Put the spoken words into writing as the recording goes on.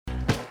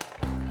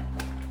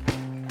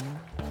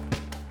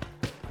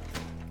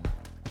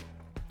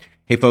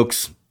Hey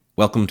folks,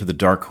 welcome to the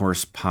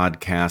DarkHorse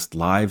podcast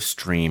live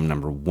stream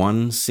number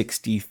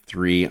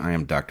 163. I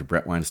am Dr.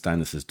 Bret Weinstein.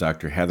 This is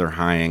Dr. Heather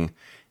Hying,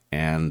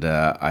 and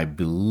I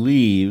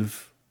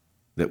believe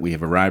that we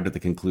have arrived at the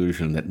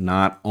conclusion that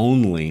not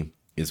only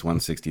is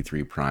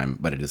 163 prime,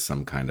 but it is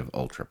some kind of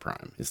ultra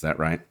prime. Is that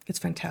right? It's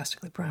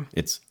fantastically prime.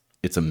 It's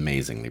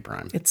amazingly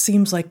prime. It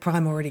seems like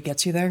prime already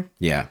gets you there.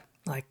 Yeah.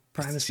 Like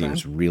prime is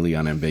Seems prime. really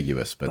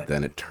unambiguous, but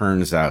then it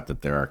turns out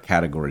that there are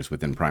categories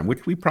within prime,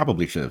 which we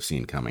probably should have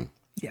seen coming.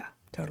 Yeah,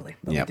 totally.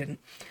 But Yep. we didn't.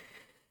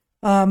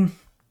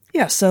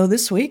 So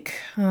this week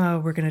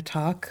we're going to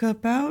talk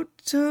about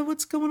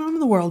what's going on in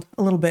the world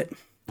a little bit.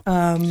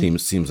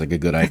 Seems like a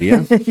good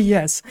idea.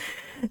 Yes,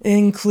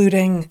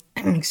 including,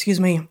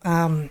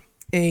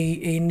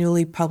 a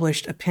newly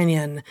published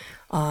opinion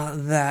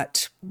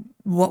that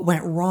what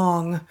went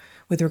wrong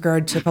with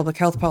regard to public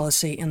health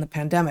policy in the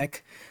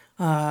pandemic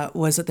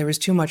was that there was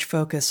too much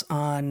focus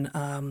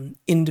on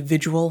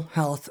individual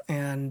health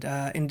and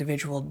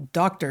individual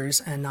doctors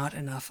and not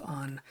enough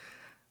on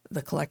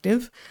the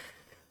collective.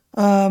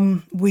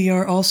 We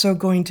are also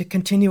going to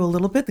continue a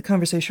little bit the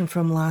conversation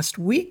from last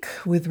week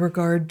with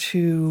regard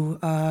to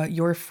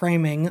your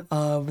framing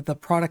of the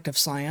product of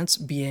science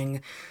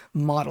being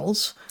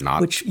models,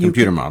 Not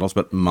computer models,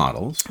 but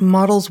models.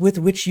 Models with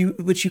which you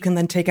can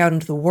then take out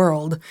into the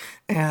world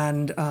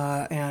and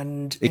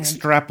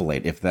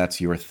Extrapolate if that's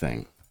your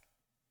thing.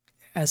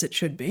 as it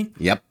should be.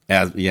 Yep.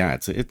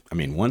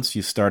 Once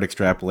you start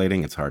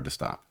extrapolating, it's hard to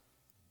stop.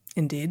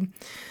 Indeed.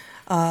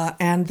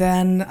 And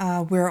then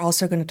we're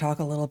also going to talk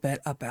a little bit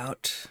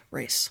about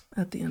race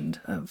at the end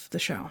of the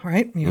show,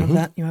 right? You have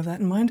that. You have that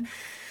in mind.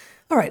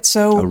 All right. A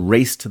So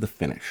race to the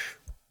finish.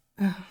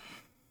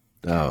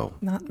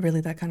 not really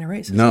that kind of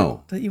race. Is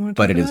No, it, that you want to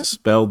talk but it about? is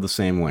spelled the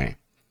same way.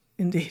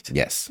 Indeed.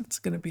 Yes. It's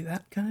going to be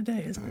that kind of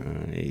day,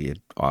 isn't it? It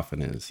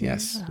often is.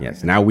 Yes.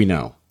 Yes. Now we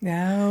know.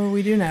 Now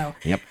we do know.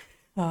 Yep.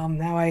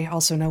 Now I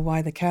also know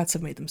why the cats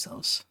have made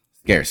themselves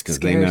Scarce because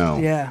they scared. know.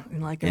 Yeah,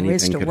 and like a anything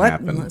race to could what?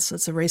 happen. Unless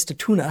it's a race to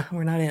tuna,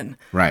 we're not in.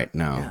 Right.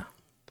 No. Yeah.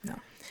 No,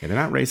 Yeah, they're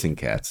not racing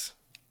cats.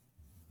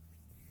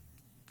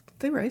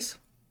 they race.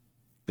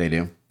 They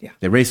do. Yeah.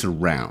 They race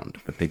around,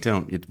 but they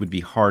don't. It would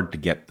be hard to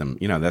get them.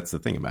 You know, that's the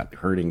thing about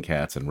herding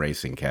cats and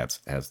racing cats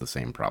has the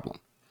same problem.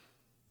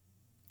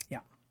 Yeah.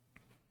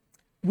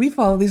 We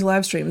follow these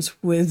live streams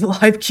with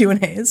live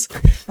Q&As.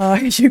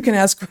 You can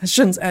ask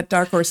questions at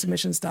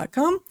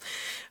darkhorsesubmissions.com.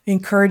 I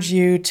encourage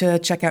you to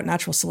check out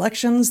Natural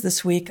Selections.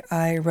 This week,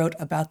 I wrote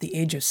about the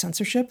age of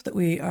censorship that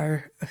we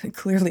are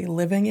clearly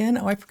living in.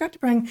 Oh, I forgot to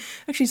bring...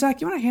 Actually,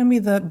 Zach, you want to hand me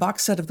the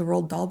box set of the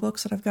Roald Dahl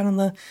books that I've got on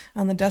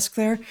the desk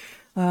there?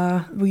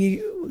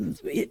 We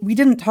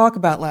didn't talk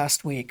about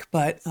last week,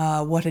 but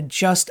what had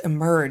just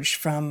emerged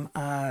from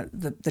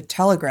the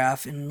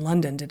Telegraph in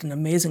London did an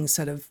amazing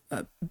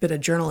bit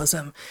of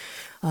journalism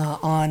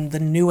on the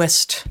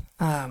newest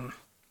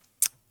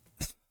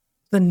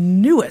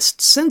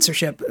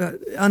censorship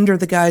under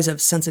the guise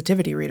of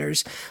sensitivity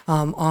readers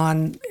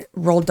on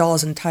Roald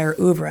Dahl's entire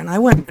oeuvre. And I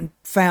went and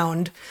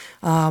found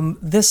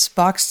this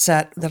box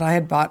set that I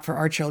had bought for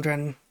our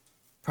children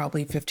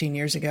probably 15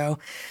 years ago,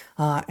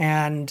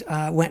 and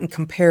went and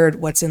compared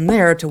what's in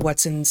there to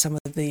what's in some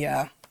of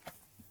the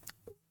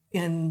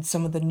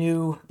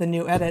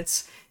new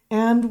edits,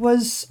 and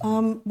was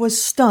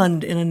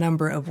stunned in a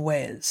number of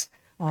ways.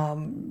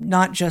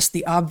 Not just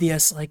the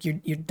obvious, like you're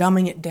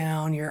dumbing it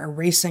down, you're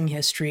erasing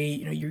history,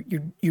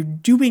 you're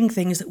doing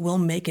things that will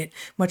make it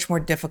much more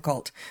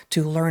difficult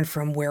to learn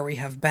from where we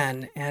have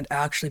been and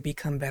actually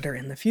become better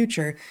in the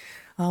future.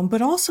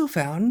 But also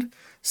found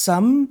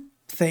some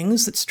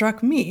things that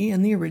struck me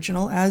in the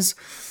original as,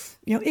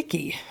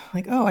 icky.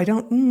 Like, oh, I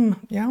don't,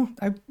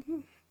 I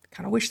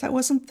kind of wish that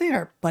wasn't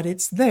there, but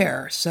it's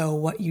there. So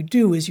what you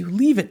do is you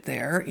leave it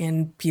there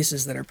in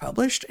pieces that are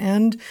published,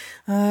 and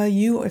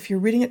if you're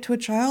reading it to a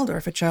child, or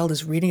if a child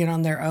is reading it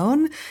on their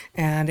own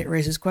and it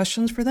raises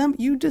questions for them,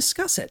 you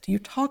discuss it. You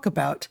talk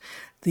about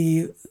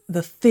the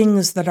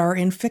things that are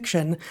in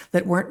fiction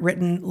that weren't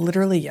written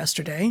literally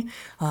yesterday,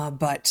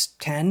 but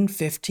 10,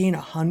 15,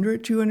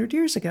 100, 200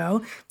 years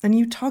ago, and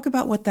you talk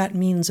about what that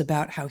means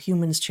about how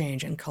humans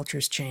change and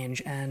cultures change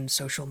and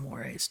social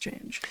mores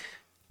change.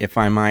 If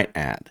I might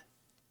add,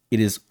 it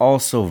is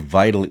also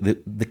vital,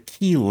 the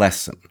key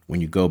lesson when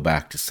you go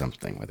back to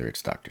something, whether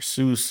it's Dr.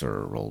 Seuss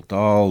or Roald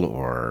Dahl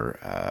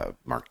or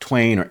Mark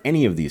Twain or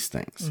any of these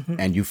things,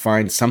 and you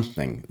find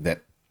something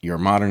that your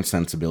modern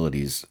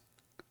sensibilities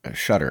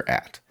shudder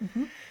at,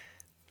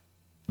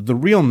 the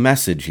real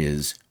message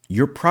is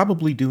you're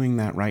probably doing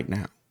that right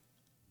now,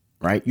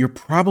 right? You're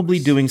probably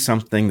doing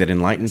something that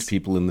enlightened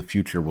people in the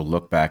future will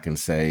look back and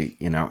say,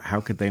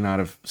 how could they not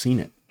have seen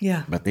it?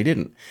 Yeah. But they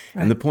didn't.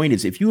 Right. And the point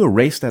is, if you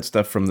erase that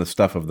stuff from the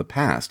stuff of the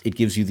past, it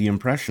gives you the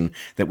impression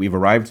that we've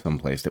arrived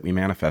someplace that we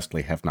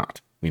manifestly have not.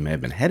 We may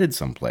have been headed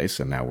someplace,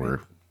 and now we're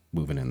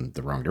moving in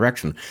the wrong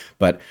direction.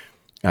 But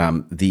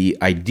the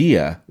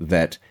idea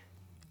that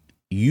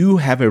you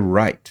have a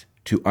right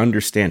to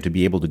understand, to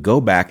be able to go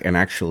back and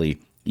actually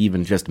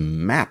even just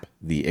map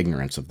the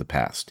ignorance of the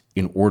past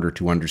in order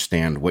to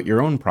understand what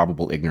your own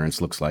probable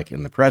ignorance looks like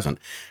in the present,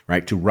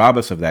 right? To rob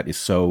us of that is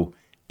so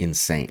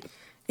insane.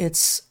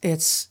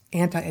 It's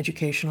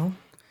anti-educational.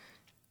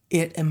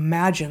 It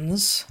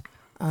imagines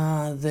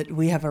that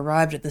we have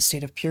arrived at the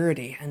state of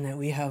purity and that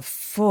we have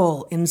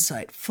full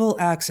insight, full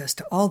access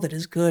to all that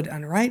is good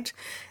and right,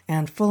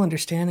 and full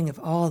understanding of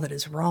all that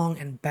is wrong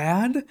and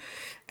bad,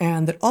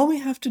 and that all we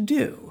have to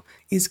do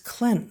is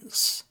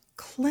cleanse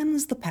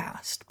the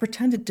past,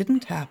 pretend it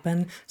didn't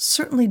happen,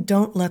 certainly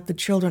don't let the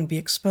children be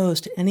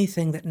exposed to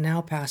anything that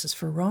now passes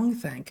for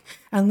wrongthink,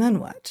 and then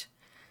what?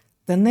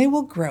 Then they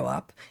will grow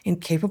up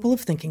incapable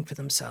of thinking for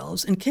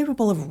themselves,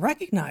 incapable of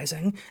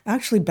recognizing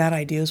actually bad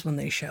ideas when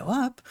they show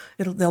up.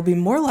 They'll be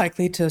more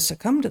likely to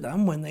succumb to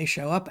them when they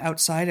show up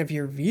outside of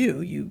your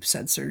view, you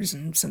censors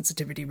and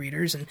sensitivity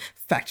readers and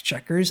fact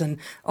checkers and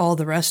all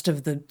the rest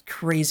of the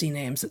crazy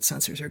names that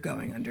censors are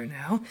going under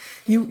now.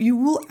 You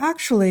will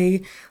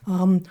actually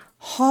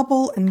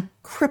hobble and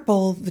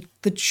cripple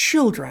the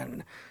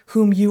children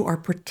whom you are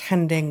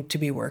pretending to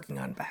be working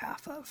on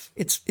behalf of.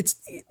 It's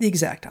the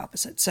exact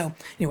opposite. So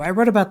anyway, I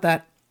wrote about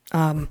that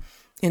in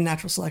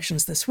Natural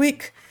Selections this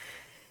week.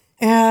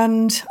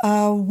 And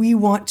we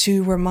want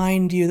to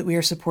remind you that we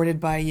are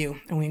supported by you,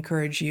 and we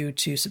encourage you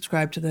to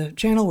subscribe to the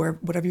channel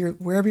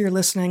wherever you're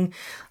listening.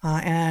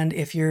 And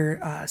if you're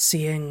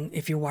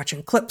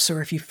watching clips,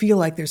 or if you feel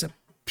like there's a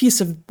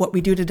piece of what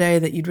we do today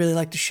that you'd really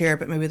like to share,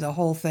 but maybe the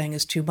whole thing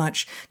is too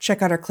much,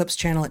 check out our clips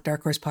channel at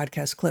DarkHorse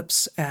Podcast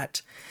Clips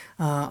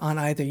on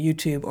either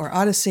YouTube or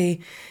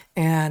Odyssey,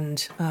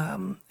 and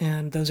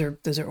those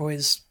are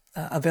always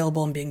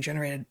available and being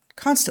generated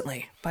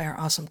constantly by our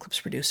awesome clips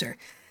producer.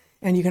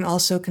 And you can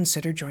also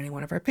consider joining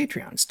one of our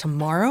Patreons.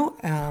 Tomorrow,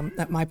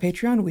 at my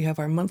Patreon, we have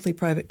our monthly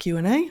private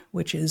Q&A,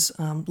 which is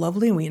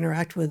lovely, and we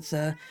interact with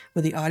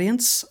the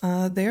audience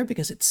there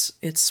because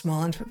it's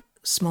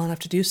small enough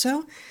to do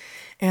so.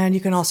 And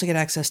you can also get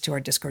access to our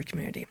Discord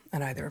community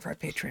on either of our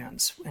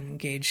Patreons and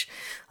engage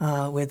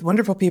with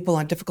wonderful people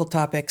on difficult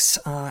topics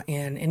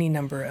in any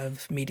number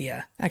of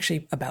media.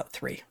 Actually, about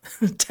 3: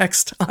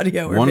 text,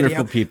 audio, or wonderful video.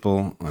 Wonderful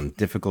people on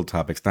difficult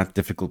topics, not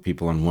difficult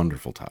people on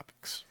wonderful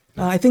topics.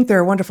 I think there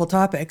are wonderful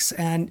topics.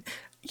 And,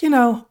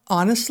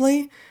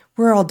 honestly,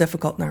 we're all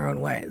difficult in our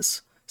own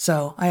ways.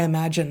 So I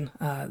imagine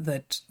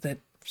that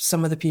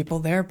some of the people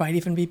there might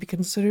even be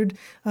considered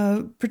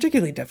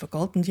particularly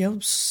difficult.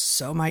 And,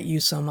 so might you,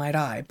 so might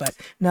I. But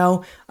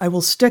no, I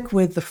will stick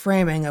with the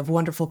framing of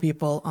wonderful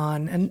people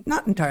on, and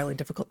not entirely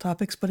difficult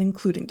topics, but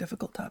including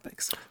difficult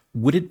topics.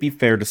 Would it be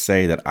fair to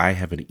say that I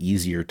have an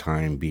easier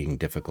time being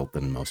difficult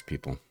than most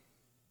people?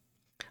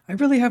 I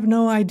really have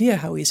no idea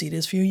how easy it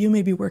is for you. You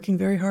may be working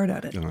very hard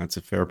at it. No, that's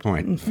a fair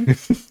point.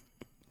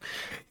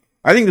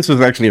 I think this was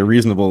actually a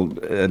reasonable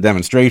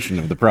demonstration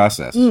of the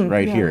process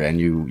here, and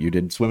you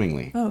did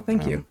swimmingly. Oh,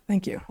 thank you.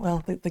 Thank you.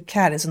 Well, the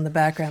cat is in the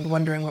background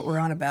wondering what we're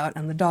on about,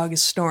 and the dog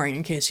is snoring,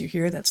 in case you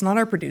hear. That's not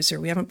our producer.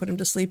 We haven't put him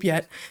to sleep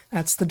yet.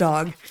 That's the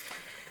dog.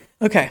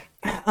 Okay.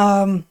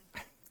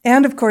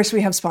 And, of course,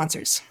 we have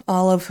sponsors,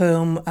 all of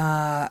whom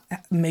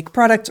make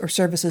products or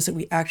services that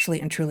we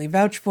actually and truly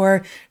vouch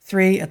for.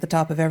 3 at the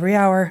top of every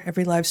hour,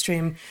 every live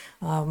stream.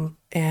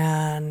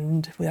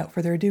 And without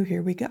further ado,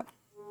 here we go.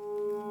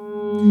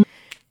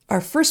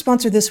 Our first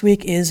sponsor this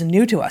week is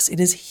new to us. It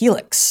is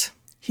Helix.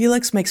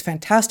 Helix makes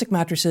fantastic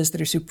mattresses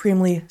that are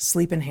supremely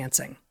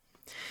sleep-enhancing.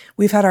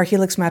 We've had our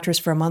Helix mattress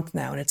for a month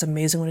now, and it's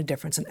amazing what a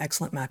difference an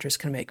excellent mattress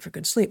can make for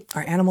good sleep.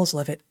 Our animals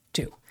love it,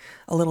 too.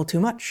 A little too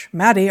much.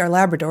 Maddie, our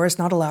Labrador, is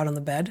not allowed on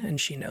the bed, and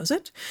she knows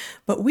it.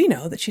 But we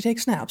know that she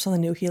takes naps on the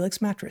new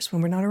Helix mattress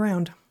when we're not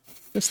around.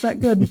 Just that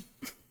good.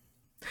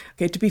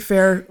 Okay, to be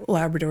fair,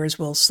 Labradors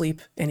will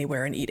sleep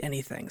anywhere and eat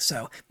anything.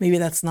 So maybe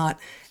that's not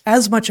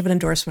as much of an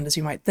endorsement as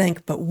you might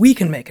think, but we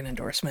can make an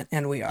endorsement,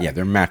 and we are. Yeah,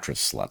 they're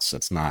mattress sluts.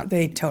 It's not.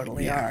 They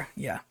totally are,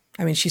 yeah.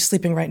 I mean, she's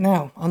sleeping right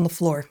now on the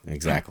floor.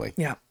 Exactly.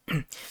 Yeah.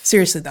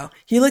 Seriously, though,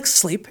 Helix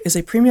Sleep is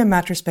a premium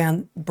mattress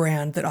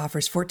brand that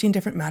offers 14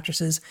 different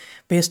mattresses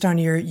based on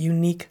your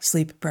unique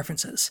sleep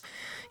preferences.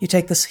 You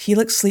take this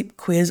Helix Sleep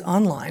quiz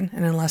online,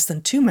 and in less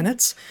than 2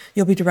 minutes,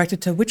 you'll be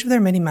directed to which of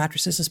their many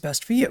mattresses is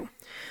best for you.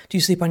 Do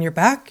you sleep on your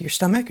back, your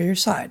stomach, or your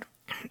side?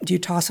 Do you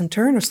toss and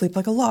turn or sleep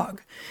like a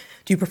log?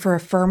 Do you prefer a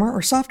firmer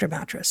or softer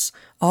mattress?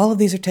 All of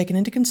these are taken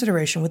into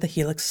consideration with the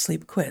Helix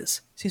Sleep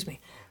quiz. Excuse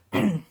me.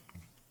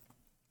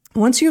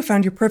 Once you have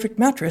found your perfect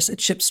mattress,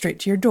 it ships straight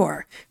to your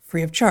door,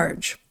 free of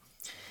charge.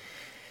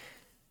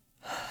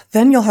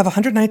 Then you'll have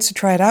 100 nights to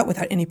try it out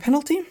without any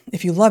penalty.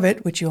 If you love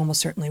it, which you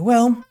almost certainly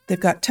will, they've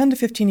got 10 to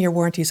 15-year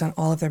warranties on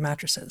all of their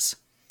mattresses.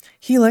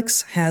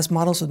 Helix has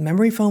models with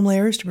memory foam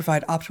layers to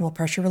provide optimal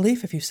pressure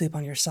relief if you sleep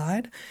on your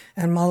side,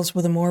 and models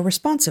with a more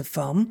responsive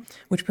foam,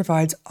 which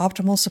provides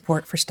optimal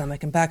support for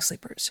stomach and back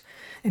sleepers.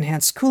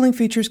 Enhanced cooling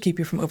features keep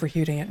you from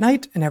overheating at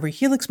night, and every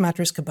Helix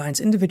mattress combines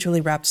individually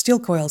wrapped steel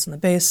coils in the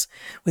base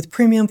with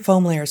premium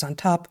foam layers on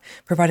top,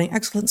 providing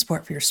excellent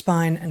support for your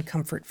spine and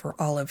comfort for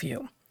all of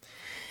you.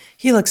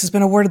 Helix has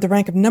been awarded the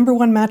rank of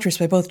 #1 mattress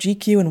by both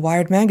GQ and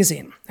Wired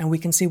magazine, and we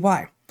can see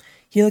why.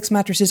 Helix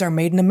mattresses are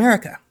made in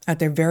America at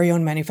their very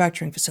own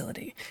manufacturing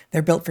facility.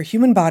 They're built for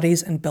human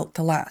bodies and built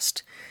to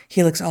last.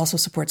 Helix also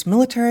supports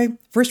military,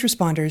 first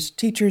responders,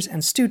 teachers,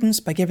 and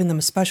students by giving them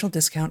a special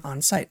discount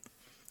on site.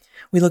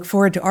 We look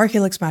forward to our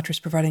Helix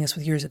mattress providing us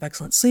with years of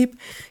excellent sleep.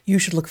 You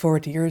should look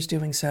forward to yours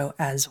doing so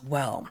as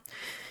well.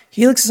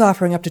 Helix is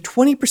offering up to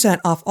 20%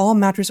 off all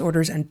mattress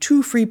orders and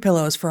 2 free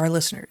pillows for our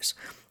listeners.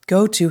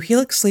 Go to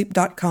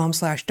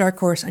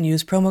helixsleep.com/darkhorse and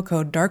use promo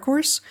code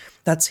darkhorse.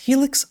 That's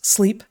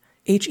helixsleep,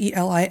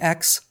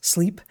 HELIX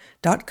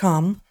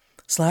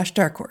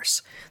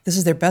sleep.com/darkhorse. This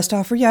is their best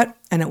offer yet,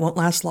 and it won't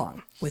last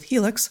long. With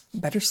Helix,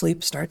 better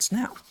sleep starts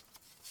now.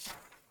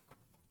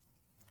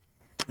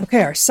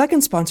 Okay, our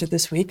second sponsor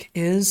this week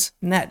is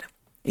Ned,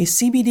 a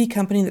CBD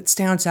company that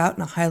stands out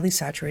in a highly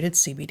saturated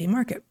CBD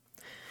market.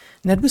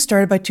 Ned was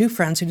started by 2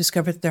 friends who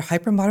discovered that their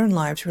hypermodern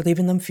lives were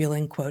leaving them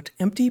feeling, quote,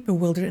 empty,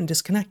 bewildered, and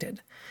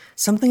disconnected.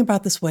 Something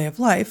about this way of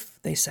life,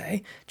 they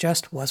say,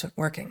 just wasn't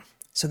working.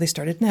 So they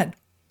started Ned.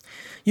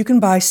 You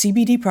can buy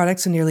CBD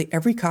products in nearly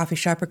every coffee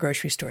shop or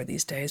grocery store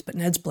these days, but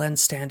Ned's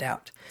blends stand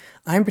out.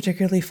 I'm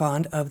particularly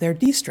fond of their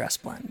De-Stress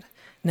blend.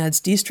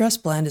 Ned's De-Stress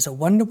blend is a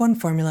 1-to-1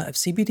 formula of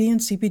CBD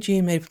and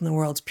CBG made from the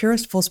world's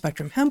purest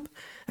full-spectrum hemp,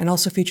 and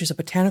also features a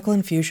botanical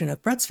infusion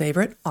of Bret's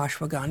favorite,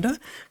 ashwagandha,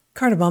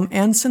 cardamom,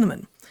 and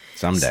cinnamon.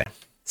 Someday.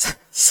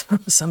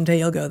 Someday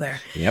you'll go there.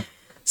 Yep.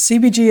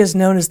 CBG is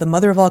known as the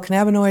mother of all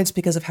cannabinoids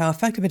because of how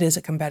effective it is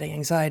at combating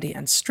anxiety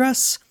and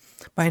stress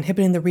by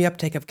inhibiting the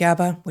reuptake of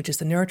GABA, which is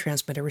the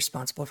neurotransmitter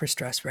responsible for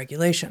stress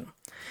regulation.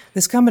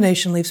 This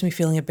combination leaves me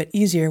feeling a bit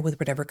easier with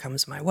whatever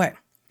comes my way.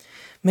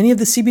 Many of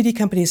the CBD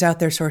companies out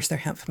there source their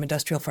hemp from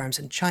industrial farms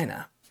in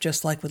China.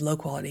 Just like with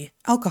low-quality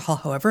alcohol,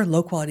 however,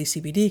 low-quality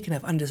CBD can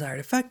have undesired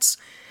effects.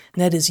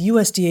 Ned is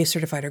USDA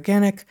certified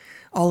organic.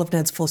 All of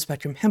Ned's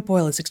full-spectrum hemp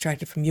oil is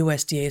extracted from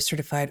USDA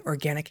certified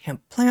organic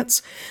hemp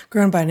plants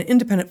grown by an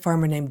independent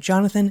farmer named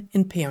Jonathan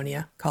in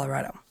Peonia,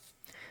 Colorado.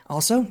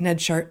 Also,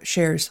 Ned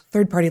shares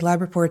third-party lab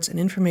reports and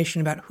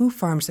information about who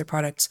farms their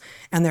products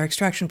and their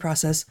extraction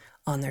process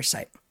on their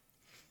site.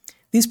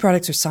 These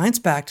products are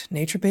science-backed,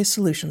 nature-based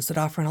solutions that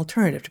offer an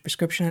alternative to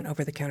prescription and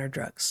over-the-counter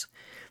drugs.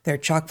 They're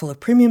chock full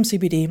of premium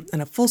CBD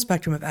and a full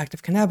spectrum of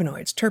active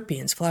cannabinoids,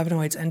 terpenes,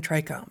 flavonoids, and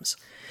trichomes.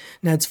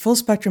 Ned's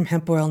full-spectrum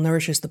hemp oil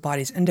nourishes the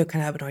body's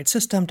endocannabinoid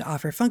system to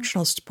offer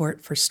functional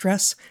support for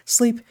stress,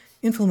 sleep,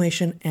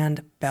 inflammation,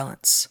 and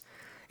balance.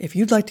 If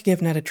you'd like to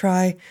give Ned a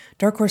try,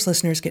 Dark Horse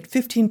listeners get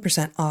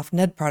 15% off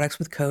Ned products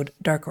with code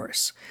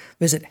DARKHORSE.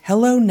 Visit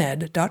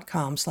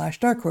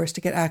helloned.com/darkhorse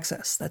to get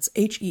access. That's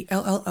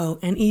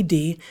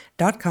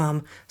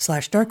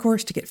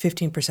HELLONED.com/darkhorse to get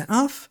 15%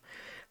 off.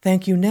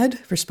 Thank you, Ned,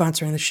 for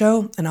sponsoring the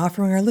show and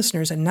offering our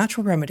listeners a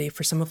natural remedy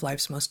for some of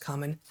life's most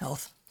common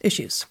health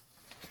issues.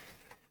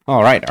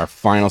 All right, our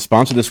final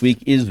sponsor this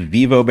week is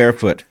Vivo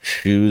Barefoot,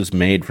 shoes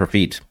made for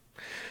feet.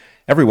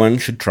 Everyone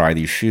should try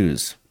these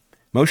shoes.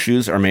 Most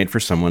shoes are made for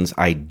someone's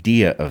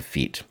idea of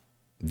feet.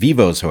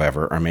 Vivos,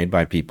 however, are made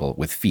by people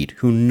with feet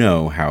who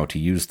know how to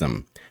use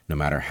them. No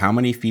matter how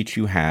many feet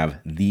you have,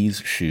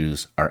 these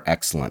shoes are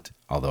excellent.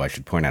 Although I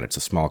should point out it's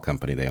a small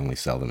company, they only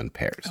sell them in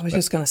pairs. I was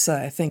just going to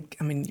say,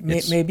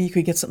 maybe you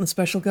could get something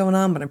special going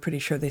on, but I'm pretty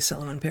sure they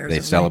sell them in pairs.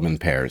 They sell them in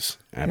pairs,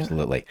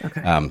 absolutely. Yeah.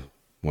 Okay.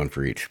 One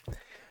for each.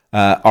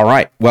 All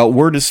right, well,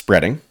 word is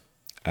spreading.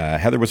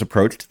 Heather was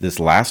approached this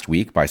last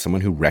week by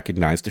someone who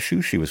recognized the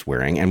shoes she was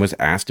wearing and was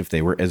asked if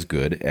they were as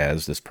good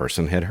as this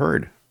person had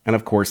heard. And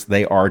of course,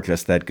 they are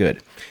just that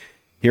good.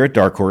 Here at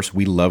Dark Horse,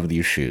 we love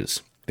these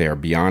shoes. They are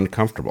beyond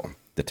comfortable.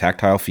 The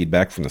tactile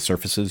feedback from the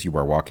surfaces you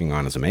are walking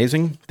on is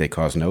amazing. They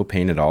cause no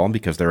pain at all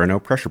because there are no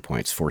pressure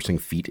points forcing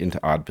feet into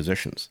odd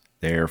positions.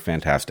 They're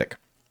fantastic.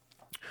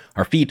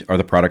 Our feet are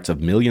the products of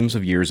millions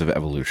of years of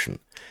evolution.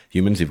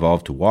 Humans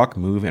evolved to walk,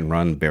 move, and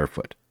run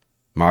barefoot.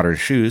 Modern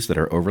shoes that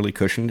are overly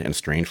cushioned and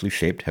strangely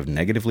shaped have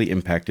negatively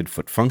impacted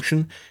foot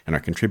function and are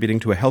contributing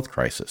to a health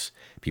crisis.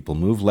 People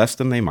move less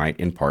than they might,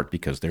 in part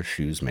because their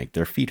shoes make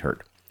their feet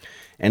hurt.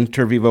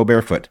 Enter Vivo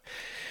Barefoot.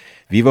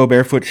 Vivo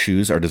Barefoot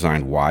shoes are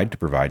designed wide to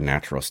provide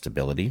natural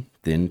stability,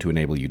 thin to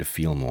enable you to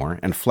feel more,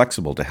 and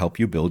flexible to help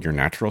you build your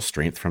natural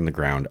strength from the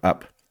ground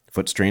up.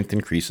 Foot strength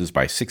increases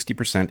by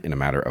 60% in a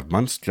matter of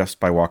months just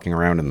by walking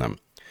around in them.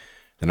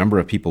 The number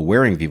of people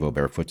wearing Vivo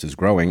Barefoots is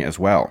growing as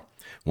well.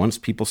 Once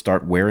people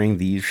start wearing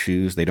these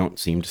shoes, they don't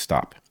seem to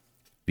stop.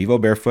 Vivo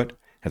Barefoot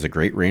has a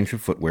great range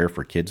of footwear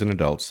for kids and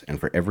adults and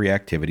for every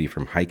activity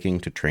from hiking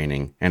to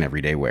training and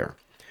everyday wear.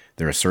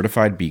 They're a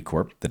certified B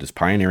Corp that is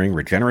pioneering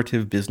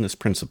regenerative business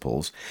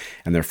principles,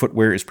 and their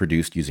footwear is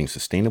produced using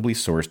sustainably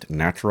sourced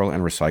natural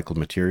and recycled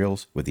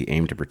materials with the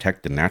aim to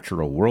protect the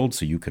natural world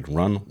so you can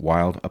run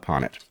wild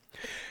upon it.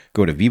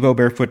 Go to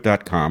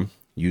vivobarefoot.com,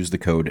 use the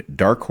code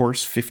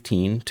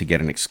DARKHORSE15 to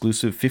get an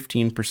exclusive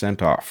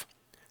 15% off.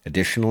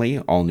 Additionally,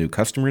 all new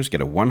customers get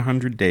a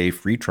 100-day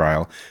free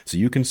trial so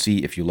you can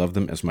see if you love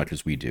them as much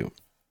as we do.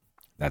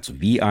 That's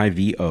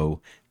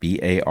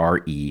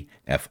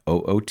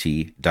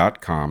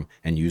vivobarefoot.com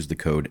and use the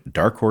code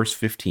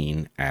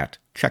DARKHORSE15 at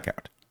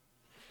checkout.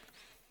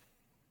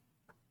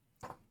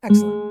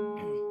 Excellent.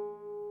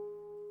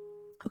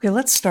 Okay,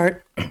 let's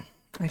start.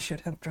 I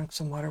should have drunk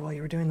some water while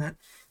you were doing that.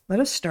 Let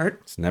us start.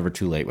 It's never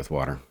too late with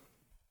water.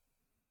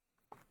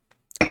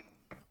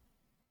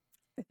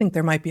 I think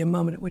there might be a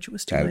moment at which it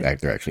was too late.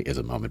 There actually is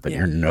a moment, but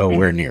you're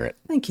nowhere near it.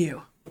 Thank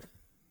you.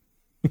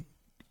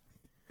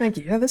 Thank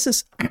you. Yeah, this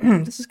is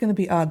this is going to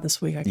be odd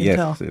this week. I can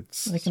tell.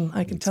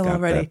 I can tell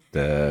already.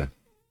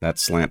 That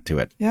slant to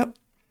it. Yep.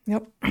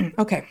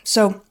 Okay,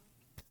 so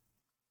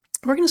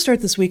we're going to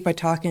start this week by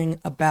talking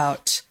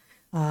about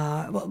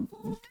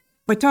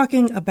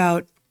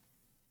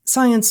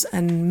science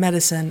and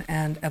medicine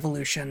and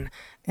evolution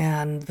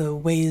and the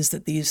ways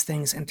that these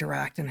things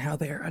interact and how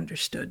they are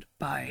understood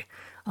by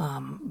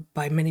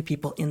many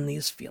people in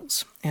these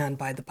fields and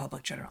by the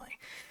public generally.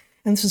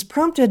 And this is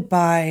prompted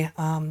by,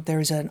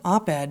 there's an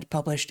op-ed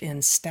published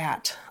in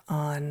Stat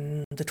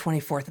on the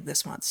 24th of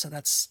this month, so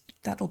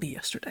that'll be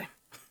yesterday,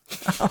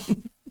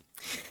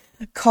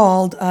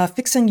 called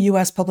Fixing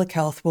U.S. Public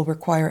Health Will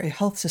Require a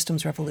Health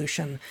Systems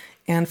Revolution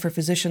and for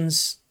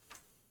Physicians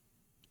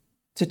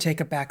to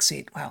Take a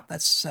Backseat. Wow,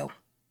 that's so...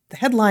 The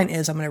headline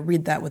is, I'm going to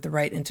read that with the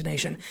right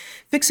intonation,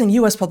 Fixing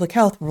U.S. Public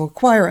Health Will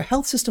Require a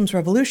Health Systems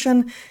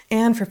Revolution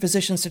and for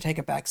Physicians to Take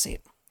a Backseat.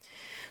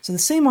 So the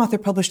same author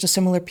published a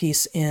similar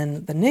piece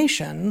in The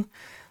Nation,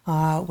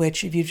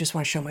 which, if you just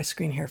want to show my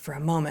screen here for a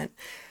moment,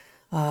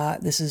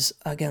 this is,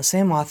 again,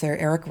 same author,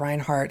 Eric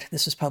Reinhardt.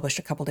 This was published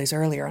a couple days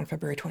earlier on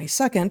February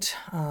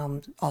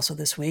 22nd, also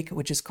this week,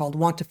 which is called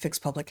Want to Fix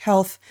Public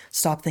Health,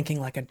 Stop Thinking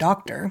Like a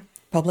Doctor.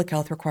 Public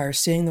health requires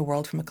seeing the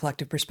world from a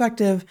collective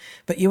perspective,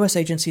 but U.S.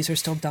 agencies are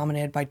still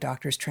dominated by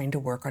doctors trained to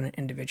work on an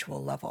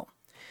individual level.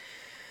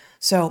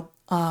 So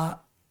I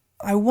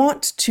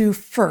want to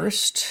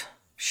first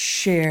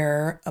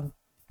share a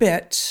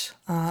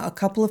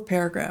couple of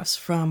paragraphs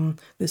from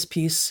this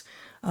piece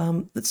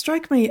that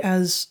strike me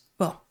as,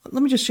 well,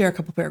 let me just share a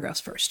couple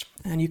paragraphs first.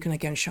 And you can,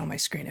 again, show my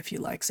screen if you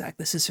like, Zach.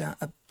 This is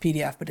a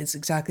PDF, but it's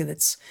exactly,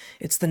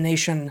 it's the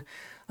Nation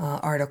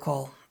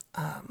article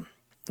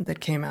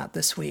that came out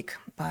this week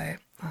by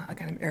a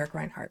guy named Eric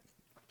Reinhardt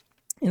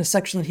in a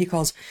section that he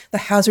calls The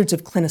Hazards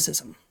of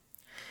Clinicism.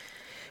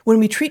 When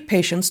we treat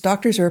patients,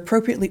 doctors are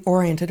appropriately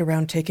oriented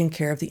around taking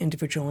care of the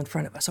individual in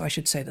front of us. So I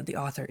should say that the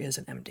author is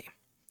an MD.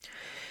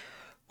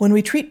 When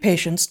we treat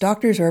patients,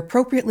 doctors are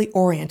appropriately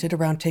oriented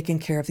around taking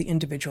care of the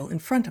individual in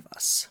front of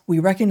us. We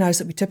recognize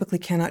that we typically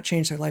cannot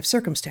change their life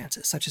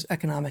circumstances, such as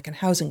economic and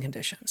housing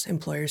conditions,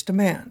 employers'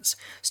 demands,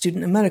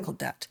 student and medical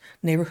debt,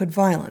 neighborhood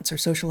violence, or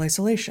social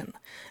isolation,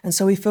 and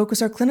so we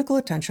focus our clinical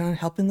attention on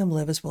helping them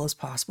live as well as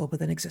possible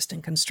within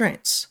existing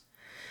constraints.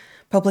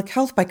 Public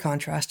health, by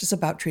contrast, is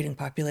about treating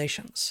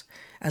populations.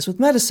 As with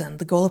medicine,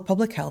 the goal of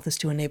public health is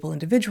to enable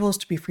individuals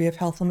to be free of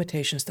health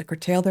limitations that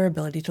curtail their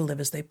ability to live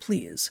as they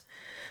please.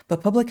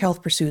 But public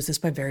health pursues this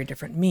by very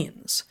different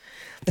means.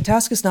 The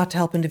task is not to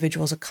help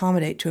individuals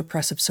accommodate to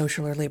oppressive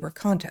social or labor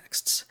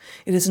contexts.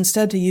 It is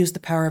instead to use the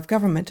power of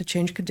government to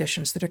change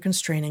conditions that are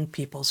constraining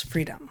people's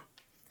freedom.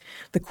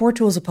 The core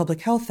tools of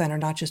public health, then, are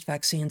not just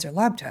vaccines or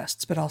lab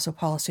tests, but also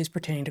policies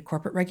pertaining to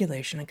corporate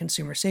regulation and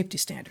consumer safety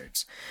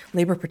standards,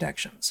 labor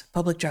protections,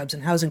 public jobs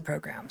and housing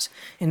programs,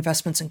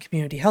 investments in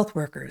community health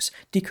workers,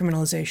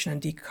 decriminalization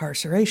and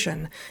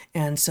decarceration,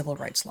 and civil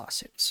rights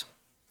lawsuits.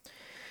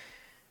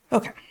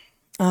 Okay,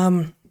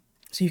 so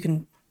you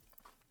can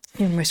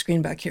hear my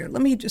screen back here.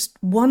 Let me just,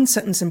 one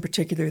sentence in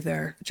particular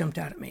there jumped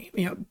out at me.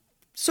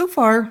 So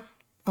far,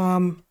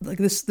 like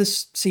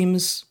this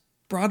seems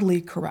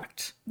broadly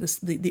correct,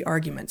 the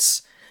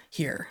arguments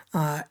here.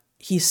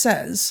 He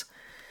says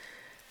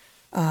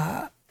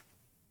the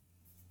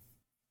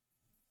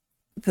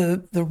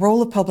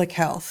role of public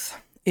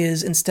health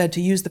is instead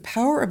to use the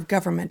power of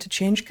government to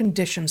change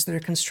conditions that are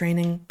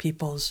constraining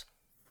people's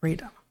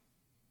freedom.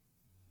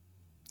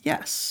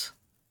 Yes.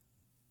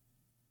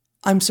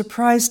 I'm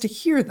surprised to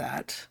hear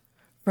that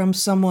from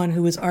someone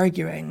who is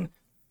arguing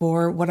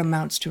for what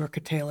amounts to a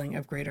curtailing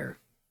of greater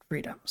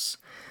freedoms.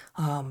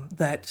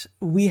 That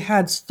we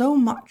had so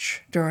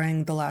much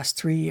during the last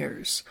 3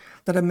 years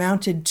that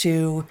amounted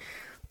to,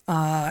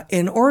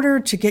 in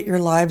order to get your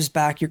lives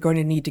back, you're going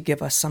to need to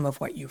give us some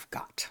of what you've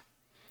got.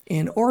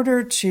 In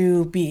order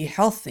to be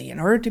healthy, in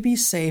order to be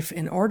safe,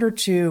 in order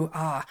to,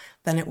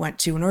 then it went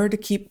to, in order to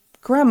keep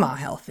grandma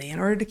healthy, in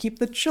order to keep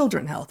the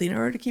children healthy, in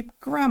order to keep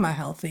grandma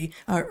healthy,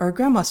 or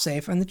grandma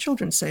safe and the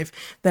children safe,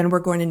 then we're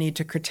going to need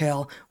to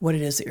curtail what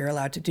it is that you're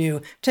allowed to do.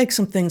 Take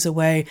some things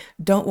away.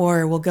 Don't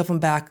worry, we'll give them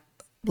back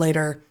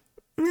later,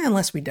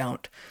 unless we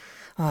don't.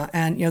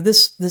 And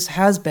this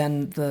has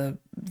been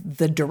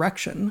the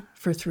direction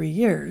for 3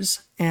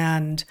 years,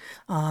 and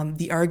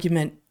the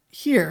argument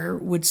here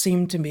would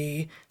seem to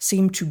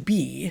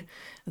be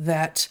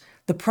that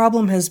the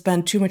problem has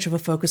been too much of a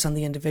focus on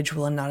the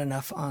individual and not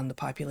enough on the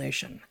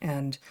population,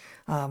 and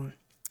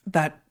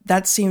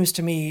that seems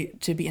to me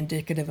to be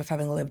indicative of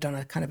having lived on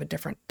a kind of a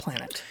different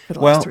planet for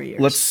the last 3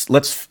 years.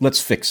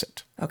 Let's fix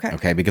it.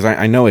 Okay, because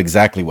I know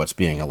exactly what's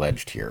being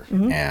alleged here,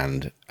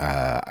 and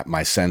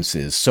my sense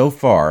is so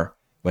far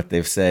what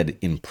they've said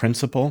in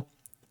principle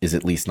is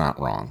at least not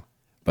wrong,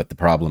 but the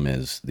problem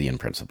is the in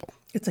principle.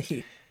 It's a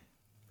he.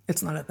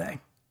 It's not a they.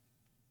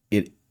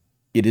 it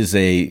is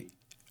a,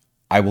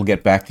 I will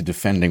get back to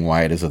defending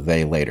why it is a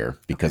they later,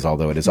 because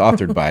although it is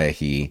authored by a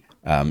he,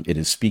 it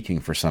is speaking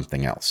for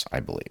something else, I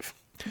believe.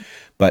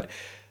 But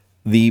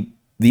the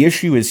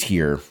issue is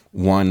here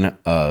one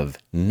of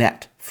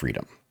net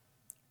freedom,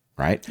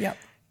 right? Yep.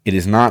 It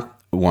is not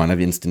one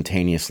of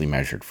instantaneously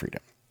measured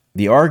freedom.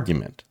 The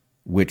argument,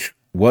 which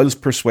was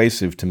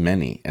persuasive to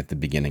many at the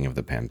beginning of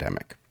the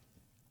pandemic,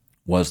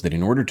 was that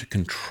in order to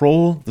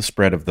control the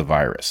spread of the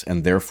virus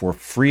and therefore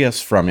free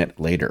us from it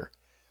later,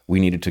 we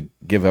needed to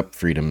give up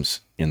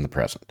freedoms in the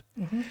present.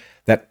 Mm-hmm.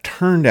 That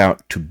turned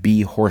out to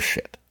be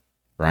horseshit,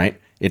 right?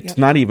 It's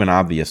not even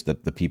obvious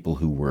that the people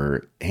who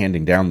were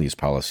handing down these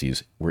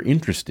policies were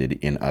interested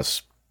in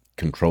us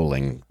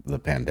controlling the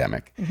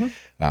pandemic.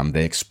 Mm-hmm.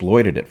 They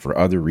exploited it for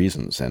other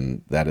reasons,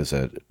 and that is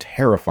a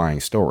terrifying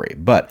story.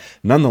 But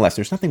nonetheless,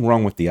 there's nothing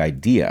wrong with the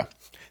idea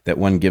that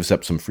one gives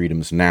up some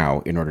freedoms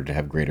now in order to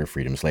have greater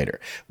freedoms later.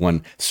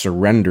 One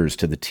surrenders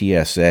to the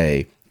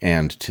TSA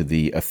and to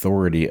the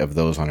authority of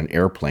those on an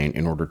airplane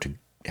in order to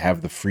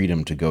have the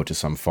freedom to go to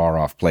some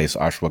far-off place,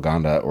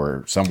 ashwagandha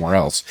or somewhere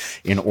else,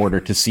 in order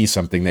to see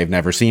something they've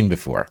never seen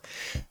before.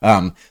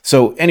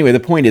 So anyway, the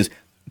point is,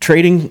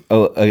 trading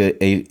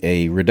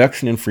a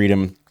reduction in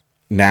freedom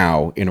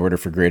now in order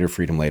for greater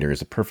freedom later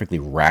is a perfectly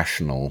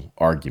rational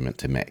argument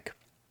to make.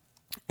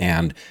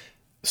 And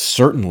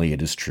certainly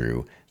it is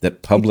true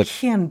that public... It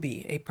can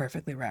be a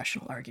perfectly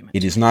rational argument.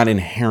 It is not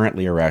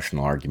inherently a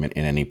rational argument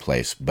in any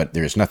place, but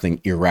there's nothing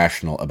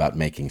irrational about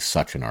making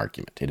such an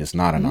argument. It is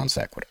not a non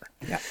sequitur.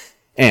 Yeah.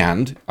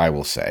 And I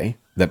will say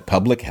that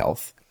public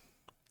health,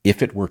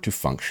 if it were to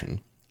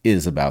function,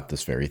 is about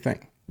this very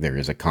thing. There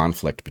is a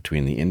conflict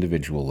between the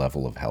individual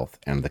level of health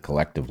and the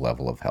collective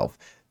level of health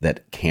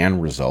that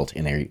can result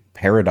in a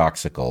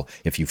paradoxical,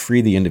 if you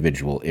free the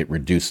individual, it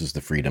reduces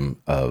the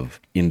freedom of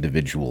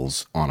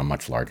individuals on a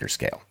much larger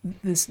scale.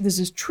 This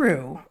is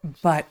true,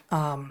 but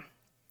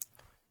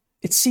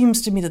it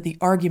seems to me that the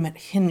argument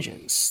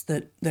hinges,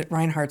 that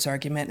Reinhardt's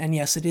argument, and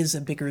yes, it is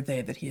a bigger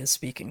they that he is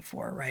speaking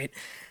for, right?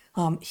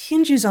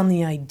 Hinges on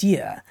the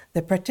idea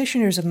that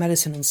practitioners of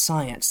medicine and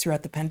science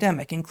throughout the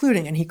pandemic,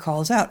 including, and he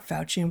calls out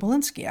Fauci and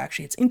Walensky,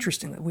 actually, it's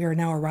interesting that we are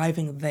now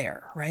arriving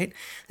there, right?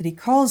 That he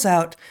calls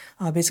out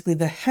basically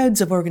the heads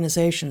of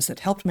organizations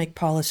that helped make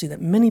policy that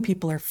many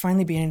people are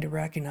finally beginning to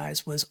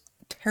recognize was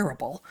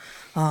terrible,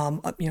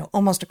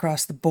 almost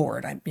across the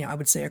board. I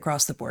would say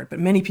across the board,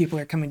 but many people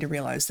are coming to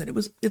realize that it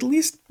was at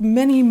least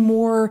many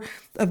more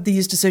of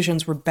these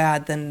decisions were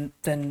bad than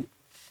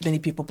many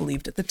people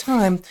believed at the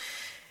time.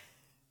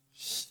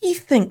 He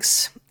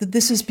thinks that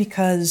this is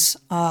because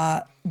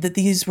that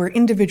these were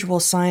individual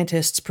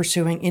scientists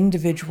pursuing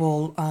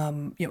individual,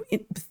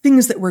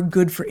 things that were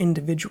good for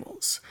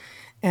individuals.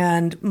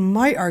 And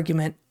my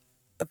argument,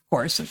 of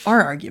course, and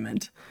our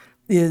argument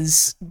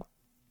has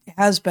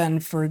been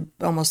for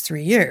almost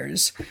 3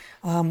 years,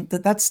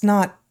 that's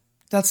not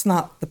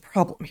the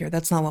problem here.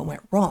 That's not what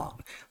went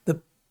wrong.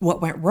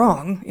 What went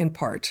wrong, in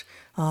part,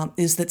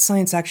 is that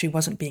science actually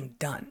wasn't being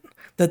done.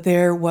 That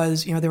there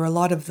were a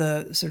lot of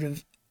the sort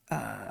of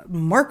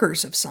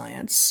markers of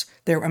science.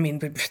 There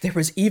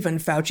was even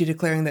Fauci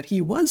declaring that he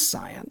was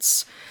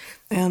science,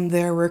 and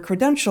there were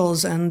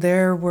credentials, and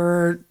there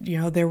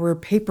were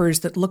papers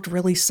that looked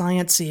really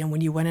sciencey, and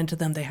when you went into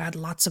them, they had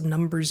lots of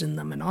numbers in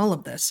them, and all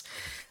of this.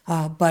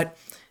 But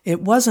it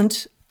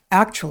wasn't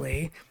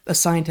actually a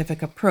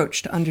scientific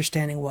approach to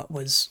understanding what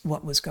was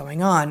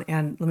going on.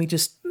 And let me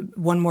just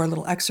one more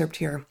little excerpt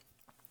here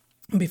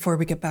before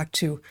we get back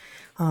to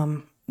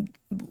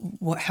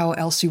how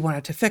else you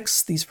wanted to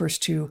fix these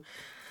first two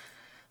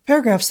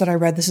paragraphs that I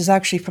read. This is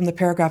actually from the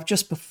paragraph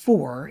just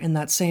before in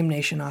that same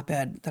Nation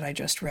op-ed that I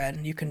just read.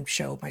 And you can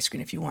show my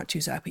screen if you want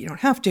to, Zach, but you don't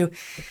have to.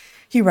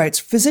 He writes,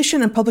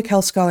 physician and public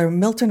health scholar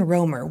Milton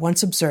Romer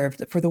once observed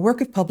that for the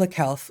work of public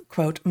health,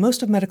 quote,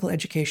 most of medical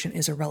education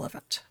is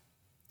irrelevant.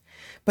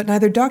 But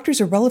neither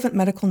doctors' irrelevant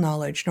medical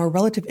knowledge nor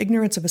relative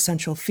ignorance of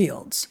essential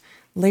fields,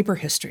 labor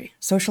history,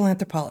 social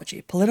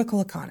anthropology,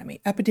 political economy,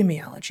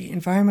 epidemiology,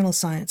 environmental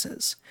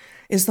sciences,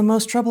 is the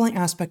most troubling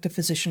aspect of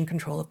physician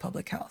control of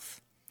public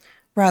health.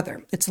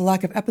 Rather, it's the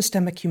lack of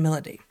epistemic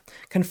humility,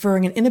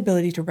 conferring an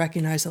inability to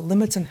recognize the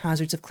limits and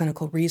hazards of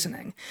clinical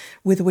reasoning,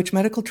 with which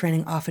medical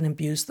training often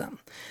imbues them.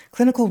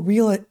 Clinical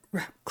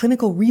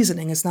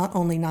reasoning is not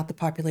only not the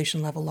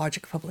population-level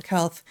logic of public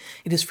health,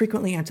 it is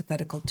frequently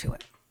antithetical to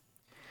it.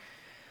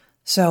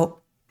 So,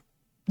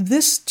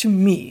 this, to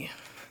me,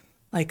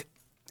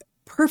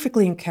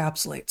 perfectly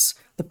encapsulates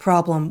the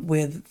problem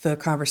with the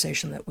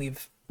conversation that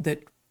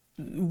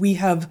we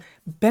have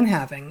been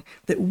having,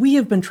 that we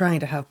have been trying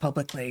to have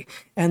publicly,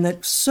 and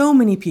that so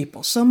many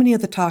people, so many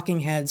of the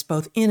talking heads,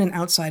 both in and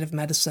outside of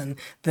medicine,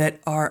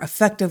 that are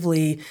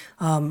effectively,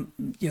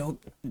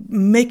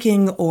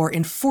 making or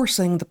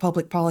enforcing the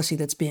public policy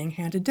that's being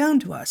handed down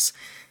to us,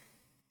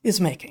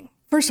 is making.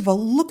 First of all,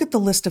 look at the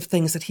list of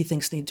things that he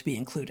thinks need to be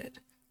included.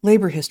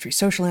 Labor history,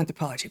 social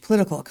anthropology,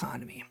 political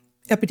economy,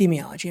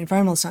 epidemiology,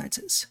 environmental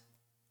sciences.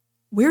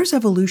 Where's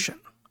evolution?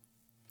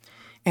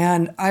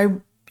 And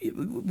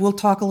we'll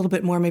talk a little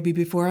bit more maybe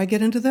before I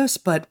get into this,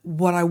 but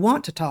what I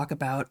want to talk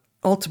about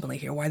ultimately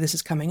here, why this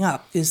is coming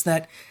up, is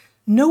that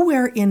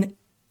nowhere in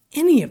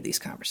any of these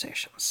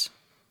conversations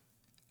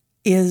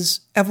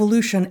is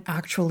evolution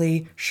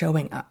actually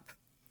showing up.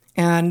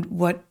 And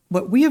what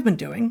we have been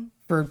doing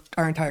for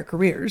our entire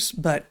careers,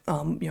 but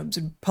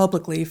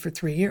publicly for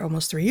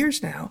almost 3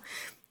 years now,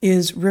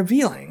 is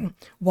revealing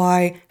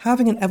why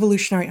having an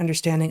evolutionary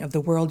understanding of the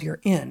world you're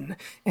in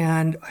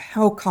and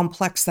how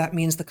complex that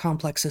means the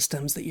complex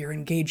systems that you're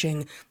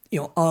engaging,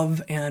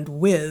 of and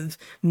with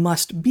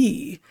must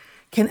be,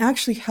 can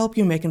actually help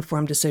you make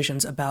informed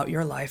decisions about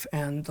your life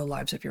and the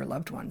lives of your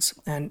loved ones,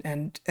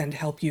 and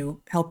help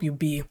you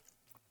be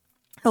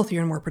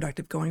healthier and more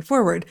productive going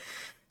forward.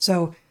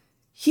 So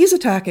he's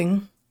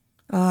attacking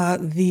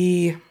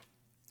the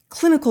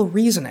clinical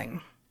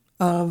reasoning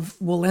of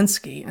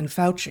Walensky and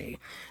Fauci.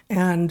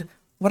 And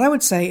what I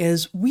would say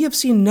is we have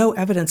seen no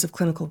evidence of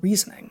clinical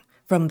reasoning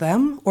from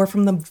them or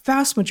from the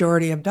vast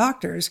majority of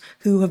doctors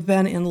who have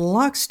been in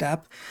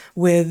lockstep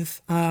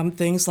with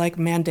things like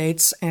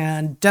mandates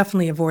and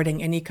definitely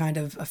avoiding any kind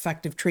of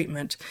effective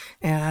treatment,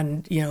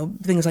 and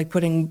things like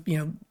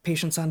putting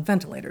patients on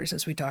ventilators,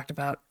 as we talked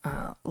about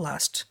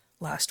last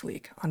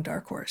week on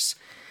DarkHorse.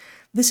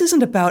 This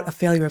isn't about a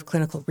failure of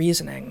clinical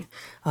reasoning,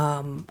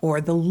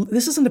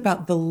 this isn't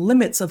about the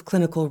limits of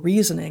clinical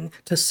reasoning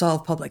to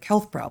solve public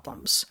health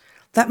problems.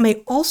 That may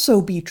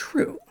also be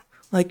true.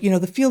 Like,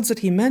 the fields that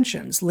he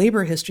mentions,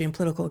 labor history and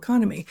political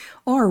economy,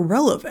 are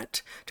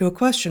relevant to a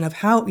question of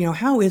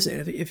how is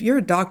it, if you're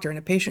a doctor and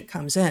a patient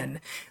comes in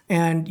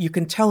and you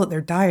can tell that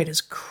their diet is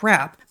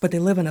crap, but they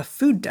live in a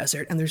food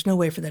desert and there's no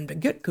way for them to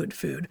get good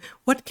food,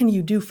 what can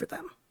you do for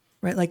them?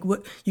 Right? Like,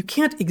 what you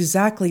can't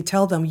exactly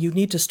tell them you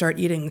need to start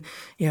eating,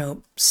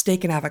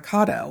 steak and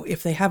avocado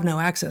if they have no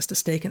access to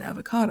steak and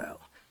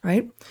avocado,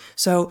 right?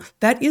 So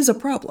that is a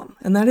problem,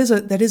 and that is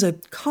a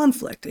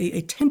conflict,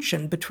 a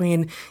tension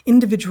between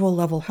individual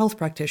level health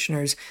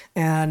practitioners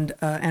and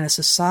a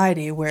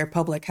society where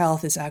public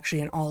health is actually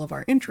in all of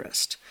our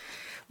interest.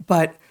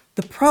 But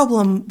the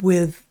problem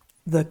with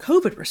the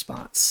COVID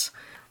response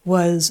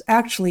was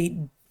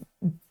actually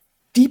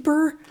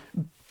deeper,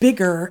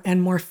 bigger,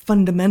 and more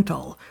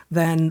fundamental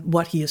than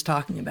what he is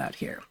talking about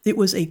here. It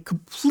was a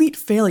complete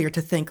failure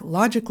to think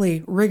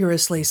logically,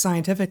 rigorously,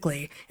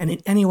 scientifically, and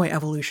in any way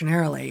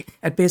evolutionarily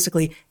at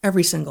basically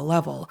every single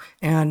level.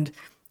 And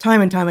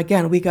time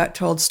again, we got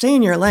told, stay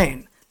in your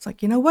lane. It's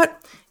like, you know what?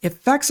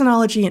 If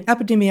vaccinology and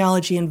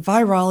epidemiology and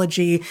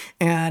virology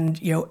and,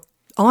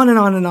 on and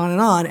on and on and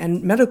on,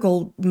 and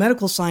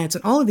medical science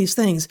and all of these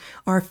things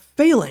are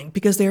failing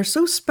because they are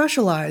so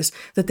specialized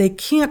that they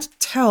can't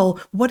tell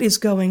what is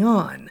going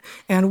on.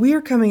 And we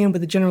are coming in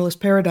with a generalist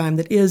paradigm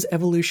that is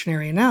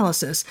evolutionary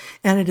analysis,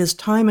 and it is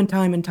time and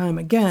time and time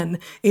again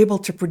able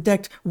to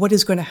predict what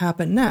is going to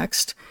happen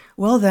next.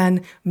 Well,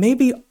 then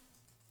maybe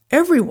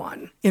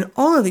everyone in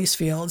all of these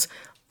fields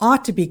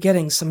ought to be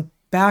getting some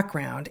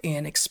background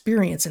and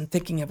experience in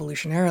thinking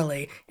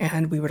evolutionarily,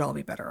 and we would all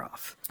be better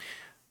off.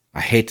 I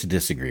hate to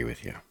disagree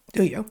with you.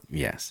 Do you?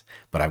 Yes,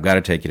 but I've got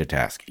to take you to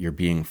task. You're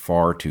being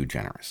far too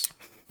generous.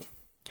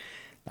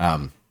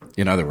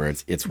 In other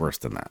words, it's worse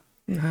than that.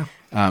 No.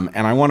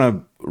 And I want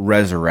to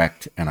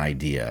resurrect an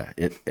idea.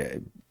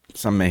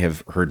 Some may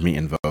have heard me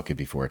invoke it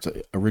before. It's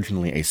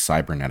originally a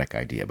cybernetic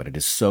idea, but it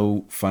is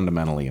so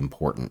fundamentally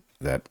important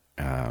that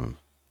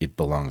it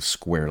belongs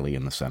squarely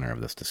in the center of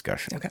this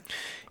discussion. Okay.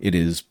 It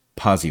is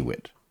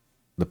posywid.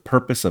 The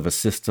purpose of a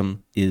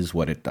system is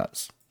what it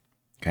does.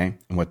 Okay,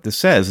 and what this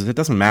says is it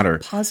doesn't matter.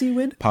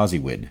 Posywid?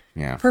 Posywid,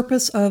 yeah.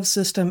 Purpose of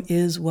system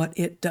is what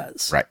it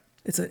does. Right.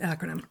 It's an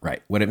acronym.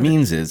 Right. What it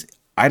means is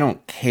I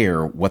don't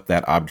care what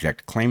that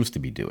object claims to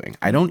be doing.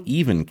 I don't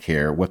even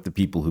care what the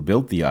people who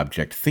built the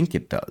object think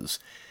it does.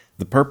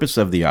 The purpose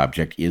of the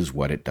object is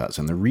what it does.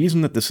 And the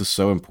reason that this is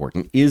so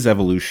important is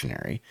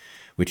evolutionary,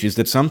 which is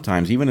that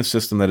sometimes even a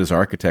system that is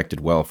architected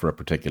well for a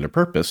particular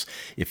purpose,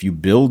 if you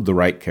build the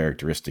right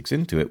characteristics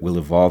into it, will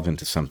evolve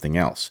into something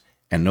else.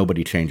 And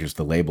nobody changes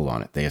the label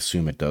on it. They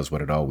assume it does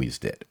what it always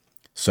did.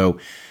 So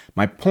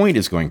my point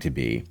is going to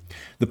be,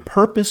 the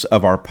purpose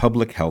of our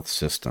public health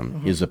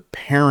system is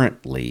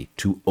apparently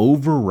to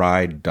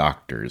override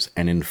doctors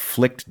and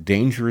inflict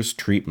dangerous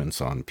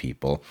treatments on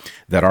people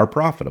that are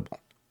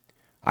profitable.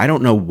 I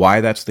don't know why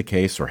that's the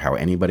case or how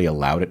anybody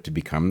allowed it to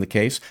become the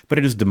case, but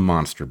it is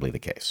demonstrably the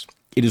case.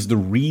 It is the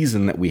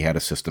reason that we had a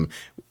system,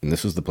 and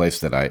this is the place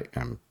that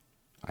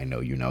I know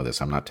you know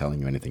this, I'm not telling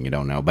you anything you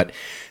don't know, but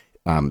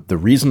the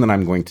reason that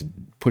I'm going to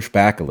push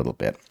back a little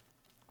bit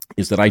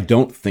is that I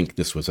don't think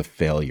this was a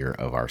failure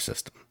of our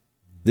system.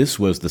 This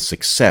was the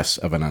success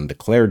of an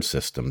undeclared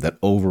system that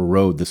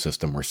overrode the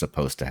system we're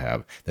supposed to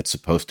have, that's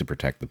supposed to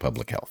protect the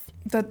public health.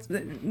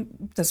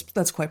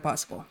 That's quite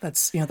possible.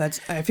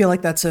 I feel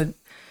like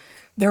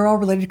they're all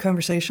related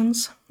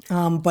conversations.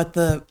 But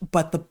the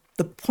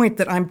point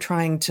that I'm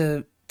trying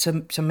to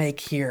make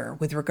here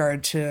with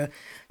regard to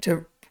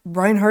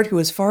Reinhardt, who,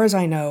 as far as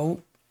I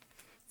know,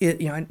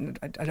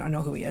 I don't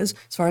know who he is.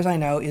 As far as I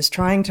know, is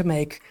trying to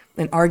make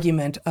an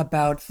argument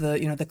about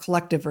the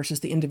collective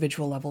versus the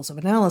individual levels of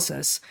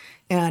analysis,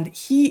 and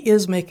he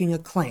is making a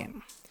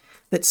claim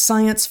that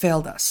science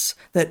failed us,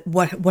 that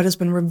what has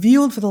been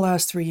revealed for the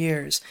last 3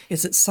 years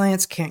is that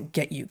science can't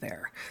get you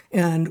there.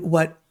 And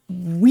what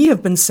we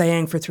have been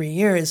saying for 3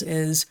 years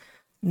is,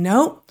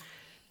 no,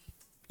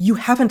 you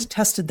haven't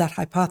tested that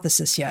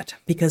hypothesis yet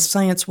because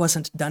science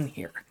wasn't done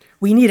here.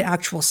 We need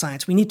actual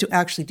science. We need to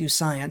actually do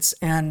science.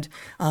 And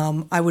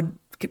can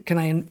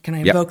I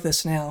invoke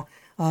this now?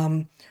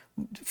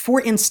 For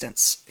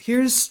instance,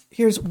 here's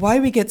Why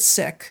We Get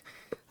Sick,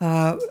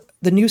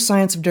 The New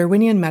Science of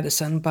Darwinian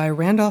Medicine by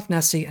Randolph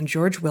Nesse and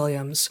George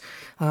Williams.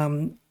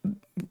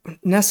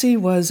 Nesse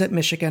was at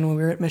Michigan. When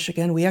we were at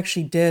Michigan, we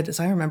actually did, as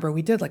I remember,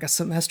 we did like a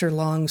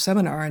semester-long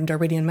seminar in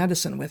Darwinian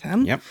medicine with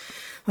him. Yep.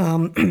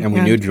 And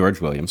we knew George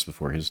Williams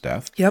before his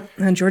death. Yep.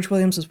 And George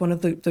Williams is one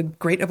of the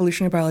great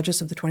evolutionary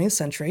biologists of the 20th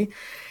century.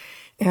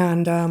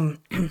 And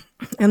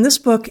this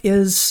book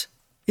is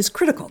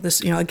critical.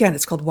 This, again,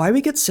 it's called Why We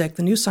Get Sick,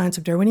 The New Science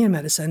of Darwinian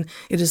Medicine.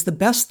 It is the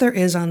best there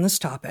is on this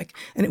topic.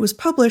 And it was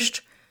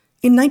published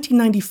in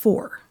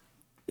 1994.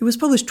 It was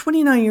published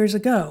 29 years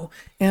ago.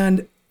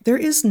 And there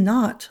is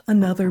not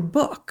another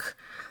book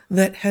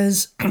that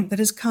has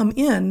come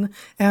in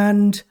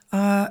and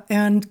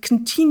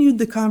continued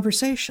the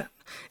conversation.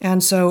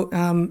 And so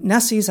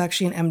Nesse is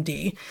actually an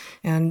MD,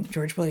 and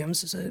George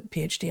Williams is a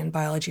PhD in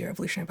biology or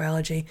evolutionary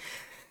biology.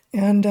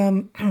 And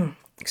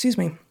excuse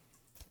me,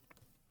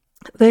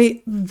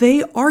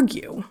 they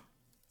argue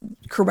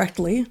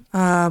correctly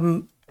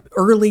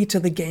early to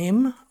the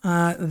game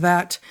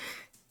that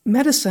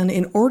medicine,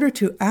 in order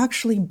to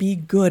actually be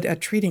good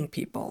at treating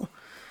people,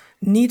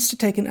 needs to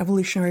take an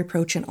evolutionary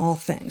approach in all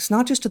things,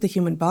 not just to the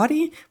human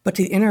body, but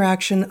to the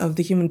interaction of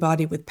the human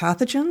body with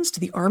pathogens, to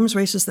the arms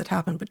races that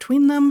happen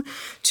between them,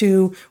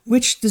 to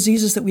which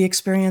diseases that we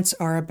experience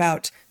are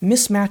about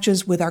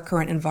mismatches with our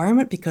current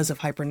environment because of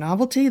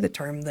hypernovelty, the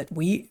term that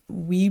we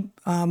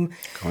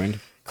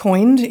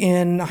coined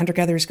in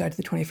Hunter-Gatherer's Guide to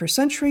the 21st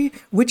Century,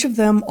 which of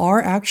them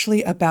are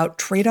actually about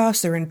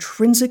trade-offs. They're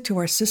intrinsic to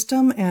our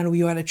system, and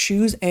we ought to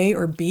choose A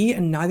or B,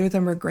 and neither of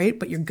them are great,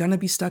 but you're going to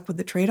be stuck with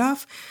the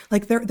trade-off.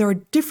 Like, there are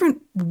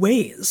different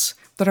ways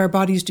that our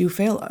bodies do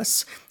fail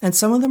us, and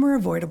some of them are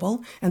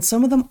avoidable, and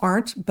some of them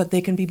aren't, but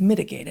they can be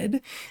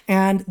mitigated.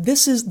 And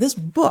this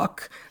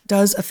book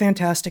does a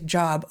fantastic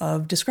job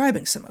of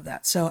describing some of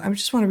that. So I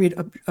just want to read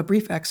a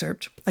brief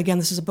excerpt. Again,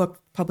 this is a book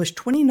published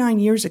 29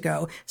 years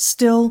ago,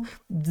 still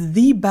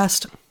the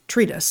best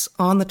treatise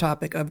on the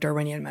topic of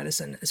Darwinian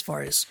medicine as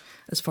far as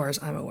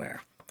I'm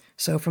aware.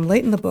 So from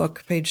late in the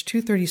book, page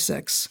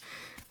 236,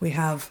 we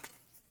have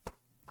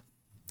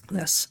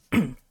this.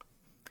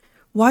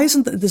 Why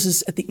isn't this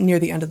is at near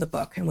the end of the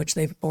book, in which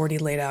they've already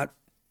laid out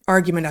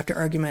argument after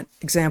argument,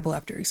 example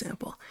after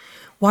example.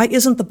 Why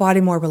isn't the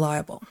body more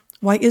reliable?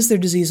 Why is there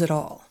disease at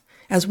all?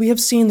 As we have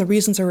seen, the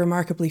reasons are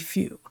remarkably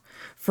few.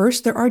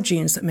 First, there are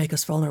genes that make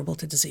us vulnerable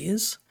to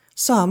disease.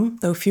 Some,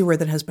 though fewer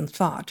than has been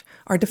thought,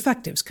 are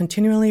defectives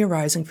continually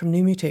arising from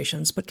new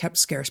mutations but kept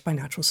scarce by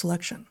natural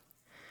selection.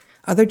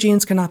 Other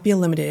genes cannot be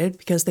eliminated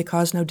because they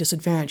cause no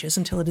disadvantages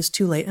until it is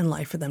too late in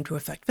life for them to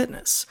affect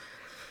fitness.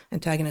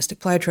 Antagonistic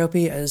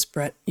pleiotropy, as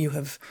Bret, you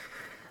have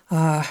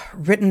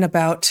written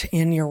about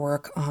in your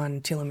work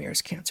on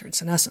telomeres, cancer, and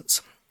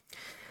senescence.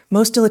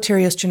 Most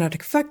deleterious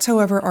genetic effects,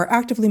 however, are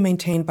actively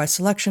maintained by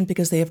selection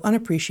because they have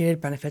unappreciated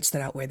benefits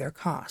that outweigh their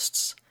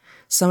costs.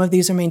 Some of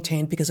these are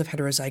maintained because of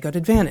heterozygote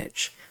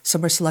advantage.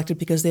 Some are selected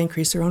because they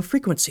increase their own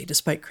frequency,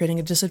 despite creating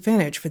a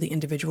disadvantage for the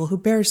individual who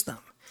bears them.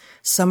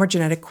 Some are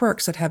genetic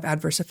quirks that have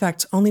adverse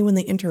effects only when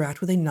they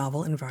interact with a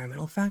novel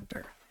environmental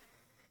factor.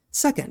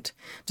 Second,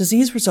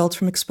 disease results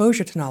from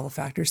exposure to novel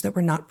factors that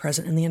were not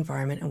present in the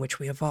environment in which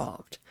we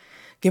evolved.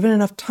 Given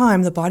enough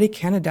time, the body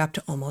can adapt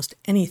to almost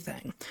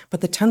anything, but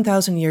the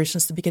 10,000 years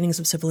since the beginnings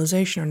of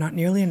civilization are not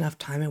nearly enough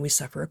time, and we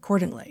suffer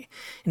accordingly.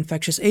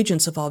 Infectious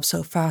agents evolve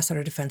so fast that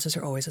our defenses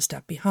are always a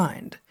step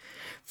behind.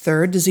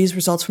 Third, disease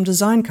results from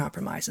design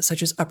compromises,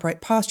 such as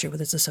upright posture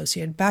with its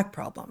associated back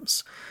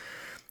problems.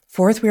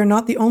 Fourth, we are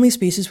not the only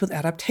species with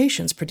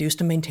adaptations produced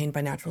and maintained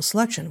by natural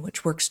selection,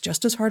 which works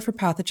just as hard for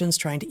pathogens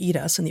trying to eat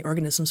us and the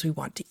organisms we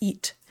want to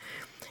eat.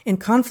 In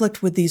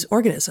conflict with these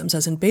organisms,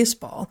 as in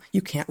baseball,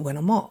 you can't win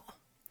them all.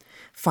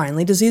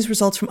 Finally, disease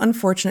results from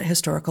unfortunate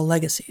historical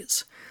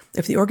legacies.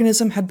 If the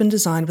organism had been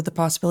designed with the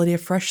possibility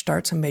of fresh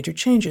starts and major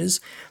changes,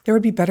 there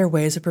would be better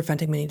ways of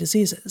preventing many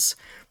diseases.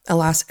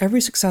 Alas,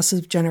 every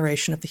successive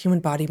generation of the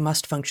human body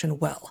must function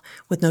well,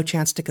 with no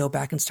chance to go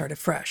back and start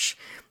afresh.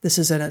 This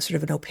is a sort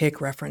of an opaque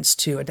reference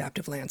to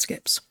adaptive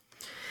landscapes.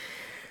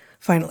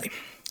 Finally,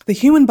 the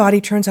human body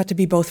turns out to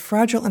be both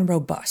fragile and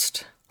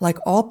robust. Like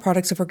all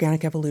products of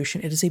organic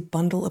evolution, it is a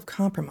bundle of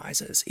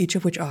compromises, each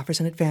of which offers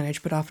an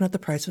advantage, but often at the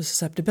price of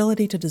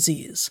susceptibility to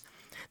disease.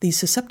 These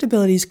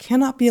susceptibilities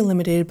cannot be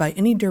eliminated by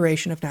any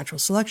duration of natural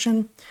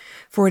selection,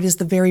 for it is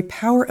the very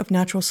power of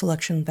natural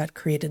selection that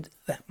created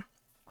them.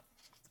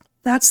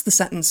 That's the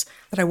sentence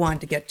that I wanted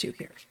to get to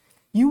here.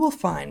 You will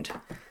find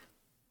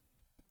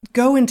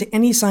go into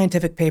any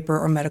scientific paper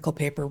or medical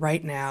paper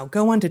right now,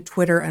 go onto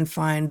Twitter and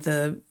find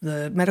the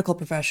medical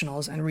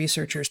professionals and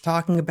researchers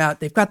talking about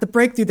they've got the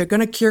breakthrough, they're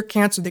going to cure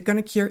cancer, they're going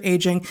to cure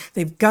aging,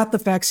 they've got the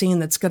vaccine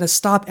that's going to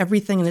stop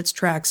everything in its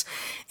tracks,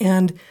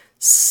 and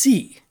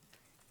see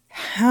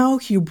how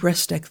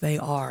hubristic they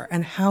are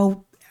and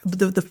how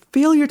the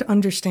failure to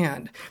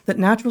understand that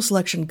natural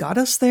selection got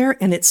us there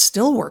and it's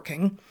still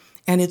working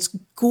and it's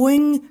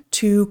going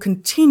to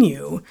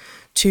continue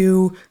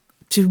to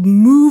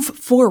move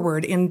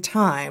forward in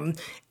time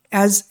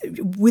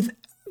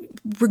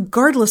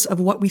regardless of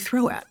what we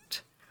throw at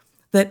it.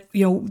 That,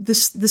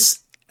 this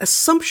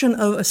assumption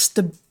of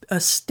a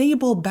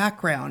stable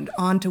background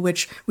onto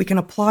which we can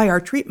apply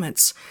our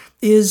treatments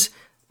is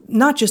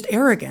not just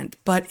arrogant,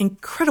 but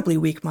incredibly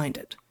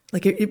weak-minded.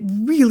 Like it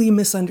really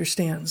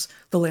misunderstands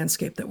the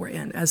landscape that we're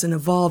in as an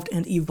evolved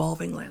and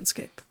evolving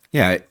landscape.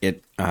 Yeah,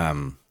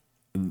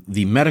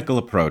 the medical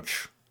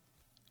approach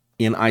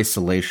in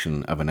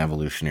isolation of an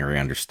evolutionary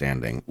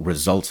understanding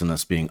results in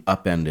us being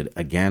upended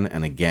again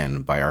and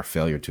again by our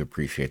failure to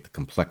appreciate the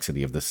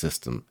complexity of the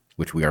system,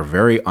 which we are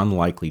very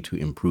unlikely to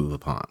improve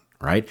upon,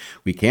 right?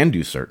 We can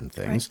do certain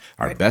things.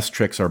 Right. Our best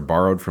tricks are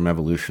borrowed from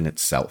evolution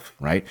itself,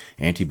 right?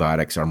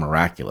 Antibiotics are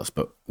miraculous,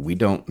 but we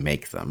don't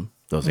make them.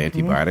 Those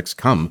antibiotics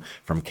come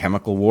from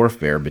chemical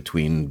warfare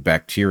between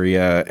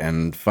bacteria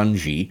and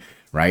fungi,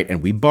 right?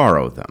 And we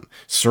borrow them.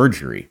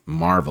 Surgery,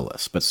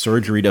 marvelous. But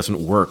surgery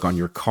doesn't work on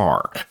your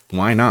car.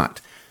 Why not?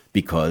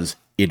 Because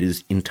it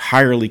is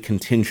entirely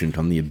contingent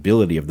on the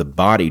ability of the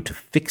body to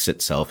fix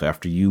itself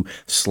after you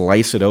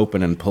slice it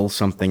open and pull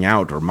something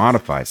out or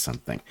modify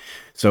something.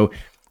 So,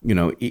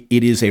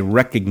 it is a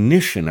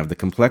recognition of the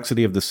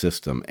complexity of the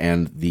system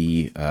and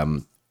the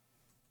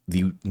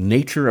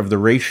nature of the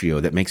ratio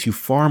that makes you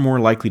far more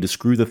likely to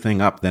screw the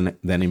thing up than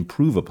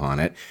improve upon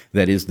it.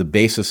 That is the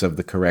basis of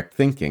the correct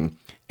thinking.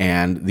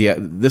 And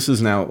this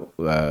is now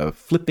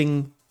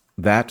flipping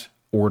that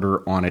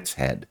order on its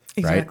head.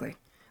 Exactly. Right?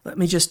 Let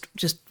me just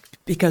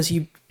because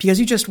you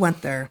just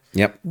went there.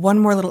 Yep. One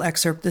more little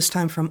excerpt, this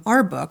time from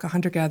our book, A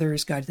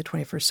Hunter-Gatherer's Guide to the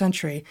 21st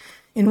Century,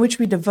 in which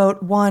we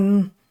devote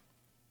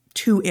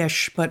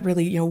two-ish, but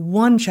really,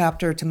 one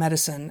chapter to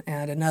medicine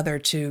and another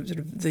to sort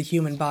of the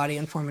human body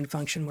and form and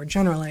function more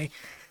generally.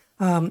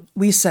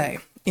 We say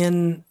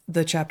in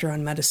the chapter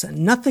on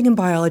medicine, nothing in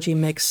biology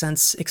makes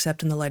sense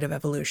except in the light of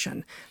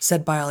evolution,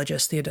 said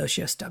biologist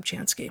Theodosius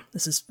Dobzhansky.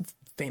 This is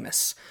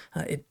famous.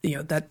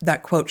 That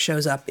quote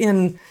shows up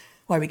in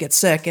Why We Get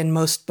Sick in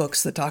most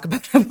books that talk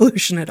about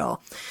evolution at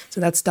all.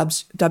 So that's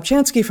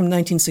Dobzhansky from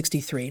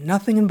 1963.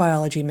 Nothing in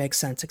biology makes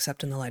sense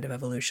except in the light of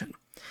evolution.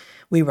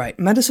 We write,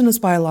 medicine is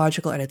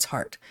biological at its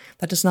heart.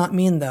 That does not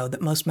mean, though, that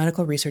most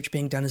medical research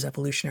being done is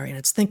evolutionary in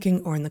its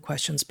thinking or in the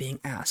questions being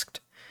asked.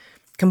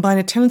 Combine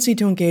a tendency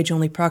to engage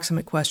only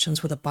proximate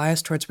questions with a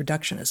bias towards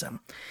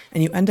reductionism,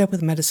 and you end up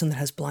with medicine that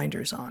has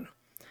blinders on.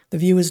 The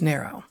view is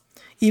narrow.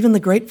 Even the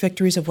great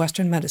victories of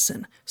Western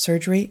medicine,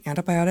 surgery,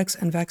 antibiotics,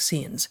 and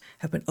vaccines,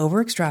 have been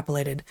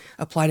over-extrapolated,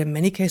 applied in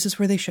many cases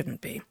where they shouldn't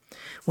be.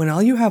 When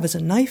all you have is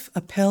a knife,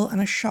 a pill,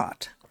 and a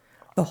shot,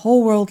 the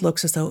whole world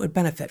looks as though it would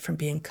benefit from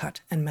being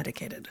cut and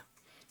medicated.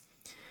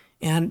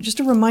 And just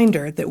a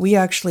reminder that we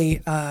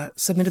actually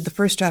submitted the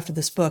first draft of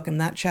this book,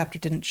 and that chapter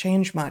didn't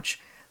change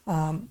much,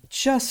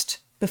 just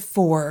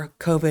before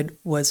COVID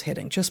was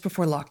hitting, just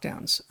before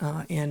lockdowns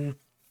in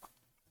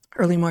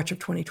early March of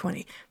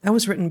 2020. That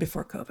was written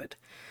before COVID.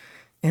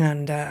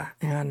 And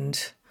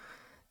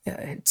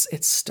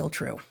it's still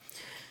true.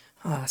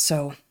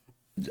 So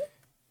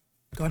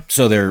go on.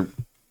 So there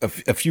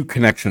a few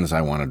connections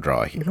I want to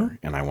draw here,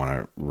 and I want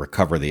to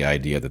recover the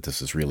idea that this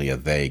is really a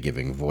they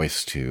giving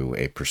voice to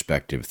a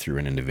perspective through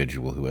an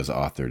individual who has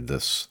authored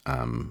this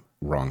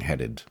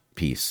wrong-headed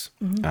piece.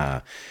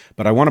 But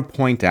I want to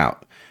point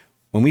out,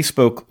 when we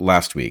spoke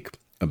last week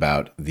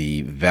about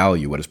the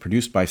value, what is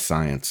produced by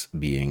science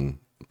being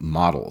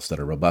models that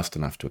are robust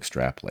enough to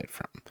extrapolate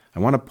from, I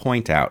want to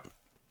point out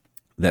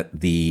that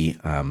the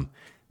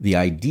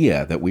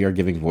idea that we are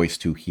giving voice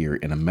to here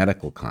in a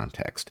medical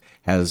context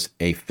has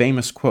a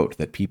famous quote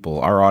that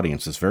our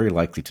audience is very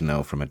likely to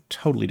know from a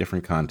totally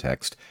different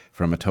context,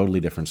 from a totally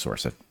different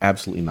source, an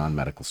absolutely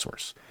non-medical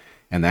source.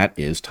 And that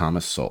is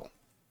Thomas Sowell.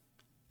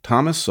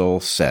 Thomas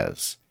Sowell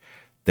says,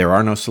 there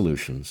are no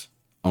solutions,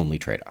 only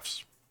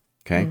trade-offs.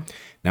 Okay?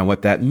 Now,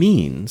 what that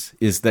means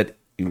is that,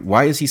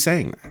 why is he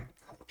saying that?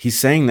 He's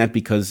saying that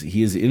because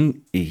he is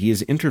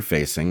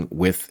interfacing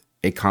with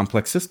a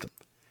complex system.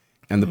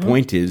 And the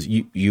point is,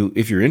 you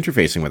if you're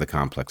interfacing with a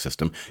complex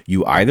system,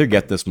 you either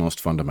get this most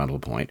fundamental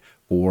point,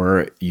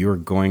 or you're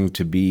going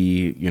to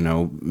be,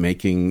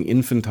 making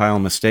infantile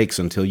mistakes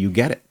until you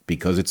get it,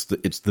 because it's the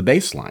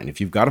baseline.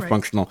 If you've got a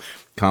functional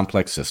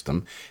complex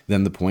system,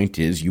 then the point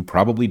is you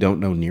probably don't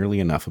know nearly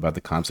enough about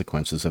the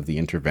consequences of the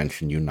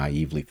intervention you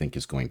naively think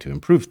is going to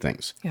improve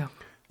things. Yeah.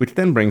 Which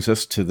then brings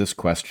us to this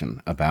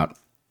question about,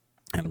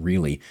 and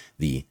really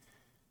the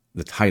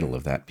title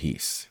of that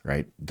piece,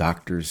 right?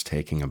 Doctors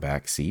taking a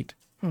back seat.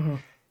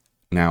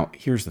 Now,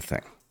 here's the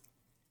thing.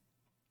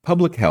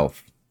 Public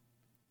health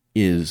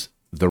is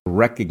the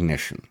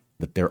recognition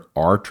that there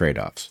are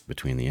trade-offs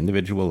between the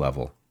individual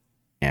level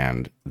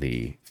and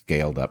the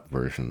scaled up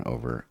version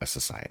over a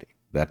society.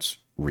 That's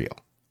real.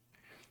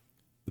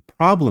 The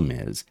problem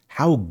is,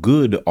 how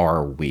good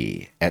are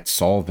we at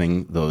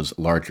solving those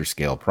larger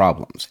scale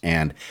problems?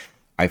 And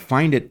I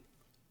find it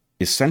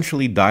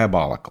essentially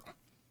diabolical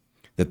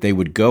that they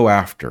would go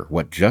after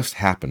what just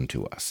happened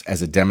to us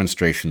as a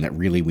demonstration that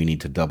really we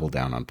need to double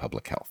down on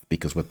public health.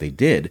 Because what they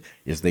did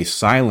is they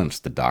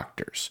silenced the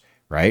doctors,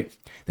 right?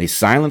 They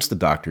silenced the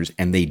doctors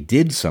and they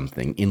did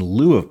something in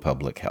lieu of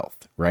public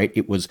health, right?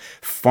 It was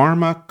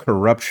pharma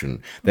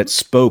corruption that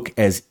spoke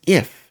as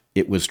if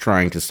it was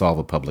trying to solve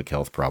a public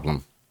health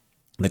problem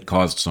that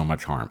caused so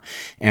much harm.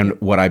 And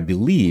what I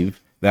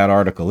believe that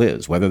article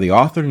is, whether the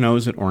author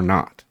knows it or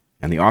not,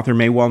 and the author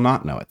may well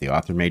not know it, the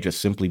author may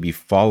just simply be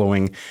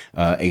following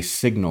a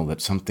signal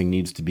that something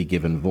needs to be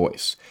given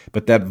voice.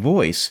 But that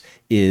voice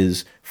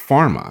is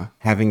pharma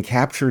having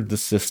captured the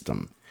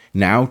system,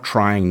 now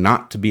trying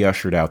not to be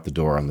ushered out the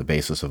door on the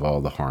basis of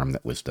all the harm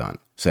that was done,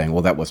 saying,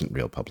 well, that wasn't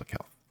real public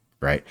health.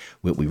 Right?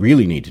 What we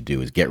really need to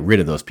do is get rid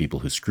of those people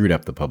who screwed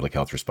up the public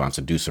health response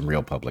and do some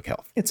real public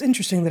health. It's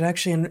interesting that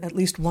actually in at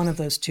least one of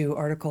those two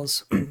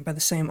articles by the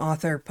same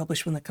author,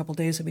 published within a couple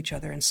days of each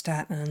other in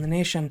Stat and in The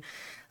Nation,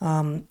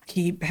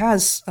 he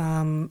has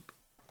pharma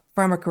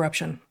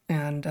corruption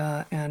and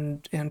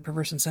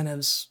perverse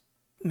incentives,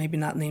 maybe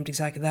not named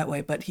exactly that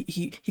way, but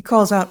he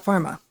calls out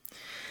pharma.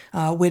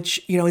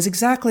 Which, is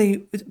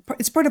exactly,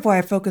 it's part of why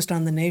I focused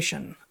on the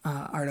Nation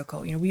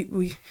article.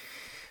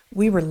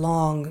 We were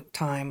long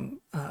time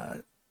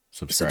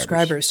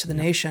subscribers to the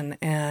Nation,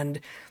 and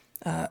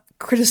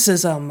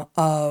criticism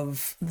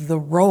of the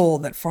role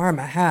that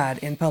pharma had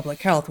in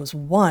public health was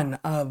one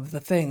of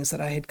the things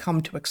that I had come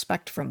to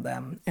expect from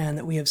them, and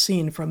that we have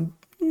seen from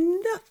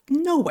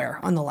nowhere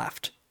on the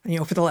left,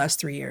 for the last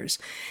 3 years.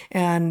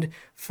 And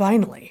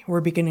finally,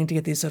 we're beginning to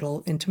get these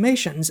little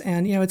intimations,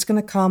 and, it's going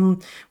to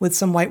come with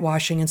some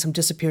whitewashing and some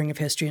disappearing of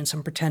history and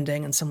some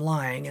pretending and some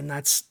lying. And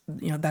that's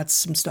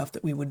some stuff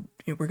that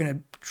we're going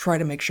to try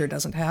to make sure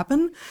doesn't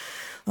happen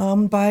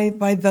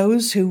by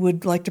those who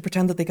would like to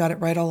pretend that they got it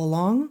right all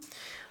along.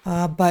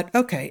 But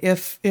okay,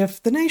 if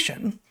the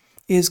Nation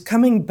is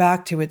coming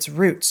back to its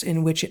roots,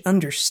 in which it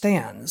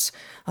understands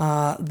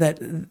that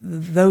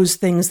those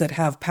things that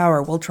have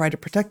power will try to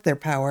protect their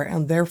power,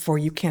 and therefore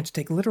you can't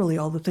take literally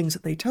all the things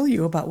that they tell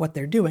you about what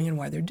they're doing and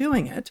why they're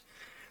doing it,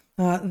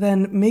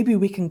 then maybe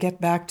we can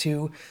get back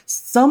to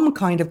some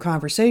kind of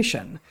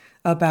conversation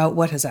about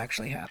what has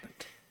actually happened.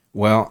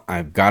 Well,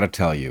 I've got to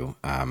tell you,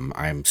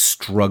 I'm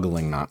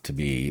struggling not to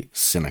be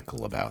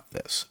cynical about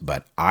this,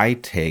 but I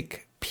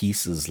take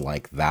pieces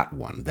like that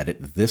one, that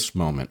at this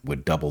moment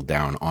would double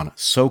down on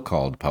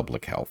so-called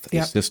public health,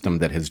 a system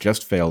that has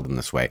just failed in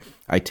this way.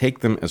 I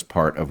take them as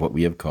part of what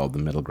we have called the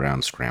middle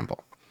ground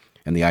scramble.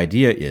 And the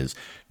idea is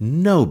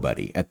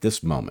nobody at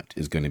this moment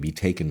is going to be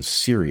taken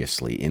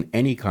seriously in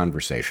any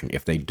conversation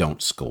if they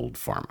don't scold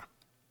pharma.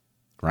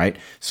 Right?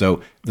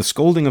 So the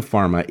scolding of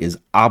pharma is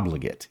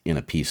obligate in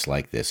a piece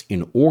like this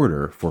in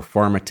order for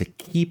pharma to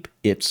keep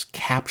its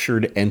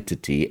captured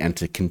entity and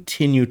to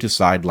continue to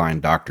sideline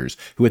doctors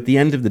who at the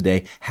end of the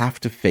day have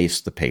to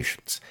face the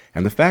patients.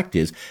 And the fact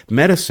is,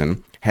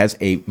 medicine has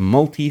a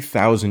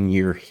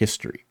multi-thousand-year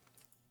history,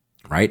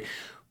 right?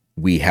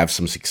 We have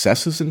some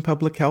successes in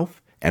public health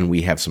and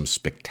we have some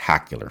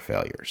spectacular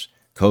failures.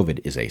 COVID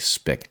is a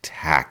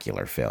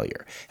spectacular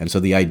failure. And so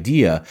the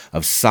idea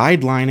of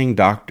sidelining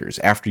doctors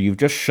after you've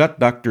just shut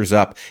doctors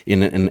up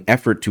in an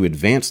effort to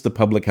advance the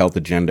public health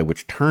agenda,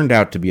 which turned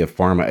out to be a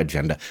pharma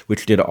agenda,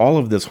 which did all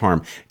of this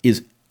harm,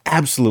 is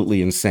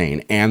absolutely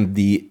insane. And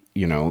the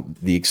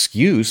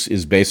excuse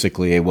is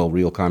basically a, well,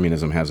 real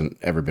communism hasn't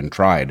ever been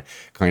tried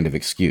kind of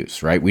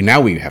excuse, right? We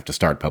have to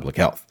start public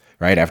health,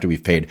 right, after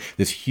we've paid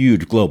this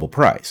huge global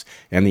price.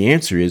 And the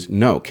answer is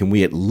no. Can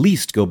we at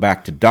least go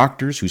back to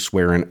doctors who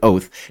swear an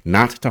oath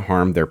not to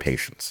harm their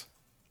patients?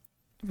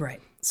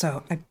 Right.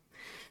 So I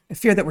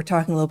fear that we're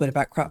talking a little bit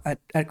about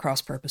at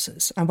cross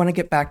purposes. I want to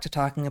get back to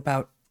talking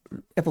about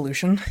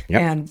evolution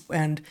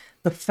and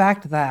the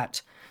fact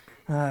that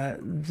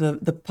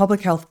the public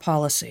health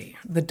policy,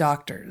 the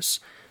doctors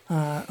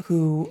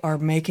who are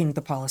making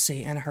the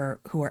policy and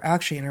who are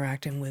actually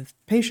interacting with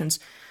patients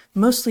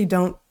mostly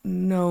don't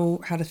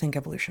know how to think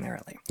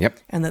evolutionarily. Yep.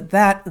 And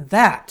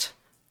that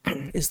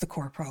is the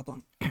core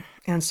problem.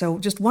 And so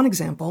just one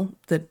example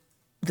that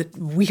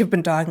we have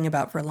been talking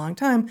about for a long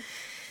time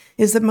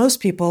is that most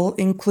people,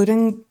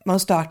 including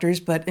most doctors,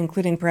 but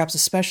including perhaps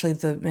especially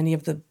many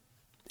of the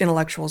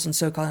intellectuals and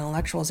so-called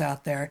intellectuals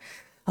out there,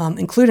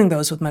 including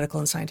those with medical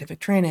and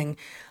scientific training,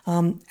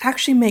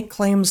 actually make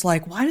claims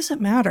like, why does it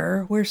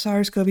matter where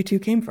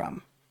SARS-CoV-2 came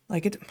from?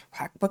 What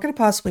could it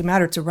possibly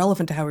matter? It's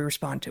irrelevant to how we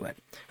respond to it,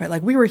 right?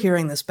 Like we were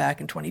hearing this back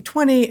in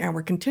 2020 and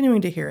we're continuing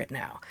to hear it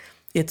now.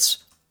 It's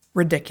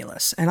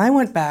ridiculous. And I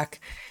went back,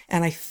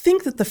 and I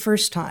think that the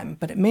first time,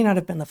 but it may not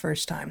have been the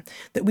first time,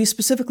 that we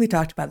specifically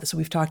talked about this,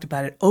 we've talked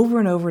about it over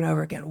and over and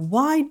over again.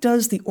 Why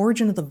does the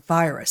origin of the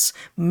virus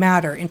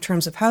matter in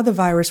terms of how the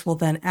virus will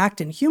then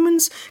act in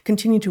humans,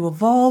 continue to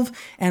evolve,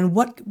 and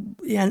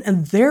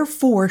and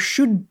therefore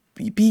should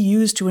be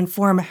used to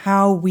inform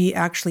how we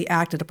actually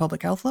act at a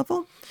public health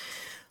level?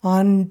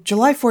 On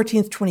July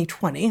 14th,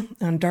 2020,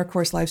 on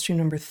DarkHorse Livestream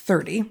number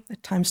 30,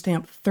 at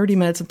timestamp 30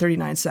 minutes and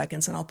 39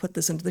 seconds, and I'll put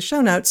this into the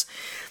show notes,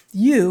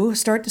 you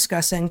start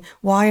discussing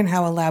why and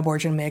how a lab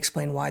origin may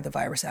explain why the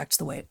virus acts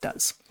the way it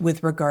does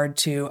with regard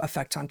to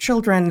effects on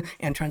children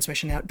and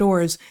transmission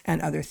outdoors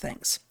and other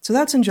things. So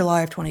that's in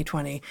July of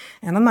 2020,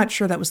 and I'm not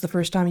sure that was the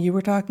first time you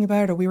were talking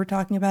about it or we were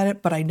talking about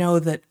it, but I know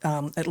that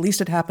at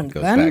least it happened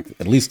then. Goes back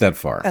at least that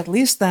far. At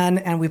least then,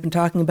 and we've been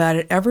talking about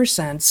it ever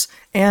since,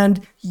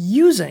 and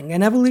using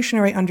an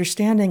evolutionary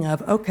understanding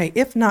of, okay,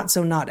 if not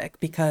zoonotic,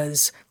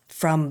 because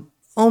from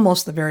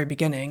almost the very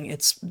beginning,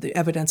 the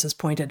evidence is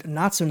pointed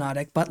not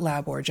zoonotic, but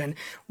lab origin.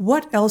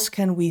 What else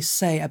can we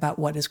say about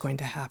what is going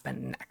to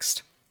happen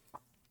next?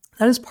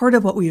 That is part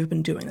of what we have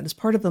been doing. That is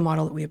part of the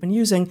model that we have been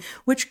using,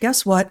 which,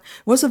 guess what,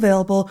 was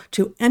available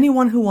to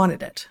anyone who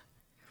wanted it.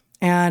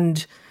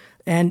 And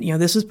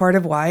this is part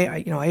of why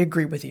I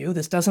agree with you.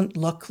 This doesn't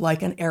look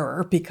like an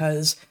error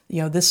because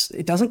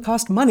it doesn't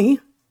cost money.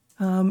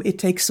 It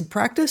takes some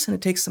practice, and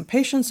it takes some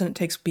patience, and it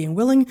takes being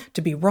willing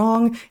to be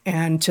wrong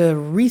and to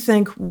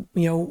rethink,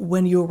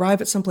 when you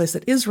arrive at some place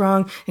that is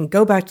wrong and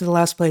go back to the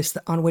last place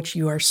on which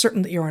you are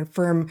certain that you're on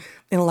firm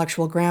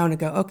intellectual ground and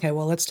go, okay,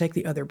 well, let's take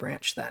the other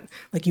branch then.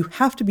 Like, you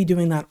have to be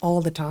doing that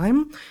all the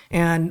time.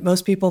 And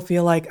most people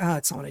feel like,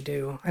 it's not what I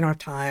do. I don't have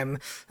time.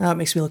 It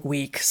makes me look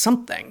weak,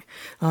 something.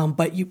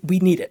 But we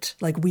need it.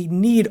 Like, we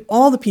need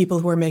all the people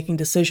who are making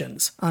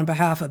decisions on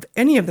behalf of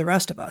any of the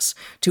rest of us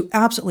to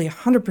absolutely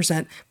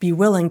 100% be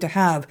willing to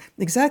have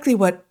exactly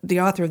what the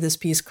author of this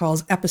piece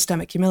calls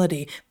epistemic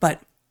humility, but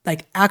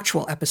like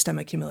actual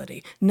epistemic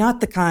humility,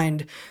 not the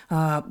kind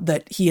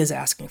that he is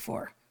asking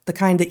for, the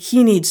kind that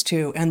he needs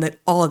to, and that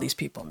all of these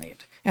people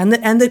need, and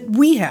that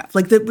we have,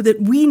 like that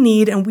we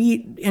need, and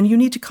you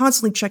need to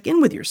constantly check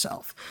in with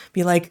yourself,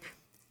 be like,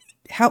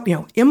 how,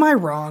 am I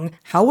wrong?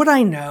 How would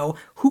I know?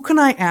 Who can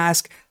I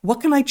ask?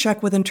 What can I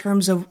check with in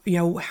terms of,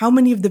 how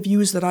many of the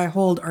views that I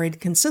hold are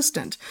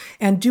inconsistent,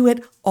 and do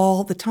it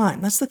all the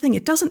time. That's the thing.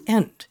 It doesn't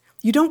end.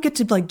 You don't get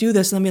to do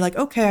this and then be like,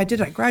 okay, I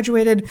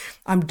graduated.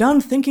 I'm done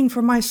thinking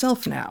for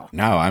myself now.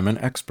 Now I'm an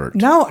expert.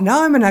 Now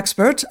I'm an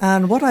expert.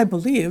 And what I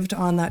believed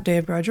on that day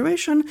of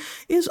graduation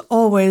is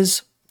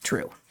always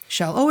true,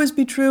 shall always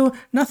be true.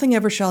 Nothing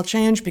ever shall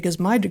change because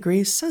my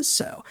degree says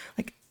so.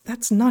 Like,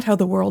 that's not how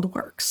the world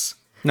works.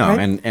 No,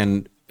 right?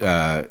 and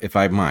if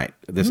I might,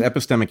 this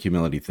epistemic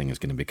humility thing is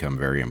going to become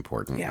very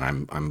important. Yeah.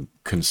 And I'm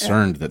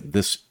concerned that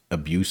this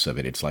abuse of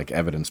it's like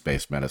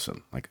evidence-based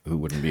medicine. Like, who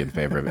wouldn't be in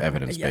favor of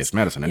evidence-based Yes.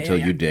 medicine until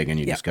Yeah. you dig and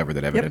you Yep. discover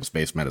that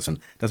evidence-based medicine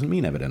doesn't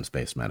mean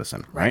evidence-based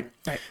medicine, right?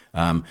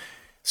 Right.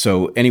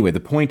 So anyway, the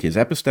point is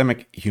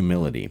epistemic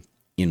humility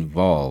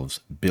involves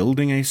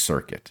building a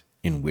circuit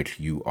in which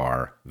you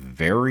are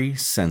very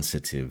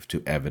sensitive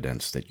to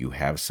evidence that you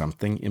have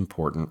something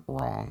important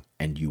wrong,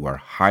 and you are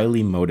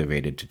highly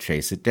motivated to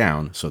chase it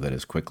down so that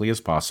as quickly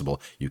as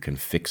possible you can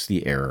fix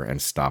the error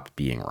and stop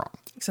being wrong.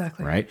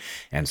 Exactly. Right?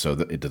 And so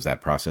does that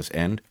process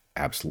end?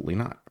 Absolutely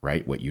not,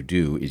 right? What you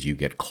do is you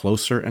get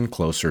closer and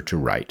closer to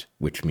right,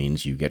 which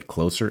means you get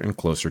closer and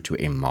closer to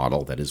a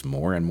model that is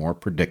more and more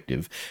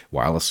predictive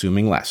while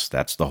assuming less.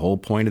 That's the whole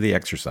point of the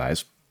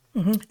exercise.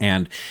 Mm-hmm.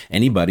 And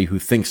anybody who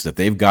thinks that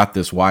they've got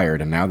this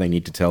wired and now they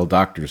need to tell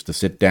doctors to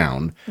sit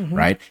down,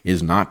 right,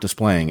 is not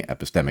displaying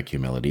epistemic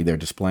humility. They're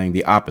displaying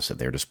the opposite.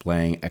 They're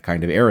displaying a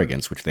kind of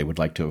arrogance, which they would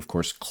like to, of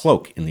course,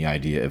 cloak in the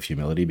idea of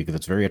humility because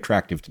it's very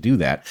attractive to do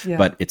that,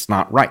 but it's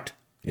not right.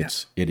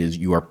 It is,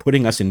 you are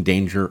putting us in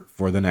danger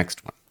for the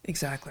next one.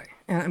 Exactly.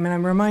 And I mean,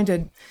 I'm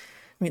reminded,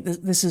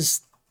 this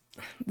is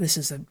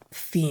a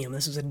theme,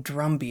 this is a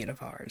drumbeat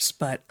of ours,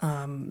 but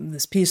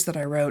this piece that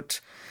I wrote,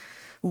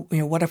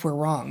 what if we're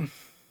wrong?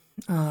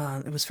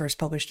 It was first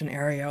published in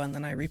Aereo, and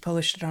then I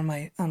republished it on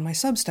my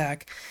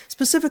Substack.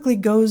 Specifically,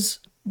 goes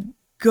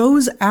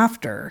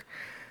after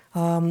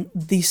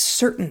the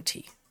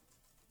certainty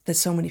that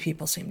so many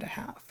people seem to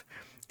have,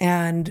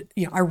 and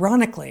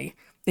ironically,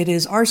 it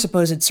is our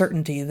supposed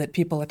certainty that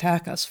people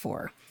attack us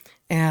for,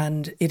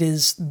 and it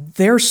is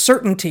their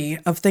certainty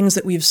of things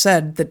that we've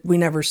said that we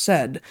never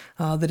said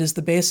that is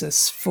the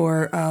basis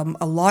for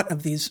a lot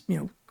of these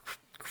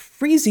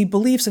crazy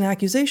beliefs and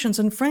accusations,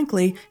 and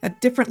frankly, at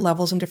different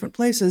levels and different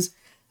places,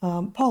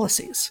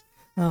 policies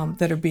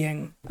that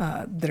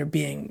are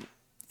being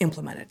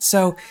implemented.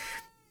 So,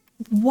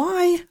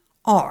 why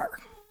are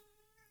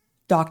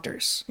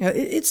doctors?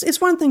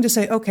 It's one thing to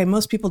say, okay,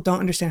 most people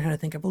don't understand how to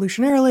think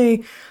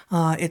evolutionarily.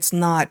 It's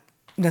not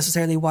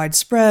necessarily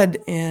widespread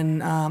in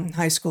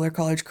high school or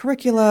college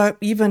curricula.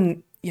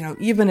 Even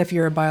if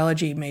you're a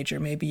biology major,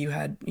 maybe you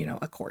had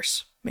a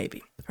course,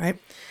 maybe, right?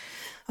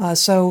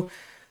 So.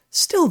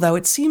 Still, though,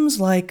 it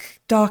seems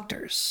like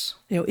doctors,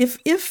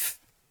 if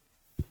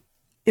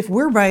if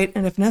we're right,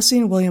 and if Nessie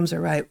and Williams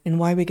are right in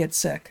why we get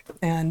sick,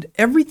 and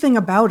everything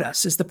about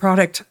us is the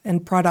product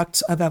and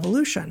products of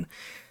evolution,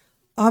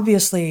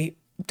 obviously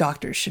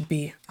doctors should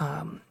be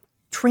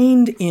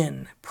trained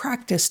in,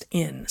 practiced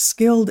in,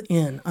 skilled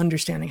in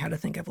understanding how to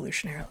think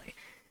evolutionarily.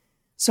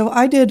 So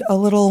I did a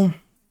little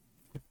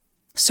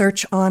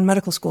search on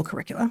medical school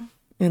curricula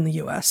in the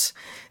U.S.,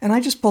 and I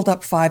just pulled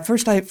up 5.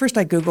 First I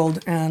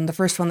Googled, and the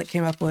first one that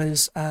came up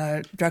was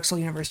Drexel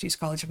University's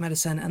College of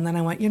Medicine, and then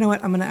I went, you know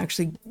what, I'm going to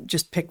actually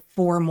just pick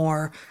 4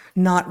 more,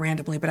 not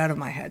randomly, but out of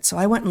my head. So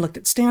I went and looked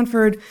at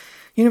Stanford,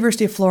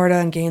 University of Florida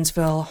in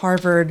Gainesville,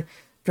 Harvard,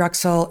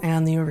 Drexel,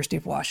 and the University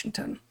of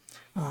Washington,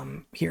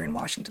 here in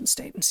Washington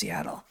State in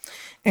Seattle,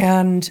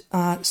 and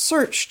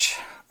searched,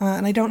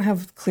 and I don't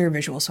have clear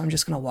visuals, so I'm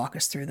just going to walk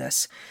us through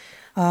this.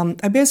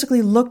 I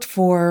basically looked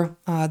for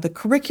the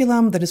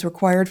curriculum that is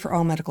required for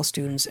all medical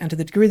students, and to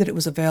the degree that it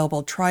was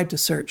available, tried to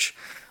search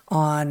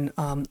on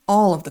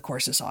all of the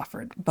courses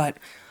offered, but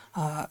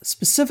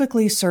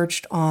specifically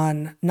searched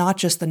on not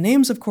just the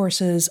names of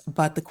courses,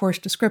 but the course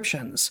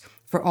descriptions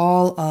for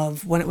all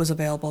of, when it was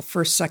available,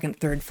 first, second,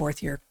 third,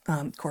 fourth year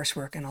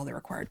coursework and all the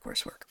required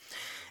coursework.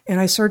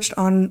 And I searched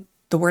on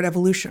the word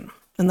evolution.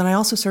 And then I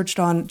also searched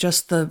on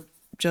just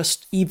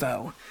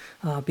Evo,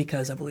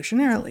 because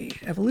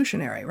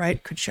evolutionary,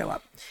 right, could show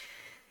up.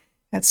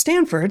 At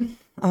Stanford,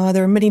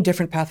 there are many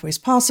different pathways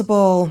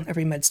possible.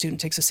 Every med student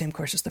takes the same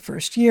courses the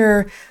first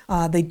year.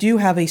 They do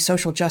have a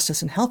social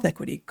justice and health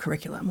equity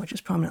curriculum, which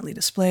is prominently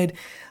displayed.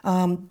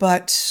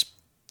 But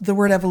the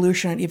word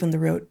evolution, and even the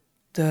root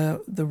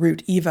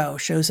Evo,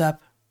 shows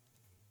up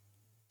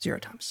 0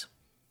 times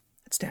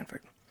at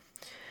Stanford.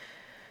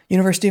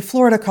 University of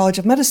Florida College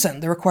of Medicine,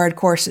 the required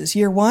courses.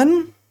 Year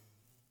 1,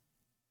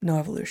 no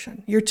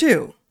evolution. Year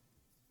 2,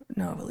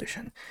 no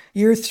evolution.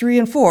 Year 3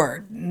 and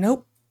 4,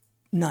 nope,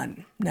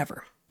 none,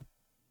 never.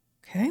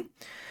 Okay.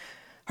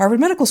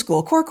 Harvard Medical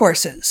School core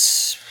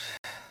courses,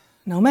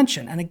 no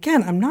mention. And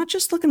again, I'm not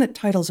just looking at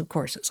titles of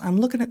courses. I'm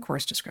looking at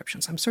course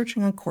descriptions. I'm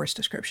searching on course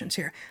descriptions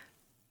here.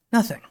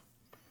 Nothing.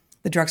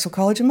 The Drexel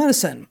College of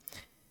Medicine,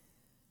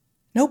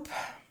 nope.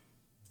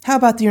 How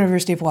about the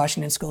University of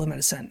Washington School of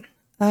Medicine?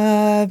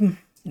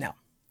 No.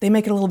 They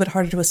make it a little bit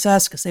harder to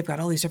assess because they've got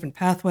all these different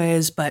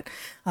pathways, but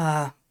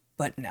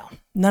no.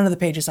 None of the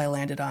pages I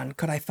landed on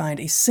could I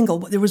find a single.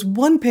 There was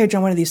one page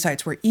on one of these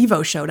sites where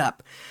Evo showed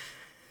up,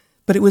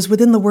 but it was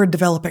within the word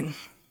developing,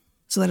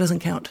 so that doesn't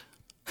count.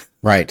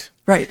 Right.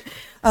 Right.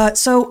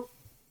 So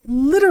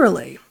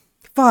literally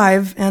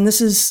 5, and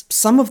this is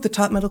some of the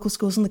top medical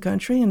schools in the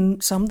country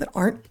and some that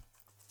aren't.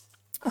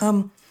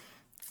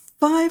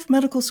 5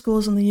 medical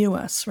schools in the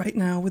U.S. right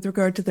now with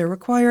regard to their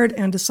required,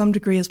 and to some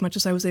degree, as much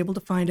as I was able to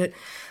find it,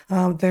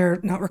 they're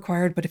not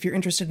required, but if you're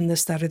interested in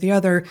this, that, or the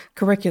other,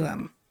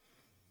 curriculum.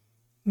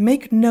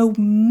 Make no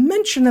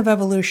mention of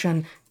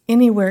evolution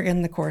anywhere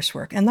in the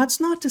coursework. And that's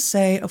not to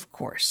say, of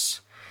course,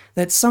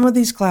 that some of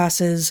these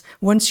classes,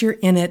 once you're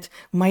in it,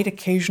 might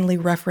occasionally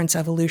reference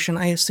evolution.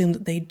 I assume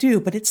that they do,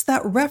 but it's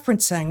that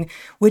referencing,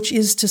 which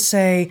is to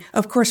say,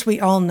 of course, we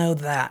all know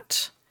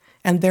that.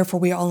 And therefore,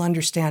 we all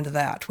understand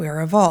that. We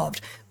are evolved.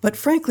 But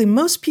frankly,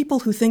 most people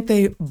who think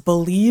they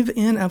believe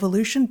in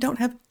evolution don't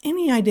have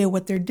any idea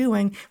what they're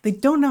doing. They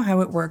don't know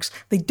how it works.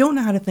 They don't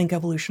know how to think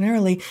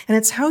evolutionarily. And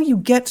it's how you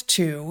get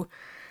to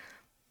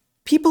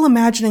people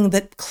imagining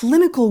that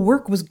clinical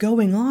work was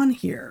going on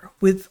here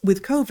with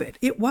COVID.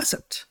 It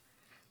wasn't.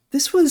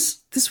 This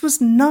was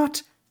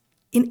not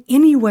in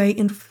any way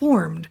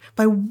informed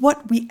by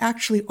what we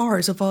actually are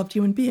as evolved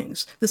human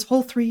beings this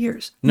whole 3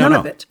 years. None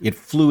of it. It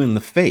flew in the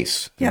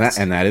face. Yes.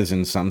 And that is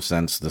in some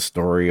sense the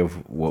story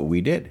of what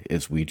we did,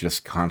 is we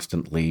just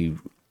constantly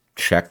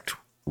checked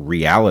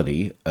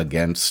reality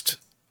against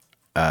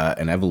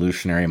an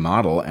evolutionary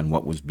model, and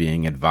what was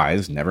being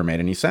advised never made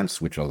any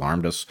sense, which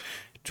alarmed us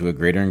to a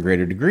greater and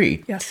greater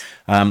degree. Yes.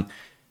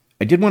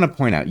 I did want to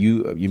point out,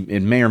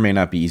 it may or may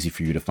not be easy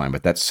for you to find,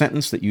 but that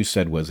sentence that you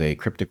said was a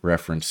cryptic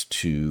reference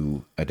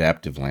to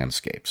adaptive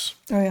landscapes.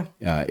 Oh,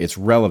 yeah. It's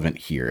relevant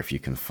here if you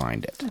can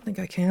find it. I think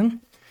I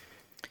can.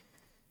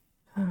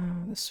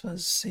 This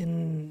was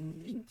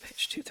in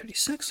page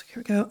 236. Here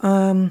we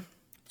go.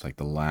 It's like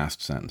the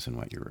last sentence in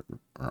what you're,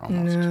 or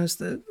almost. No, it's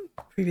the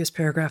previous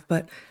paragraph,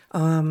 but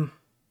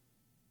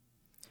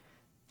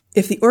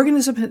if the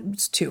organism,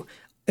 it's 2.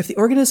 If the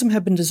organism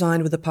had been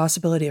designed with the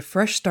possibility of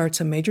fresh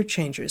starts and major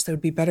changes, there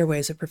would be better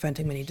ways of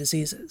preventing many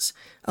diseases.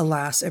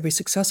 Alas, every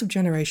successive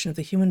generation of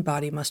the human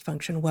body must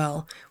function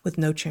well, with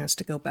no chance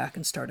to go back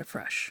and start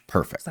afresh.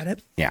 Perfect. Is that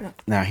it? Yeah.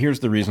 Now, here's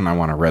the reason I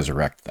want to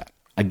resurrect that.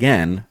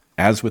 Again,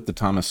 as with the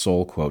Thomas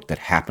Sowell quote that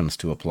happens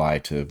to apply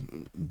to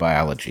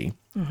biology,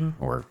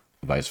 or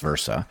vice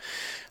versa,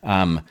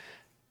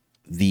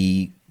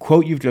 the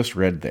quote you've just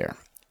read there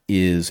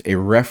is a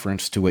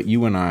reference to what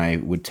you and I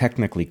would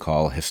technically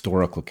call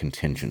historical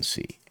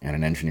contingency, and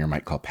an engineer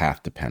might call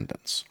path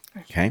dependence.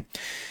 Okay?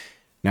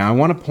 Now, I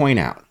want to point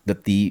out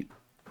that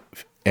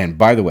and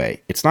by the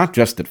way, it's not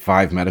just that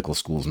 5 medical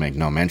schools make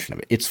no mention of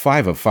it. It's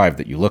 5 of 5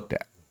 that you looked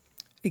at.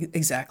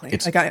 Exactly.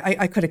 It's, like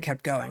I could have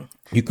kept going.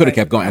 you could have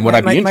kept going. And what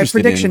I'd be interested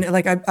my prediction, in,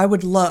 like I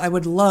would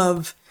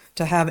love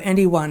to have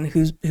anyone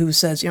who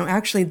says,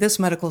 actually this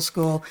medical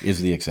school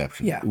is the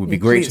exception. Yeah, It would be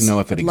great to know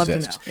if it I'd love to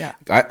exists. know,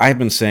 yeah. I've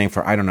been saying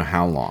for I don't know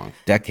how long,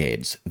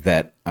 decades,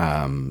 that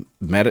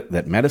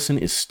that medicine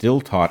is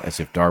still taught as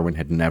if Darwin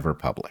had never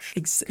published.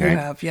 You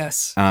have,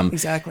 yes,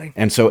 exactly.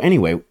 And so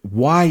anyway,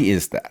 why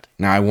is that?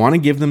 Now I want to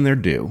give them their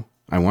due.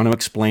 I want to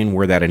explain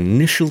where that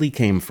initially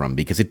came from,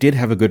 because it did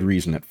have a good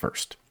reason at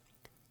first.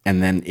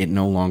 And then it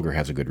no longer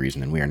has a good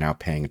reason, and we are now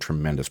paying a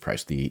tremendous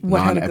price, the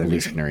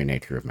non-evolutionary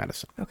nature of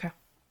medicine. Okay.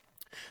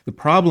 The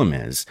problem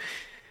is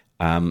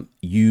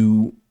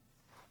you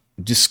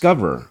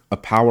discover a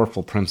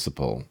powerful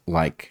principle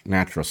like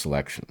natural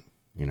selection.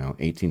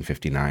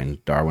 1859,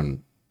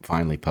 Darwin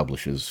finally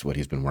publishes what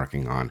he's been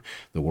working on.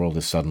 The world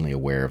is suddenly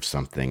aware of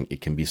something.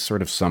 It can be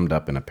sort of summed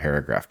up in a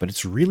paragraph, but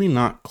it's really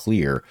not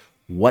clear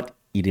what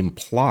it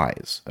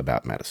implies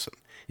about medicine.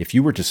 If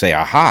you were to say,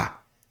 aha,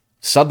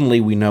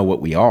 suddenly we know what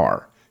we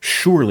are,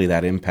 surely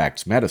that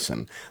impacts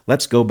medicine.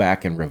 Let's go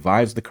back and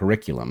revise the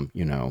curriculum,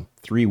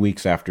 3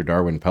 weeks after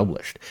Darwin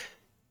published.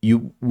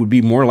 You would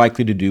be more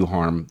likely to do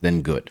harm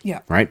than good,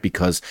 right?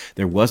 Because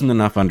there wasn't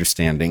enough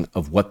understanding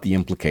of what the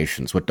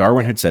implications, what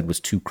Darwin had said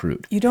was too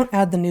crude. You don't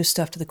add the new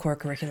stuff to the core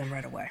curriculum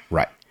right away.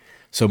 Right.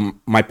 So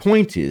my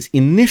point is,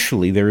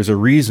 initially, there is a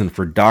reason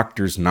for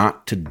doctors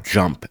not to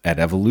jump at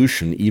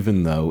evolution,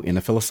 even though in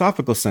a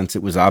philosophical sense,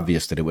 it was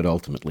obvious that it would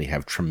ultimately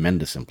have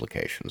tremendous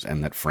implications,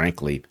 and that,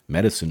 frankly,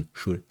 medicine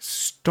should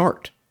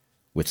start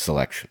with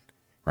selection,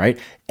 right?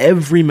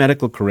 Every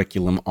medical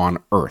curriculum on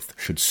Earth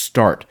should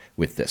start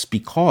with this,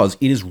 because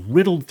it is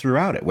riddled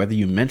throughout it, whether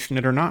you mention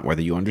it or not,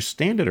 whether you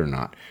understand it or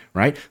not,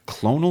 right?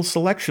 Clonal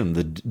selection,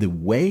 the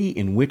way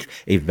in which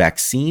a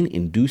vaccine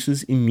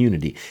induces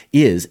immunity,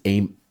 is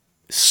a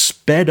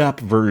sped up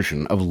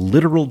version of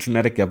literal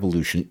genetic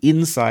evolution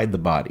inside the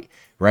body,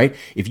 right?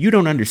 If you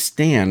don't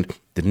understand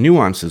the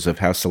nuances of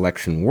how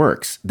selection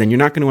works, then you're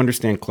not going to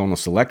understand clonal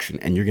selection,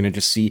 and you're going to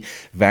just see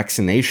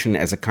vaccination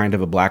as a kind of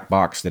a black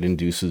box that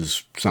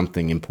induces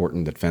something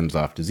important that fends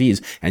off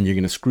disease, and you're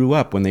going to screw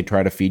up when they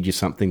try to feed you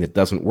something that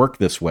doesn't work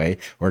this way,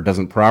 or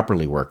doesn't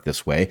properly work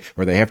this way,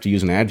 or they have to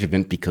use an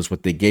adjuvant because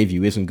what they gave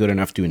you isn't good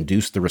enough to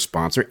induce the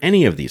response, or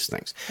any of these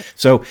things.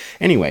 So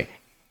anyway,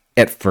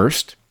 at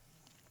first,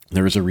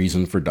 there is a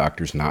reason for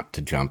doctors not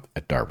to jump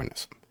at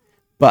Darwinism.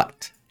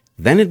 But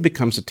then it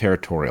becomes a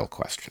territorial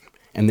question,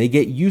 and they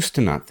get used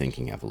to not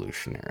thinking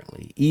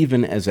evolutionarily,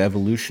 even as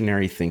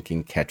evolutionary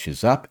thinking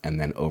catches up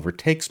and then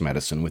overtakes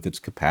medicine with its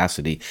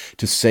capacity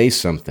to say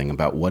something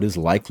about what is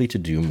likely to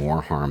do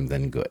more harm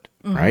than good,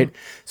 right?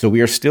 So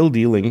we are still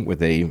dealing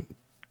with a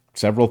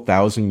several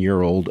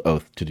thousand-year-old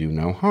oath to do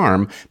no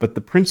harm, but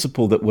the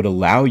principle that would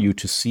allow you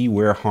to see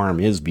where harm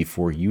is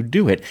before you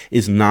do it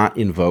is not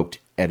invoked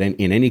in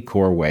any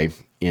core way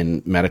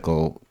in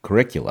medical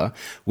curricula,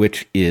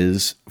 which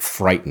is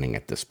frightening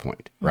at this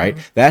point, right?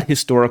 That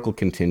historical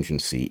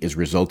contingency is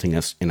resulting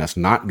in us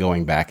not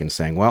going back and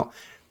saying, well,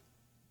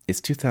 it's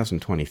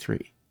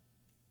 2023.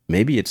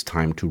 Maybe it's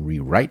time to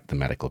rewrite the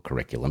medical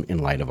curriculum in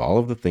light of all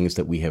of the things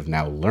that we have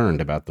now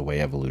learned about the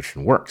way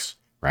evolution works,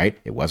 right?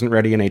 It wasn't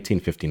ready in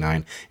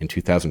 1859. In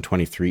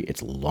 2023,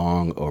 it's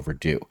long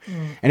overdue.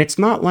 And it's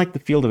not like the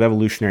field of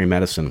evolutionary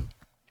medicine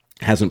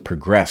hasn't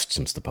progressed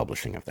since the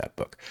publishing of that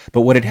book.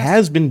 But what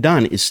has been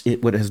done is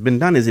it's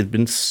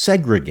been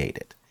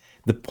segregated.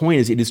 The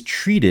point is, it is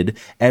treated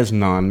as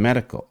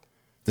non-medical.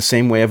 The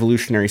same way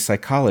evolutionary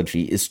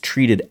psychology is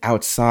treated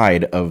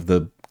outside of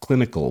the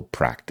clinical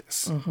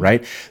practice,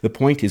 right? The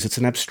point is, it's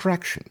an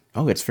abstraction.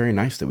 Oh, it's very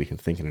nice that we can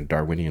think in a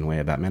Darwinian way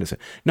about medicine.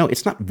 No,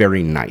 it's not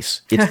very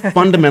nice. It's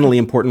fundamentally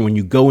important when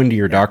you go into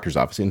your doctor's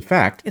office. In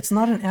fact, it's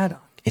not an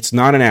add-on. It's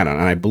not an add-on.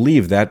 And I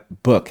believe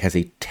that book has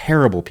a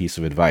terrible piece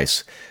of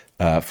advice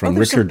from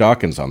Richard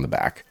Dawkins on the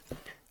back.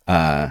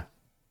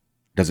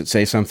 Does it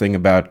say something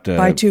about...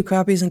 buy 2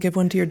 copies and give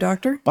one to your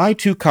doctor? Buy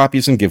 2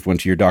 copies and give one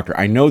to your doctor.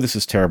 I know this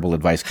is terrible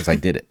advice because I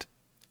did it.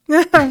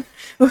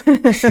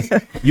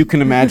 You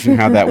can imagine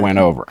how that went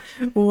over.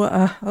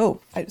 Well,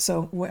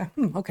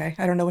 okay.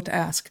 I don't know what to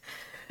ask.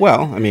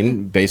 Well, I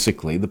mean,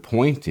 basically, the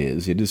point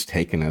is it is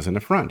taken as an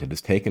affront. It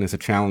is taken as a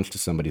challenge to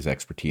somebody's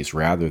expertise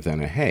rather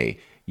than a, hey,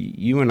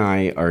 you and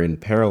I are in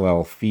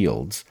parallel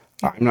fields.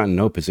 I'm not in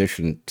no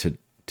position to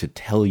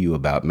tell you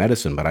about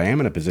medicine, but I am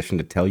in a position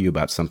to tell you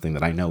about something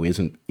that I know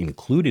isn't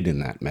included in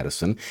that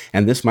medicine,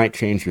 and this might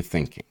change your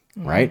thinking,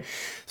 right?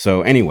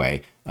 So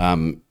anyway...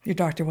 your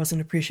doctor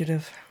wasn't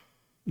appreciative.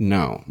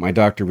 No, my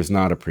doctor was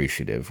not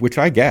appreciative, which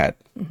I get,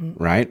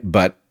 right?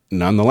 But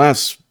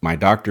nonetheless, my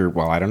doctor,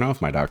 well, I don't know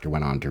if my doctor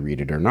went on to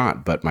read it or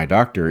not, but my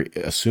doctor,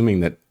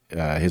 assuming that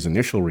his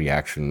initial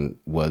reaction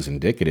was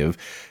indicative,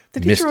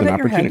 missed an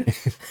opportunity.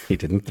 He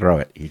didn't throw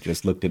it. He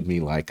just looked at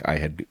me like I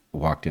had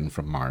walked in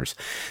from Mars.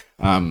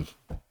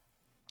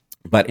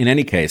 But in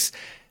any case,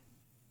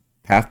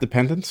 path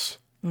dependence,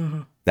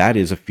 that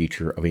is a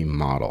feature of a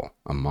model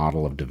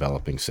of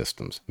developing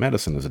systems.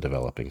 Medicine is a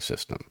developing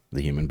system.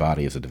 The human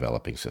body is a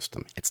developing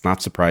system. It's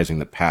not surprising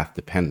that path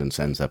dependence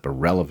ends up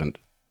irrelevant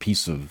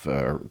piece of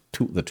the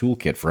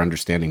toolkit for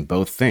understanding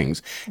both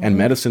things. And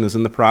medicine is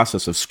in the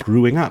process of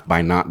screwing up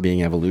by not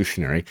being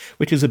evolutionary,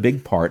 which is a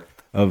big part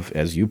of,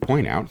 as you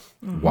point out,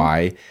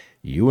 why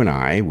you and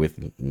I,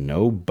 with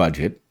no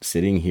budget,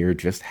 sitting here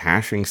just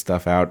hashing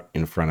stuff out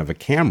in front of a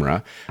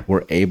camera,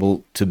 were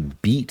able to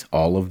beat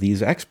all of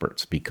these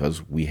experts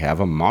because we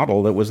have a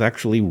model that was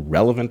actually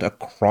relevant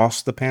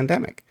across the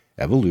pandemic.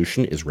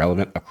 Evolution is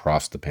relevant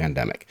across the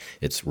pandemic.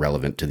 It's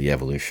relevant to the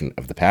evolution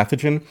of the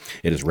pathogen.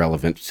 It is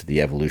relevant to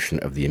the evolution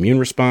of the immune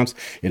response.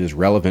 It is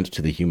relevant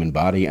to the human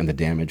body and the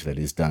damage that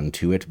is done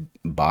to it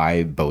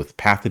by both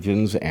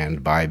pathogens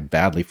and by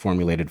badly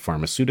formulated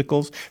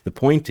pharmaceuticals. The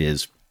point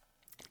is,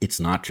 it's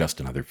not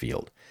just another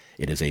field.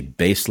 It is a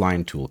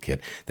baseline toolkit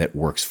that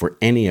works for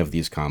any of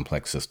these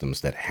complex systems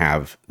that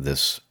have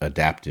this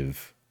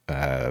adaptive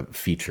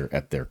feature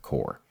at their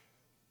core.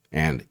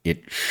 And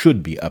it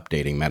should be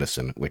updating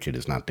medicine, which it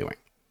is not doing.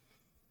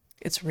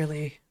 It's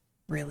really,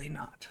 really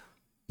not.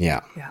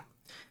 Yeah.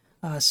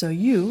 Yeah. So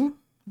you,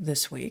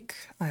 this week,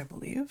 I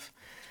believe,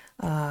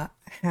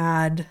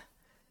 had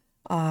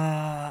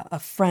a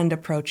friend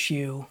approach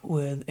you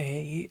with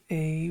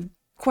a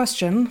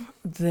question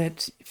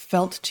that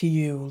felt to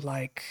you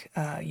like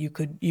you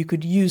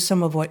could use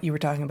some of what you were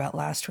talking about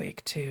last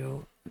week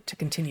to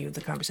continue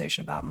the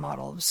conversation about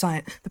model of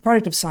science, the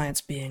product of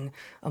science being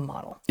a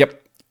model.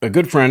 Yep. A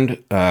good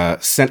friend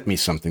sent me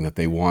something that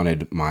they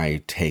wanted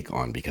my take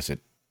on because it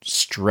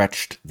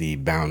stretched the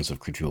bounds of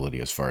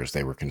credulity as far as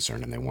they were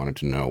concerned, and they wanted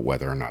to know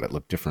whether or not it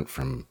looked different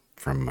from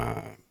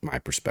my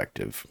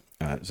perspective.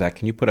 Zach,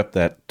 can you put up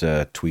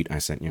that tweet I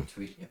sent you?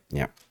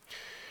 Yeah.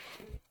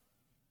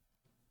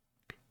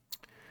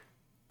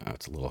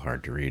 It's a little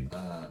hard to read.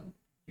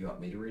 You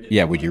want me to read it?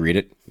 Yeah, would you read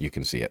it? You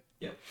can see it.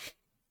 Yep.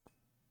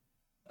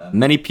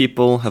 Many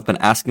people have been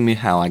asking me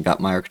how I got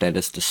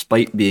myocarditis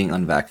despite being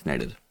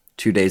unvaccinated.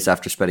 2 days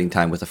after spending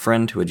time with a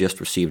friend who had just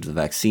received the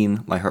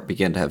vaccine, my heart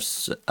began to have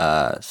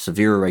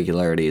severe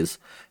irregularities,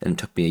 and it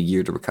took me a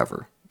year to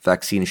recover.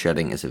 Vaccine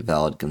shedding is a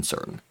valid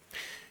concern.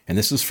 And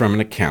this is from an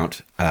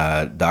account,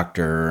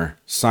 Dr.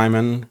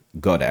 Simon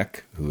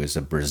Godek, who is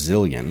a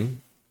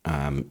Brazilian.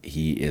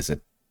 He has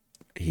a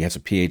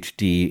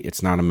PhD.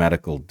 It's not a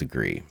medical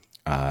degree.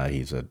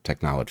 He's a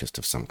technologist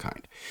of some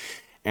kind.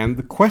 And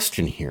the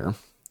question here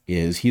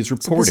is he's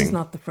reporting... So this is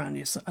not the friend.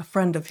 He's a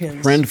friend of his.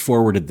 Friend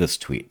forwarded this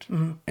tweet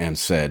and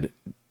said,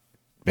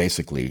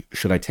 basically,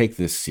 should I take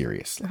this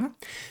seriously?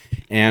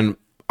 And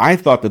I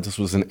thought that this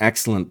was an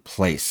excellent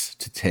place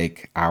to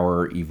take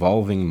our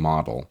evolving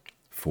model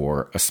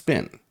for a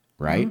spin,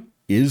 right?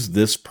 Is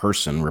this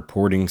person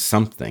reporting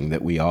something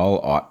that we all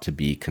ought to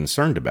be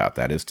concerned about?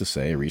 That is to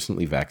say, a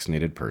recently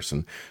vaccinated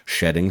person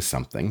shedding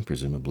something,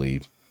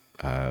 presumably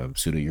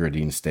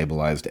pseudouridine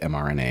stabilized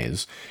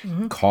mRNAs,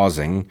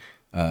 causing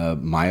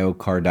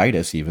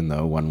myocarditis, even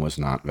though one was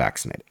not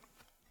vaccinated.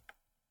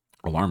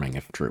 Alarming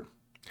if true.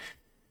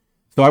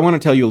 So I want to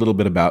tell you a little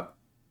bit about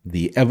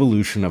the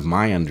evolution of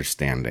my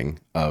understanding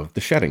of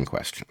the shedding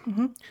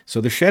question.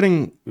 So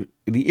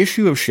the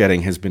issue of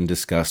shedding has been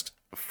discussed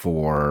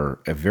for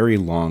a very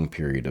long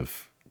period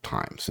of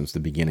time, since the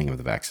beginning of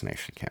the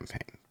vaccination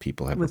campaign.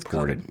 People have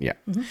reported,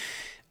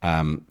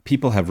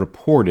 people have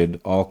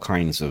reported all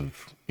kinds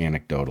of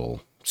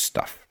anecdotal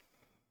stuff.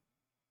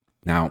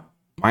 Now,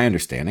 my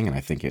understanding, and I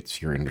think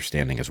it's your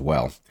understanding as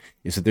well,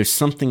 is that there's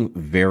something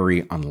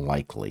very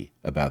unlikely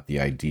about the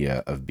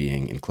idea of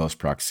being in close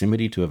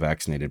proximity to a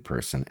vaccinated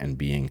person and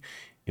being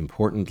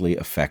importantly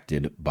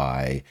affected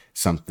by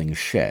something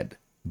shed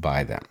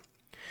by them.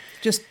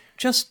 Just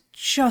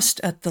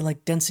at the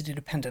density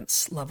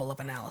dependence level of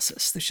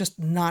analysis. There's just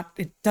not,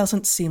 it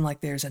doesn't seem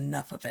like there's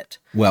enough of it.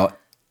 Well,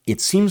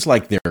 it seems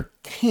like there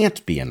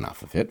can't be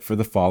enough of it for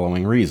the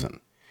following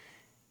reason.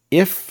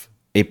 If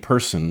a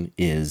person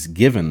is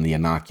given the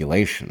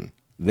inoculation,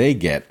 they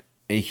get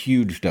a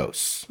huge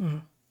dose.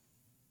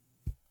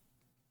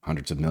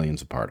 Hundreds of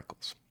millions of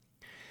particles.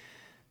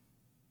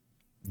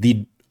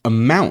 The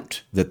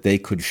amount that they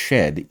could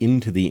shed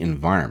into the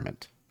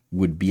environment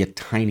would be a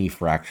tiny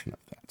fraction of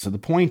that. So the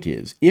point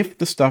is, if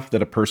the stuff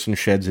that a person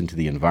sheds into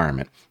the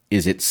environment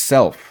is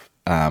itself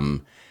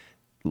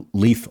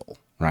lethal,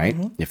 right?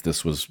 If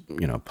this was,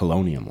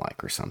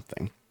 polonium-like or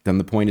something, then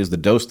the point is the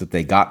dose that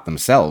they got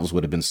themselves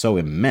would have been so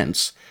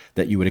immense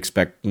that you would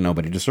expect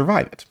nobody to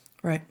survive it.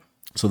 Right.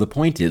 So the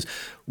point is,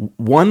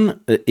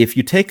 if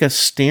you take a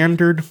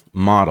standard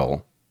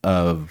model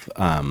of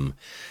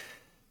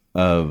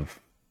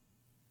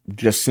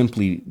just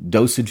simply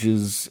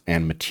dosages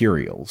and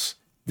materials,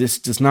 this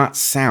does not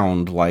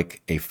sound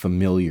like a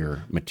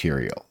familiar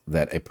material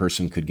that a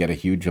person could get a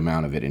huge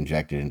amount of it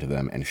injected into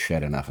them and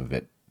shed enough of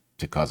it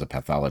to cause a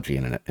pathology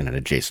in an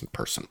adjacent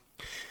person.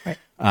 Right.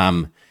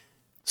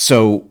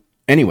 So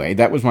anyway,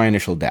 that was my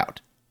initial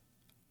doubt.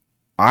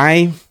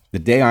 The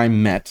day I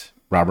met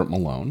Robert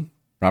Malone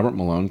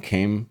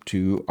came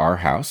to our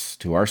house,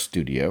 to our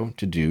studio,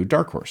 to do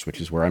DarkHorse,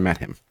 which is where I met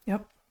him.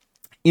 Yep.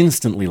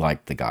 Instantly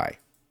liked the guy.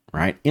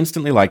 right?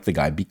 Instantly like the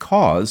guy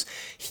because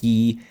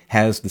he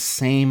has the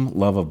same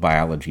love of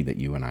biology that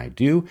you and I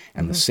do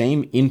and the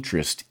same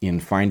interest in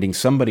finding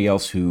somebody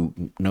else who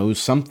knows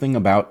something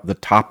about the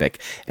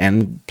topic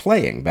and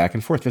playing back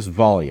and forth, just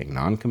volleying,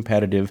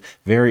 non-competitive,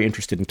 very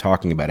interested in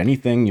talking about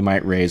anything you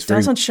might raise.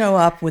 Doesn't show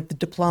up with the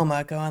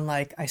diploma going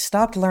like, I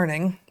stopped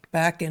learning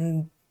back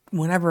in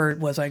whenever it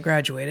was I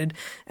graduated,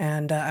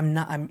 and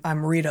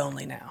I'm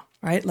read-only now,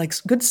 right? Like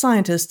good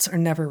scientists are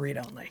never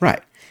read-only.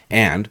 Right.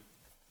 And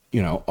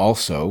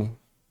also,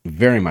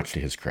 very much to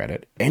his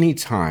credit, any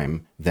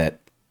time that,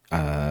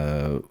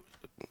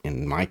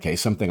 in my case,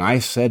 something I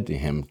said to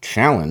him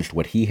challenged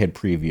what he had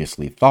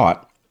previously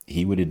thought,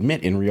 he would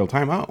admit in real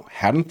time, oh,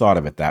 hadn't thought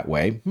of it that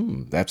way.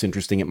 That's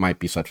interesting. It might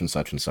be such and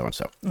such and so and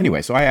so.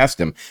 Anyway, so I asked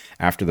him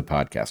after the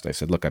podcast, I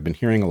said, look, I've been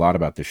hearing a lot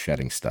about this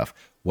shedding stuff.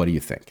 What do you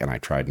think? And I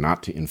tried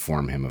not to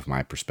inform him of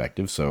my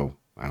perspective, so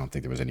I don't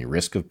think there was any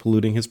risk of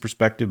polluting his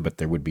perspective,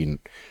 but I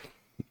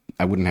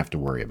wouldn't have to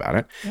worry about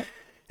it. Yep.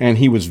 And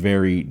he was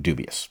very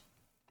dubious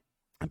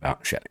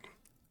about shedding.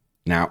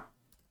 Now,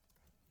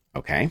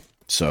 okay,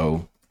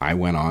 so I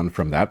went on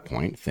from that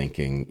point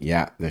thinking,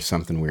 yeah, there's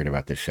something weird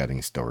about this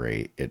shedding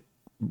story. It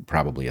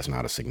probably is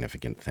not a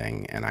significant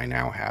thing. And I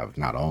now have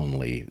not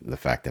only the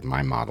fact that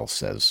my model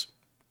says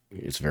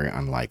it's very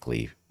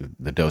unlikely,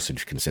 the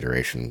dosage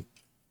consideration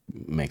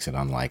makes it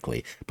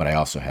unlikely, but I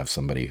also have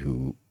somebody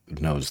who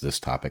knows this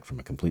topic from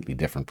a completely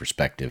different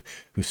perspective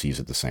who sees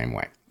it the same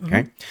way,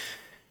 okay?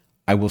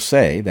 I will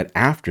say that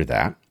after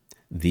that,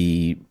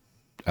 the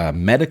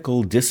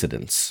medical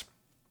dissidents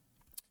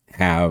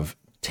have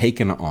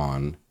taken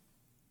on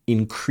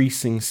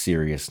increasing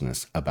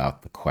seriousness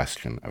about the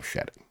question of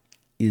shedding.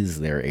 Is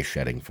there a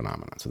shedding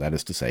phenomenon? So that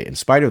is to say, in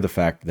spite of the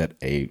fact that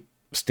a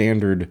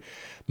standard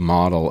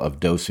model of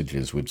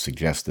dosages would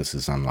suggest this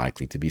is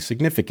unlikely to be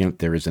significant,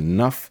 there is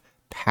enough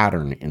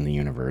pattern in the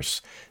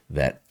universe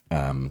that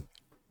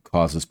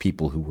causes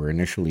people who were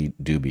initially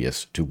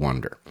dubious to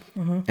wonder.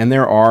 And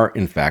there are,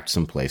 in fact,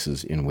 some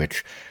places in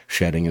which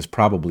shedding is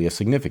probably a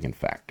significant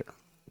factor.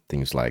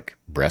 Things like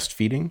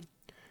breastfeeding,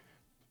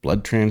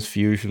 blood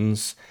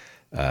transfusions,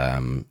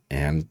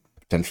 and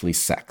potentially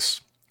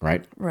sex,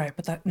 right? Right,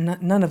 but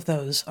none of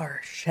those are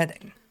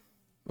shedding.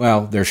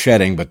 Well, they're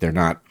shedding, but they're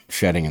not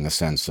shedding in the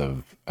sense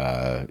of,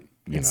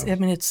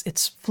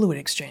 it's fluid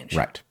exchange.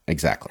 Right,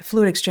 exactly.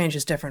 Fluid exchange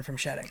is different from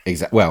shedding.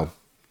 Well,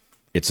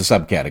 it's a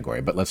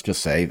subcategory, but let's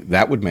just say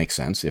that would make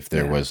sense if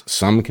there was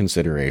some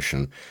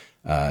consideration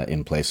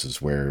in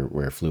places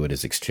where fluid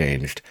is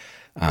exchanged,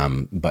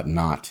 but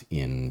not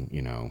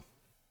in,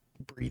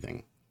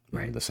 breathing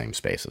in the same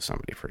space as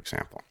somebody, for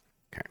example.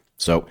 Okay.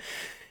 So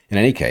in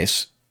any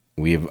case,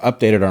 we've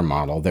updated our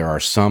model. There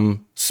are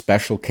some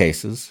special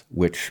cases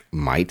which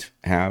might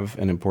have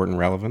an important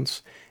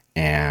relevance,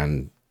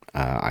 and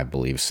I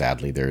believe,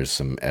 sadly, there is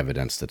some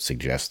evidence that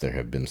suggests there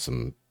have been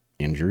some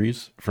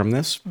injuries from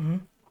this.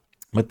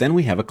 But then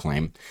we have a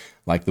claim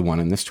like the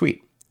one in this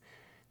tweet.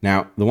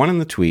 Now, the one in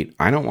the tweet,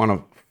 I don't want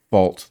to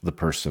fault the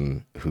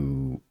person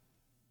who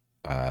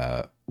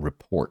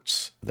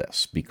reports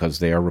this because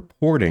they are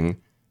reporting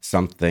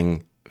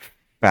something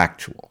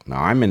factual.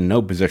 Now, I'm in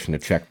no position to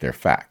check their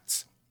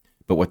facts,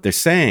 but what they're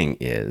saying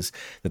is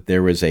that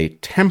there was a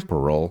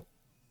temporal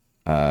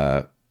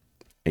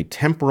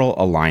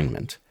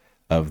alignment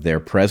of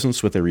their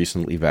presence with a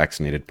recently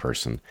vaccinated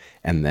person,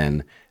 and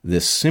then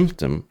this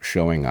symptom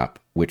showing up,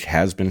 which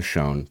has been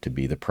shown to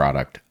be the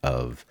product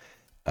of,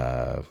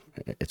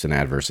 it's an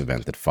adverse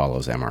event that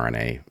follows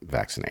mRNA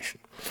vaccination.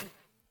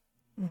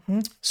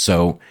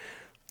 So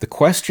the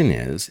question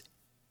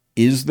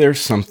is there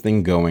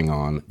something going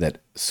on that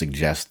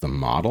suggests the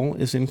model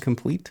is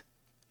incomplete?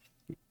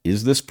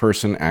 Is this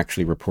person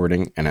actually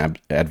reporting an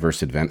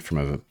adverse event from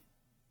an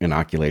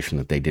inoculation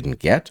that they didn't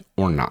get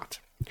or not?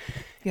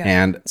 Yeah.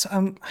 And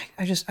so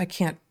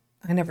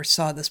I never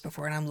saw this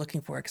before, and I'm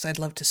looking for it because I'd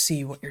love to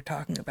see what you're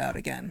talking about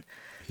again.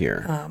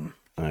 Here,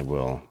 I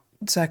will.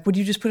 Zach, would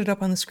you just put it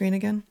up on the screen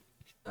again?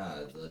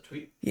 The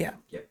tweet? Yeah.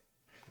 Yep.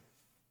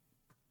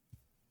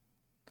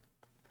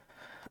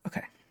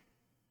 Okay.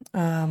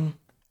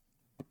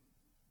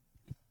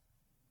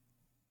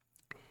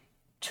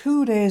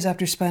 2 days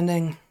after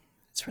spending,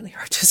 it's really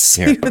hard to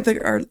see with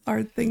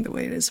our thing the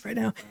way it is right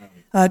now.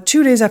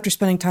 2 days after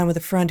spending time with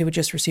a friend who had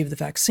just received the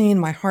vaccine,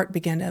 my heart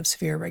began to have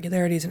severe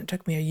irregularities, and it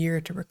took me a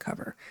year to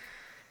recover.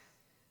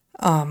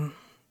 Well,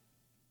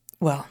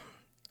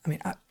 I mean,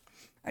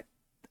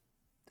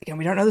 again,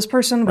 we don't know this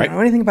person. We don't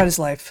know anything about his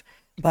life,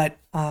 but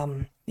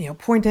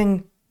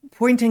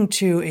pointing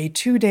to a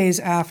 2 days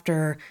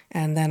after,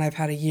 and then I've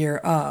had a year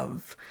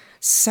of,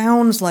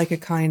 sounds like a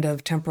kind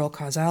of temporal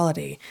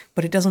causality,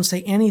 but it doesn't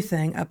say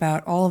anything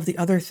about all of the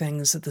other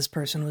things that this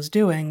person was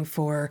doing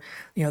for,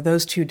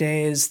 those 2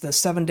 days, the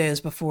 7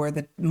 days before,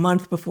 the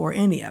month before,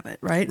 any of it,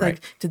 right? Like,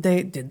 did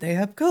they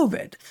have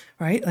COVID,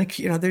 right? Like,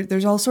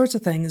 there's all sorts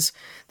of things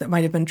that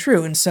might have been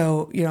true. And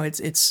so,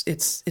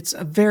 it's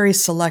a very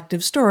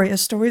selective story, as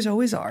stories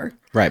always are.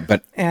 Right.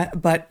 But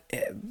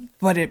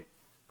it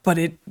but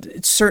it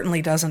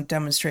certainly doesn't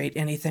demonstrate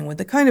anything with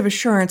the kind of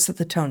assurance that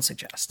the tone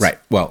suggests. Right.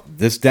 Well,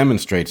 this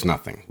demonstrates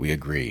nothing. We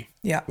agree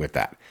with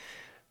that.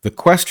 The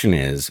question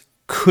is,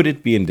 could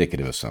it be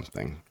indicative of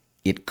something?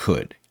 It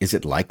could. Is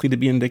it likely to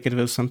be indicative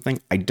of something?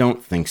 I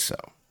don't think so.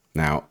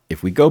 Now,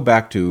 if we go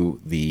back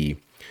to the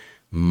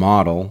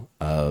model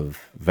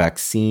of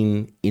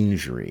vaccine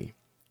injury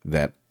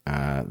that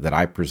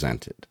I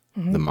presented,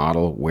 the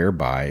model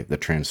whereby the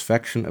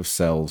transfection of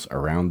cells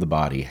around the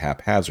body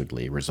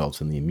haphazardly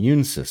results in the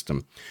immune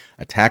system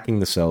attacking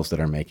the cells that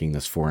are making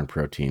this foreign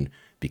protein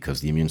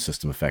because the immune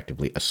system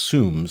effectively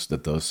assumes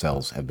that those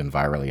cells have been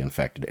virally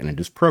infected and it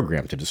is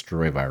programmed to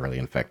destroy virally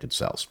infected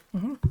cells.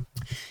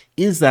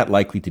 Is that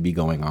likely to be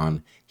going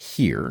on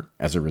here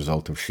as a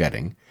result of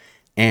shedding?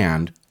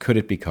 And could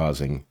it be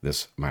causing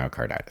this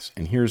myocarditis?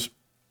 And here's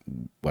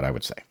what I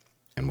would say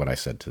and what I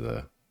said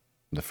to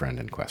the friend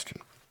in question.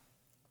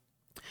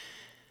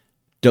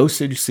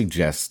 Dosage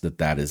suggests that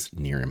that is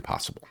near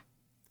impossible.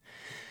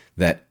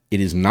 That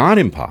it is not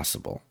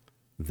impossible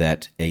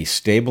that a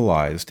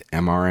stabilized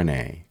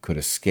mRNA could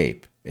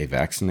escape a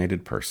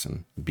vaccinated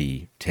person,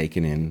 be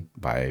taken in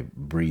by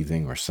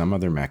breathing or some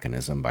other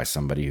mechanism by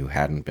somebody who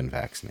hadn't been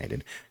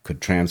vaccinated,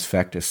 could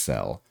transfect a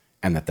cell,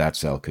 and that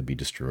cell could be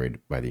destroyed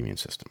by the immune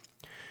system.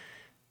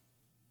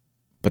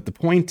 But the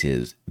point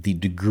is, the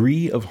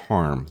degree of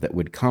harm that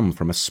would come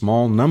from a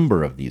small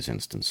number of these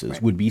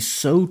instances would be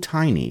so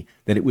tiny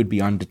that it would be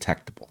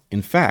undetectable.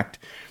 In fact,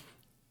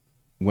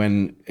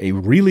 when a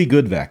really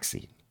good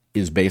vaccine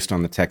is based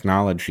on the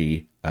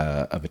technology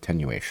of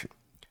attenuation,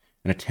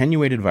 an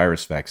attenuated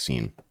virus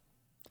vaccine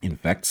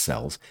infects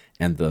cells,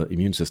 and the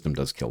immune system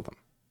does kill them,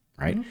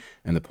 right?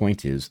 And the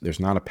point is, there's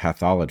not a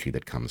pathology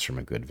that comes from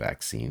a good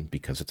vaccine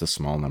because it's a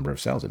small number of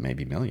cells. It may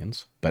be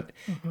millions, but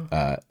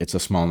it's a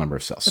small number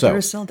of cells. But there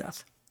is cell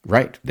death.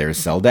 Right, there is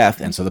cell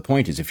death. And so the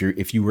point is,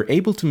 if you were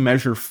able to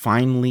measure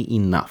finely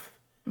enough,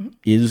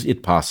 is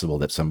it possible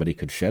that somebody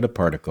could shed a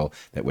particle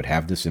that would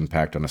have this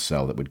impact on a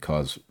cell that would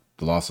cause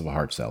the loss of a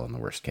heart cell in the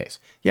worst case?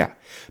 Yeah,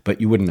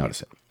 but you wouldn't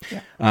notice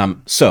it.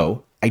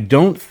 So I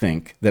don't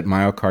think that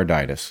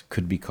myocarditis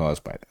could be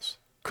caused by this.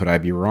 Could I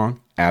be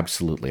wrong?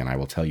 Absolutely, and I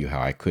will tell you how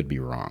I could be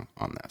wrong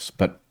on this.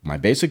 But my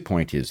basic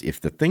point is,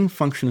 if the thing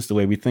functions the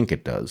way we think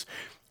it does,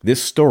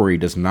 this story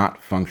does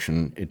not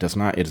function. It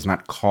is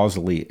not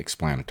causally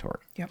explanatory.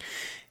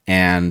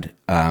 And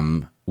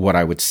what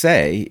I would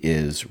say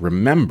is,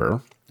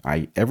 remember,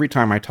 every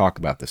time I talk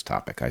about this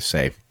topic, I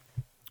say,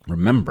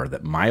 remember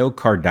that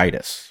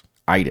myocarditis,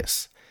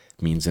 itis,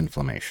 means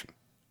inflammation,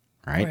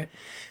 right?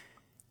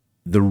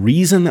 The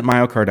reason that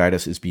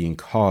myocarditis is being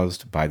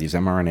caused by these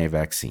mRNA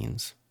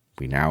vaccines,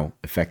 we now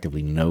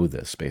effectively know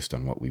this based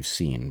on what we've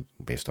seen,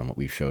 based on what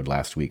we showed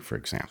last week, for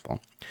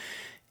example,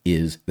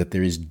 is that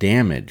there is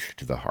damage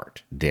to the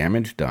heart,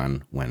 damage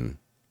done when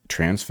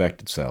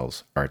transfected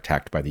cells are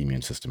attacked by the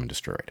immune system and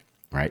destroyed,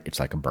 right? It's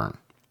like a burn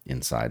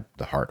inside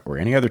the heart or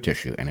any other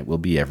tissue, and it will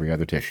be every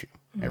other tissue,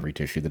 every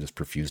tissue that is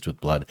perfused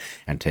with blood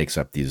and takes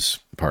up these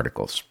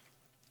particles.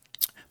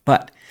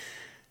 But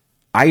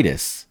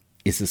itis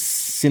is a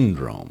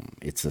syndrome.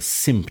 It's a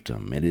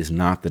symptom. It is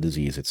not the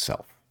disease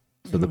itself.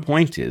 So the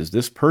point is,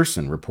 this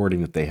person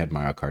reporting that they had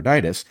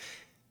myocarditis,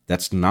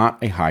 that's not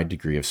a high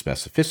degree of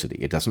specificity.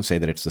 It doesn't say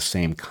that it's the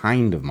same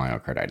kind of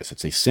myocarditis.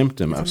 It's a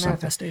symptom of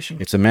something.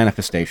 It's a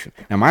manifestation.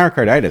 Now,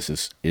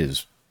 myocarditis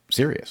is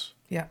serious,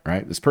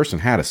 right? This person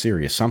had a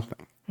serious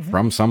something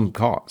from some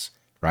cause,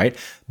 right?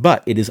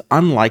 But it is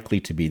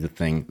unlikely to be the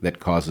thing that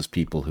causes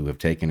people who have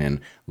taken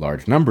in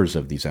large numbers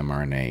of these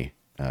mRNA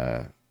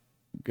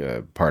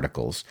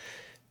particles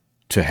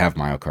to have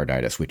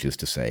myocarditis, which is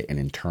to say an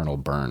internal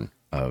burn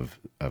of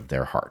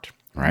their heart,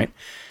 right?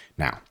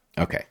 Now,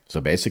 okay, so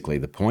basically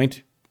the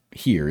point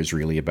here is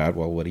really about,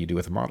 well, what do you do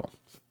with a model?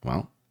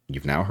 Well,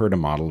 you've now heard a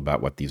model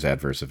about what these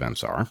adverse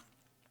events are.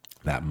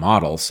 That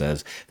model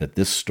says that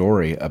this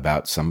story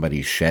about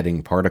somebody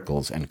shedding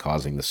particles and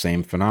causing the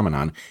same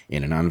phenomenon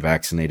in an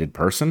unvaccinated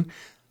person,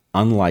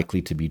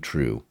 unlikely to be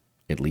true,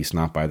 at least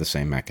not by the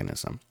same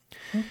mechanism.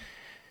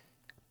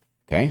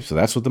 Okay, so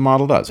that's what the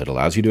model does. It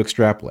allows you to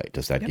extrapolate.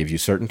 Does that give you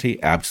certainty?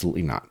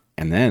 Absolutely not.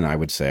 And then I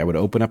would say, I would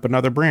open up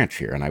another branch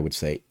here, and I would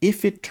say,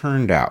 if it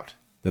turned out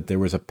that there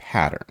was a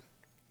pattern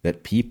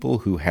that people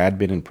who had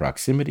been in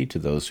proximity to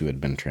those who had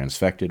been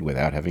transfected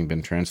without having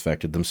been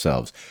transfected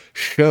themselves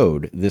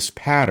showed this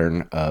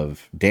pattern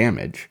of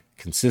damage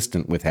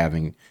consistent with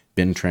having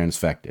been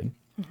transfected,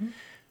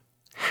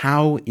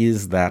 how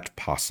is that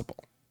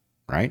possible?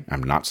 Right?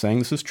 I'm not saying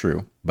this is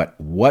true, but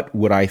what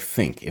would I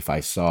think if I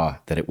saw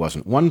that it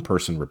wasn't one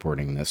person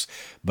reporting this,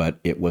 but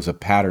it was a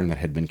pattern that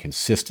had been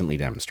consistently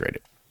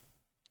demonstrated?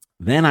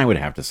 Then I would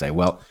have to say,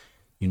 well,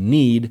 you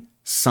need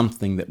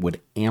something that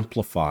would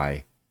amplify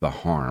the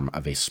harm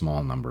of a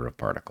small number of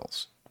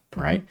particles,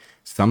 right?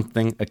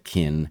 Something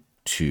akin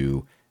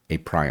to a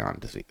prion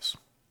disease.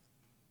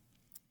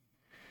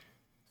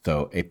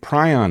 So a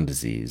prion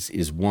disease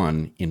is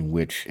one in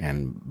which,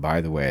 and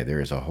by the way,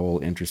 there is a whole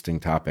interesting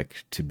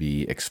topic to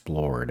be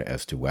explored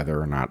as to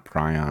whether or not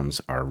prions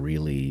are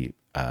really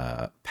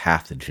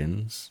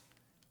pathogens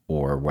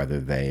or whether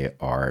they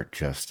are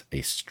just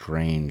a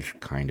strange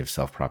kind of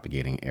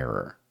self-propagating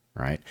error,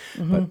 right?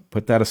 But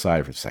put that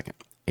aside for a second.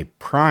 A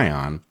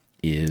prion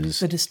is...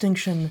 The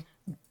distinction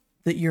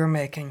that you're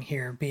making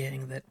here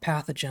being that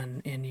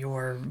pathogen in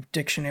your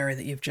dictionary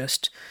that you've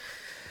just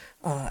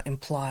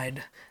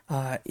implied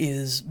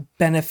is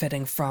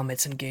benefiting from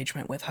its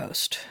engagement with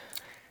host,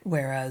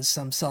 whereas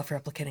some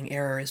self-replicating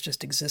error is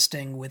just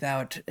existing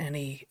without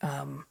any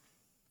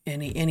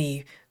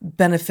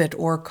benefit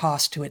or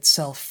cost to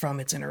itself from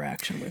its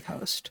interaction with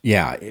host.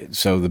 Yeah,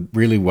 so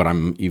really what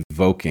I'm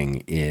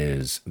evoking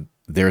is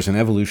there's an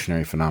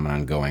evolutionary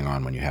phenomenon going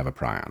on when you have a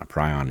prion. A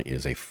prion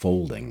is a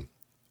folding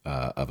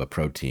of a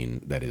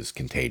protein that is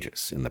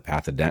contagious. In the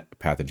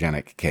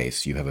pathogenic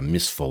case, you have a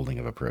misfolding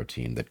of a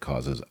protein that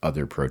causes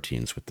other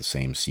proteins with the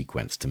same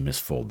sequence to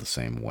misfold the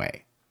same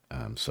way.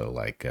 So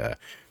like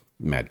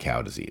mad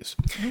cow disease.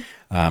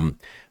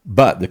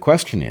 But the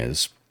question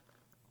is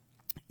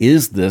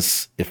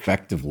this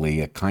effectively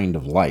a kind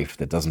of life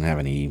that doesn't have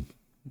any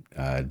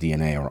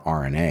DNA or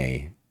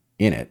RNA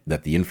in it,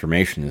 that the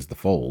information is the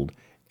fold,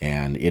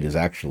 and it is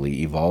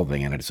actually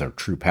evolving and it's a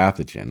true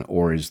pathogen?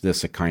 Or is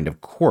this a kind of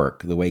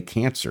quirk, the way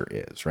cancer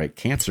is, right?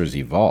 Cancers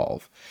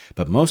evolve,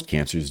 but most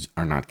cancers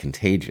are not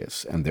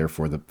contagious. And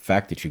therefore, the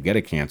fact that you get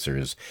a cancer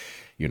is,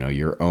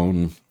 your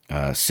own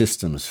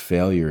system's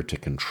failure to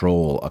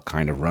control a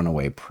kind of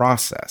runaway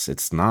process.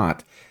 It's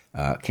not,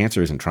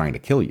 cancer isn't trying to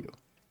kill you.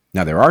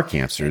 Now, there are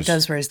cancers. It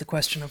does raise the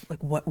question of like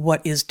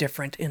what is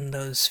different in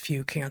those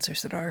few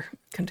cancers that are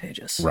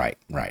contagious. Right.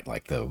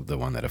 Like the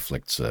one that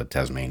afflicts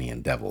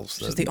Tasmanian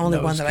devils. Which is the only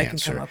one that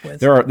cancer. I can come up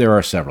with. There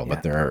are several,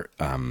 but there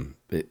are.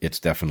 It's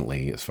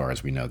definitely, as far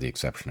as we know, the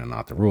exception and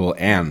not the rule.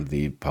 And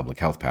the public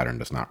health pattern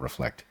does not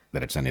reflect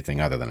that it's anything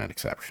other than an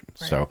exception.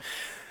 Right. So,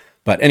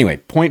 but anyway,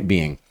 point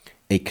being,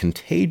 a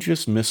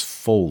contagious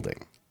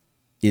misfolding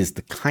is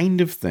the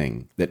kind of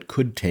thing that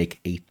could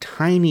take a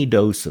tiny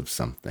dose of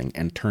something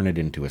and turn it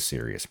into a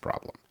serious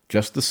problem.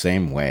 Just the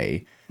same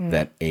way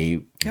that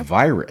a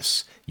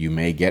virus, you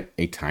may get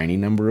a tiny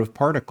number of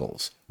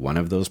particles. One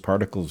of those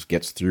particles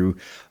gets through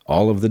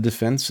all of the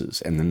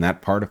defenses, and then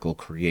that particle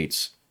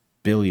creates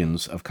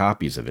billions of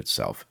copies of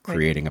itself,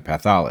 creating a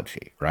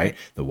pathology, right?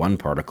 The one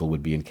particle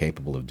would be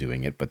incapable of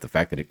doing it, but the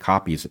fact that it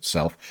copies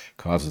itself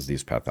causes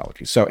these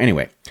pathologies. So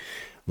anyway,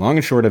 long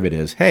and short of it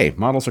is, hey,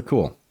 models are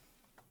cool.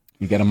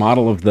 You get a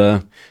model of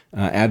the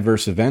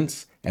adverse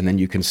events, and then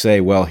you can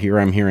say, well, here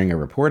I'm hearing a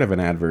report of an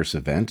adverse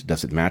event.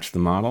 Does it match the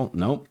model?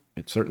 Nope.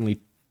 It certainly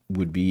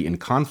would be in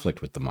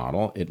conflict with the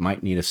model. It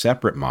might need a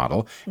separate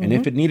model. And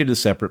if it needed a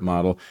separate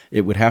model,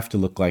 it would have to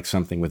look like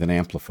something with an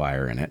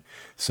amplifier in it.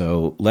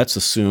 So let's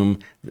assume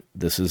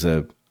this is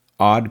a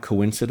odd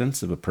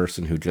coincidence of a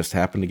person who just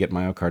happened to get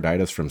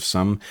myocarditis from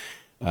some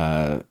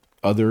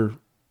other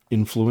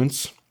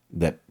influence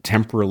that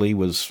temporally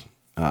was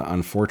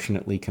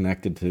unfortunately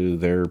connected to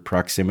their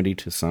proximity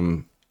to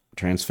some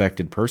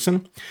transfected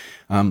person.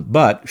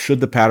 But should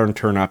the pattern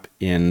turn up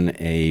in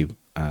a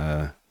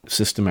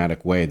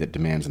systematic way that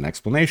demands an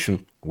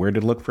explanation, where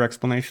to look for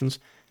explanations?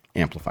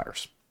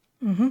 Amplifiers.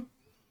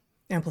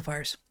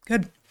 Amplifiers.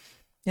 Good.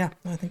 Yeah,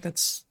 I think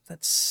that's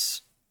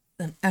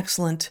an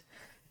excellent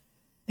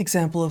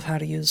example of how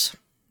to use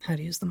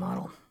the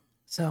model.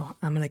 So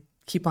I'm going to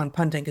keep on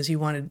punting because you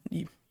wanted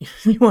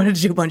to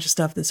do a bunch of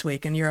stuff this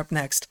week, and you're up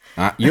next.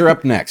 You're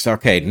up next.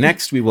 Okay,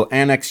 next we will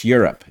annex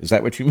Europe. Is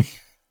that what you mean?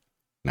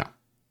 No.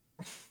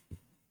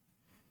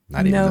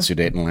 Not even the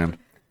Sudetenland?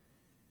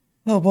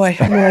 Oh, boy.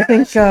 I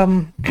think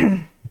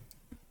I'm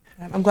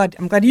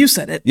glad you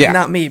said it,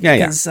 not me,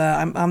 because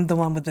I'm the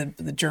one with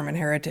the German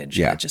heritage.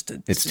 Yeah,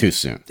 it's too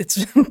soon.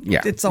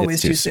 It's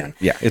always too soon.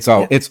 Yeah, it's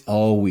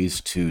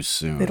always too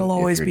soon. It'll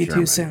always be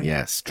German. Too soon.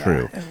 Yes,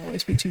 true. It'll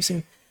always be too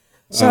soon.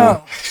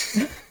 So,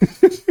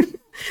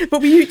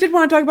 but we did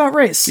want to talk about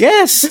race.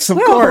 Yes, of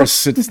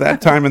course. It's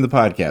that time in the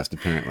podcast,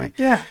 apparently.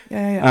 Yeah.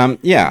 I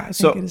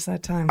think it is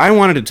that time. I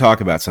wanted to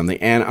talk about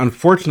something, and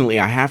unfortunately,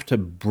 I have to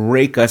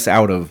break us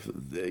out of,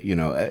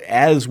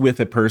 as with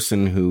a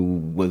person who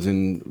was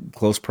in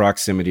close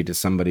proximity to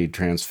somebody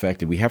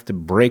transfected, we have to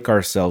break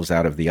ourselves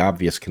out of the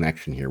obvious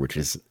connection here, which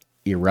is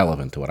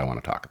irrelevant to what I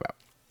want to talk about.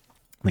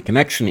 The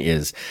connection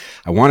is,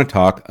 I want to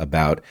talk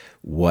about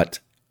what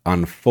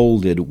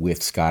unfolded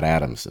with Scott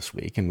Adams this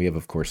week. And we have,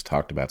 of course,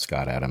 talked about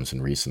Scott Adams in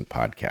recent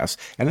podcasts.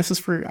 And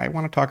I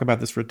want to talk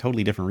about this for a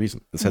totally different reason.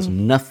 This has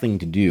nothing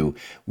to do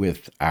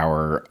with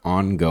our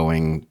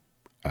ongoing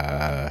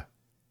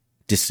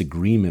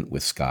disagreement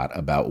with Scott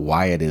about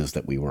why it is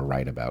that we were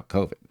right about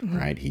COVID,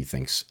 right? He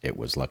thinks it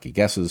was lucky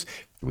guesses.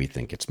 We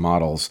think it's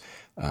models.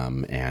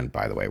 And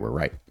by the way, we're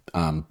right.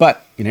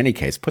 But in any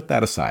case, put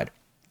that aside.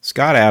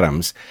 Scott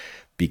Adams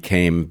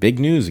became big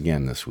news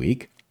again this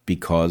week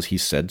because he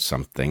said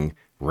something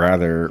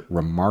rather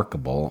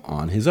remarkable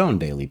on his own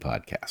daily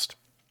podcast.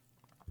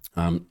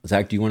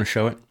 Zach, do you want to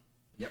show it?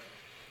 Yep.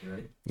 You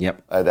ready?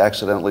 Yep. I'd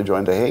accidentally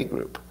joined a hate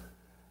group.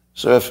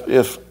 So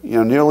if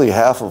nearly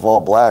half of all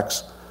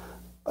blacks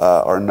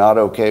are not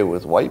okay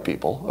with white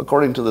people,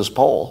 according to this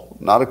poll,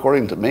 not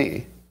according to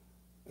me,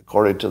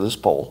 according to this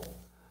poll,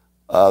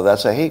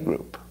 that's a hate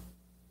group.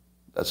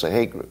 That's a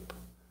hate group.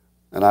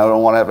 And I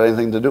don't want to have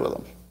anything to do with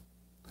them.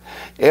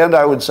 And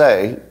I would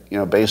say,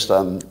 based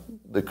on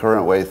the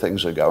current way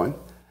things are going,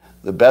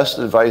 the best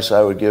advice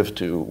I would give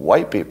to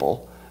white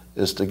people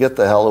is to get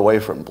the hell away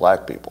from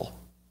black people.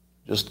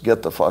 Just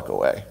get the fuck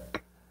away.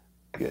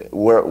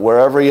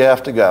 Wherever you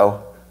have to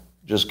go,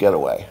 just get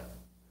away.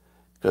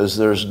 Because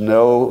there's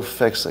no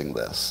fixing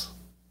this.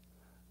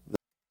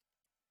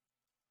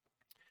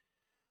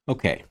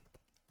 Okay.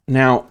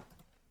 Now,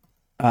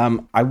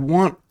 I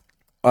want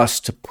us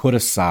to put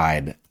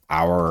aside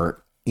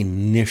our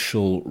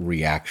initial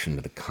reaction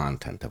to the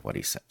content of what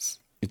he says.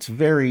 It's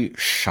very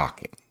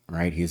shocking,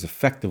 right? He's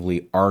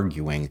effectively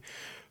arguing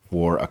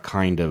for a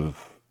kind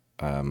of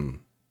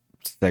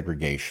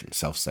segregation,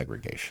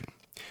 self-segregation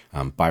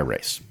by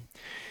race.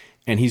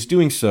 And he's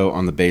doing so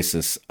on the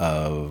basis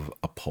of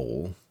a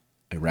poll,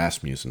 a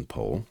Rasmussen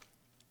poll.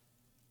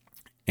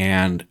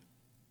 And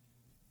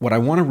what I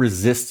want to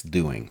resist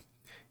doing,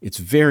 it's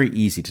very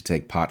easy to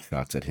take pot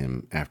shots at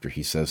him after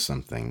he says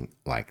something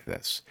like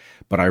this.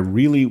 But I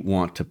really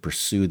want to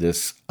pursue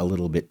this a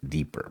little bit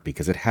deeper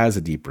because it has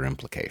a deeper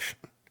implication.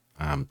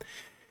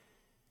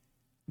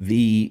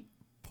 The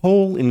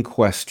poll in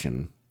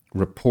question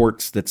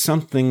reports that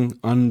something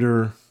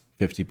under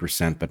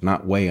 50%, but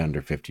not way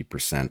under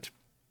 50%,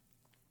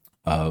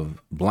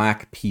 of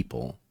black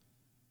people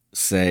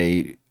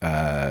say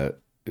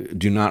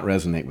do not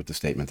resonate with the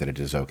statement that it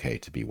is okay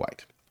to be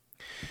white.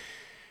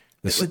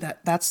 That's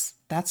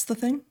the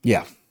thing?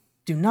 Yeah.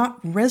 Do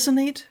not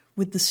resonate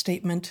with the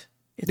statement.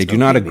 They do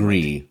not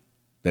agree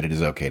that it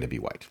is okay to be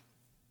white.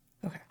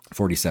 Okay.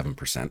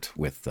 47%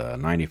 with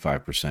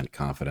 95%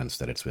 confidence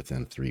that it's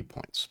within 3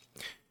 points.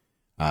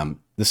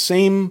 The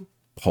same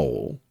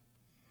poll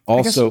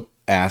also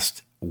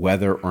asked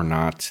whether or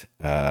not...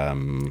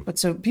 But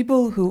so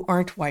people who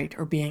aren't white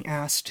are being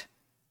asked,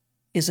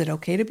 is it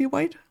okay to be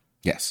white?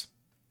 Yes.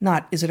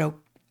 Not, is it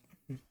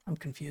okay? I'm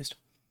confused.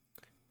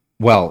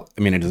 Well,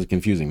 I mean, it is a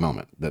confusing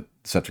moment that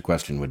such a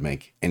question would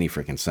make any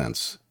freaking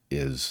sense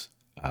is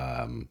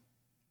an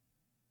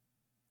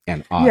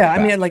odd Yeah, fact.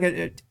 I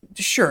mean,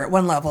 sure, at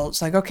one level,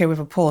 it's like, okay, we have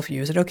a poll for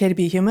you. Is it okay to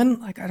be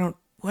human? Like,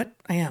 what?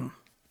 I am.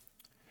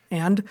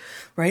 And,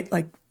 right,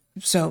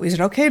 so is it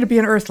okay to be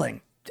an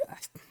earthling?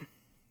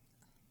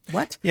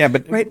 What? Yeah,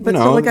 but right, but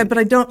no.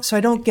 I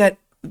don't get.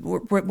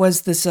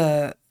 Was this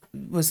a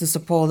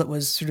poll that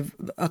was sort of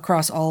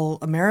across all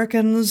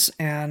Americans,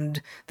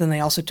 and then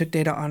they also took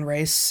data on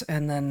race,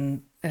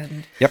 and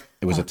Yep,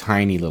 it was a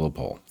tiny little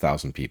poll,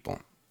 1,000 people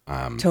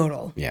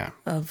total. Yeah,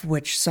 of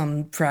which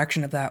some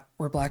fraction of that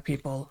were black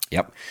people.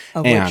 yep,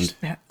 Of and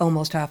which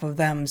almost half of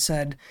them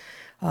said,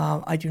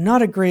 "I do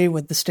not agree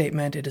with the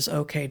statement. It is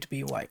okay to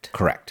be white."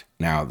 correct.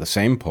 Now the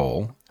same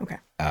poll Okay.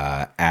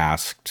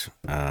 asked,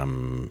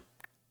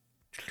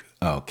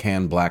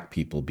 can black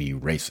people be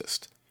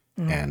racist?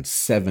 And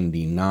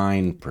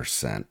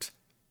 79%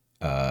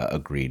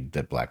 agreed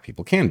that black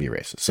people can be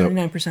racist. So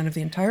 79% of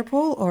the entire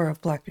poll, or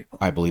of black people?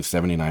 I believe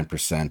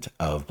 79%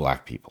 of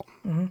black people.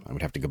 I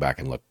would have to go back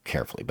and look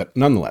carefully. But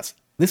nonetheless,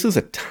 this is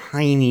a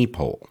tiny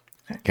poll,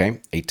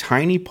 okay? A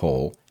tiny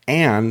poll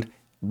and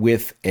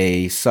with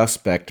a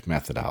suspect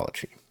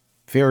methodology.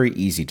 Very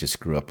easy to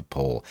screw up a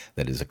poll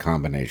that is a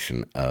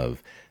combination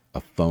of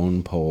a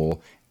phone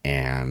poll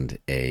and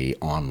a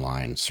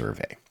online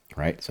survey,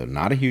 right? So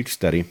not a huge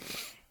study.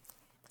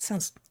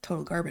 Sounds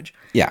total garbage.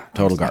 Yeah,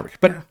 total garbage.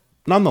 But yeah.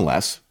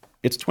 nonetheless,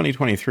 it's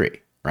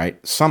 2023,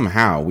 right?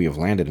 Somehow we have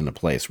landed in a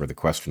place where the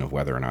question of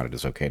whether or not it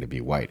is okay to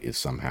be white is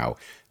somehow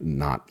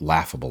not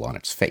laughable on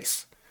its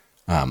face.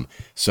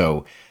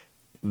 So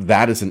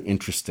that is an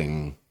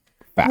interesting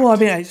fact. Well, I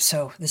mean,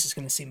 so this is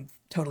going to seem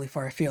totally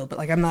far afield, but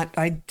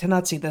I did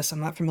not see this. I'm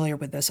not familiar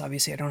with this.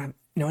 Obviously, I don't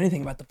know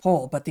anything about the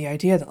poll, but the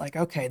idea that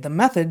okay, the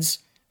methods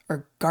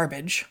are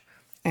garbage,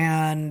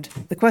 and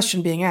the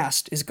question being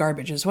asked is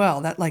garbage as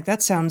well.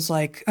 That sounds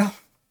like, oh,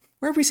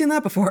 where have we seen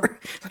that before?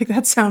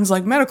 That sounds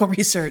like medical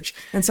research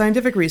and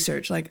scientific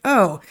research.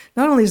 Not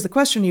only is the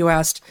question you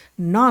asked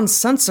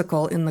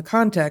nonsensical in the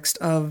context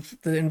of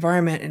the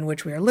environment in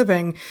which we are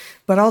living,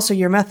 but also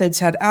your methods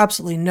had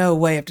absolutely no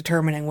way of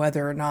determining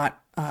whether or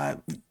not,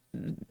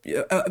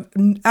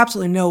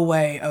 absolutely no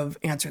way of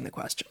answering the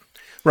question.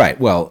 Right.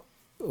 Well,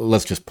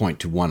 let's just point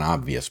to one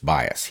obvious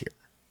bias here.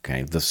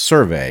 Okay, the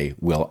survey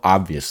will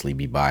obviously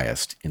be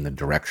biased in the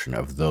direction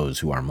of those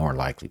who are more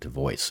likely to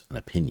voice an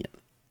opinion,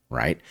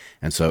 right?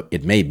 And so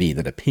it may be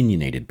that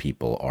opinionated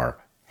people are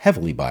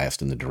heavily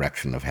biased in the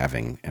direction of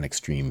having an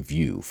extreme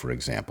view, for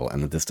example,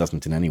 and that this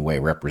doesn't in any way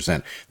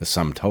represent the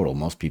sum total.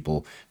 Most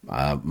people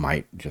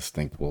might just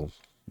think, well,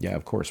 yeah,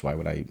 of course, why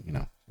would I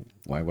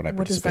participate?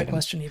 What does that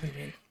question even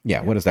mean?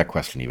 Yeah, what does that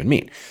question even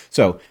mean?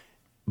 So,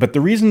 but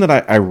the reason that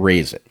I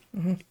raise it,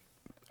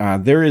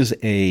 there is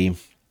a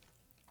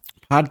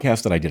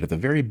podcast that I did at the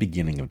very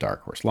beginning of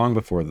DarkHorse, long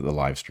before the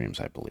live streams,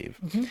 I believe,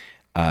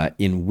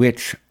 in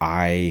which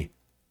I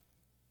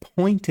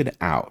pointed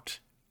out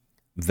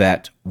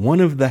that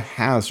one of the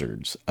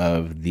hazards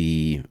of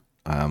the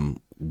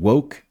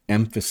woke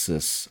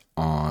emphasis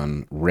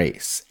on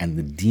race and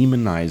the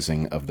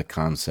demonizing of the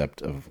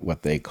concept of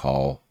what they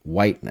call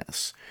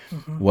whiteness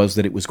was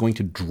that it was going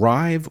to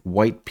drive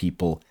white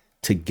people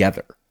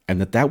together, and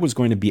that was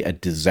going to be a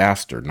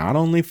disaster, not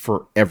only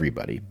for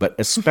everybody, but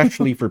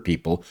especially for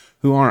people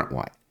who aren't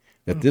white.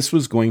 That this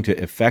was going to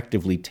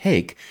effectively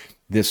take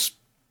this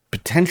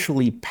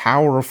potentially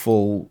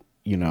powerful,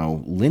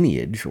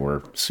 lineage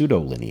or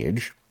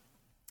pseudo-lineage,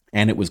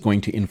 and it was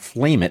going to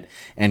inflame it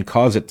and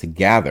cause it to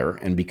gather.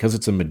 And because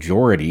it's a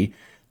majority,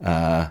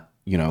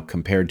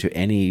 compared to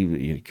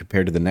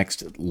the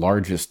next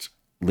largest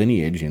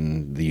lineage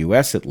in the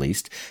U.S. at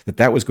least,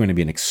 that was going to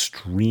be an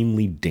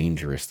extremely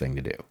dangerous thing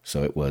to do.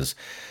 So it was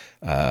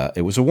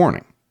a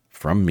warning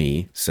from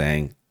me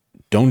saying,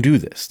 don't do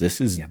this.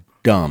 This is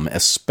dumb,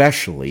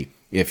 especially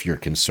if your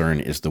concern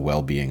is the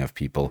well-being of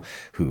people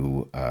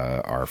who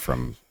are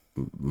from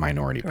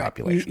minority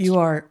populations. You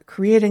are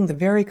creating the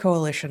very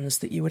coalitions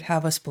that you would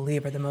have us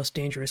believe are the most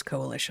dangerous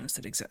coalitions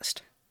that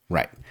exist.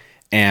 Right.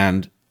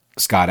 And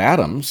Scott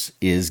Adams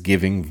is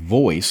giving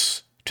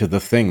voice to the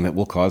thing that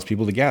will cause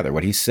people to gather.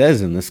 What he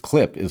says in this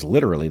clip is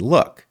literally,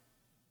 look,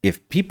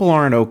 if people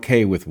aren't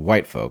okay with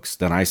white folks,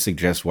 then I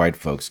suggest white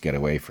folks get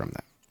away from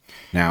them.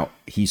 Now,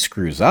 he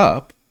screws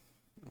up.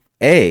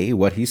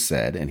 What he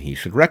said, and he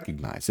should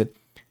recognize it,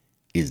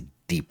 is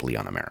deeply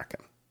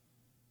un-American.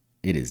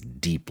 It is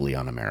deeply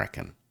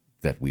un-American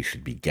that we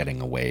should be getting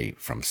away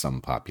from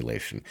some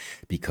population,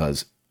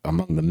 because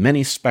among the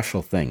many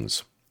special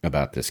things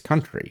about this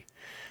country,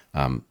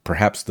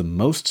 perhaps the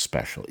most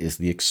special is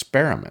the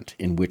experiment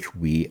in which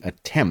we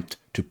attempt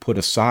to put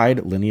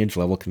aside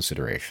lineage-level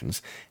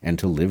considerations and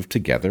to live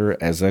together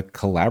as a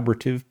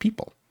collaborative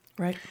people.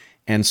 Right.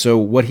 And so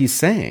what he's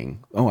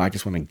saying, I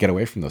just want to get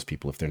away from those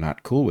people if they're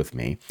not cool with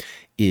me,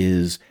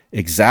 is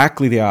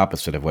exactly the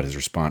opposite of what his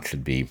response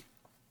should be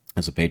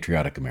as a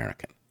patriotic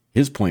American.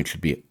 His point should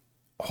be,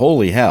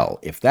 holy hell,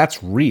 if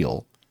that's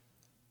real,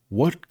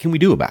 what can we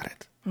do about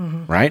it?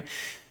 Right?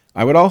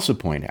 I would also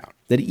point out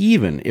that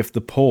even if the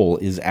poll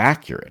is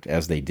accurate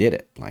as they did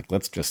it, like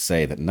let's just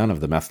say that none of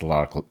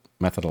the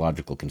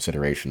methodological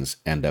considerations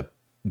end up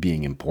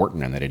being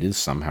important and that it is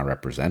somehow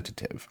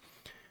representative,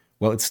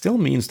 well, it still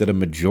means that a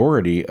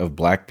majority of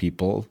black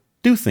people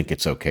do think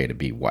it's okay to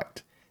be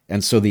white.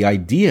 And so the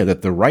idea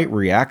that the right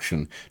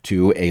reaction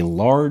to a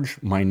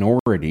large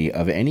minority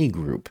of any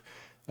group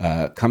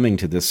coming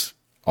to this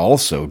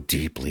also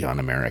deeply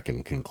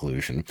un-American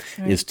conclusion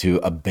is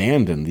to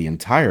abandon the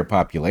entire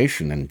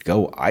population and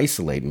go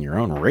isolate in your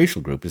own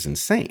racial group is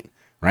insane,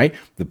 right?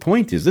 The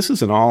point is, this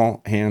is an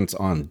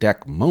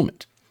all-hands-on-deck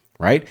moment,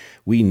 right?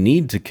 We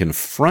need to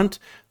confront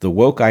the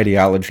woke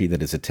ideology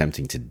that is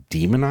attempting to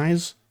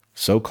demonize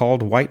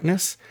so-called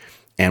whiteness,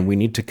 and we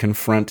need to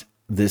confront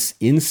this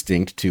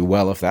instinct to,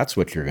 well, if that's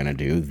what you're going to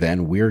do,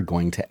 then we're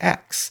going to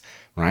X,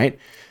 right?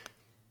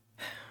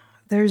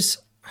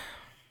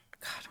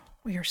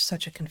 We are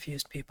such a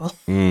confused people.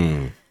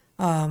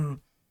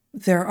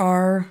 There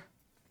are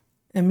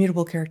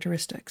immutable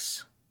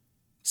characteristics.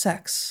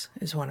 Sex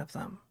is one of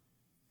them.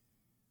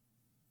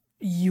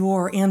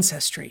 Your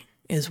ancestry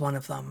is one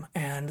of them,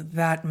 and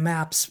that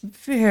maps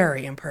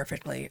very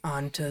imperfectly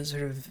onto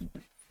sort of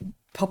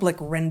public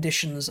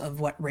renditions of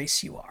what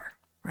race you are,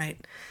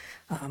 right?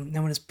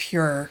 No one is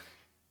pure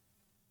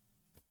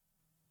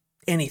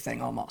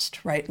anything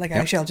almost, right? Like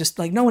actually, I'll just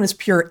no one is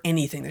pure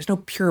anything. There's no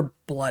pure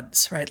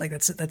bloods, right? Like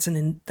that's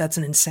an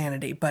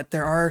insanity. But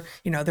there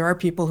are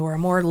people who are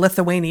more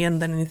Lithuanian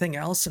than anything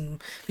else,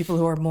 and people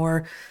who are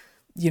more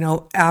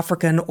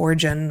African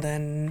origin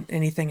than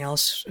anything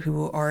else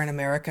who are in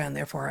America and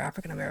therefore are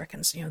African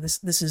Americans.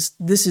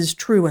 This is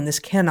true, and this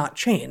cannot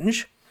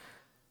change.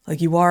 Like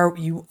you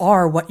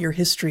are what your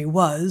history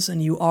was,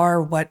 and you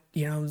are what,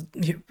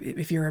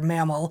 if you're a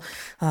mammal,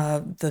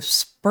 the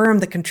sperm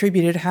that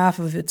contributed half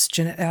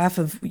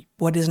of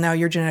what is now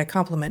your genetic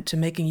complement to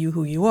making you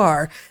who you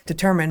are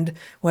determined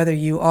whether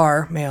you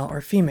are male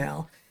or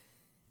female.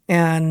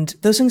 And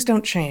those things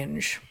don't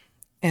change.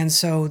 And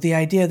so the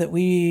idea that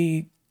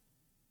we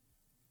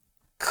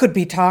could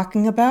be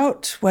talking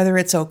about whether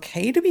it's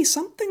okay to be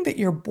something that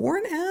you're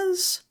born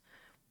as,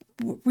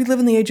 we live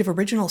in the age of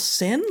original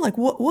sin. Like,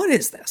 what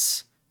is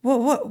this?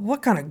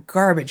 What kind of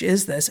garbage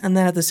is this? And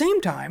then at the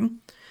same time,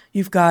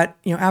 you've got,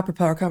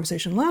 apropos our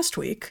conversation last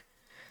week,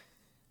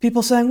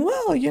 people saying,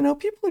 well,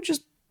 people are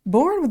just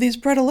born with these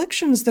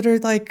predilections that are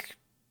like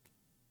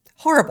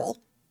horrible,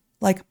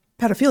 like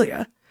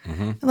pedophilia.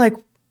 And like,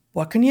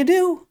 what can you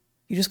do?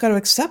 You just got to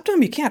accept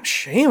them. You can't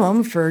shame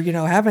them for,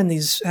 having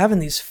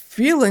these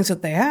feelings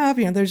that they have.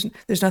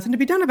 There's nothing to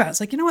be done about it. It's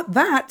like, what,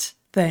 that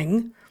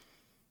thing,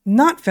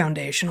 not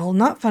foundational,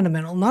 not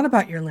fundamental, not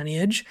about your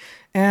lineage,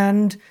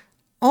 and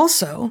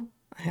also,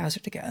 I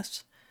hazard to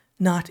guess,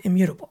 not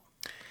immutable.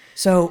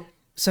 So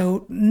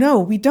no,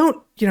 we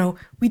don't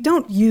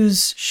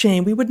use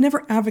shame. We would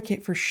never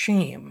advocate for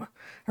shame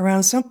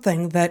around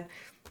something that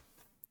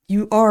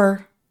you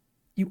are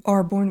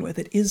born with.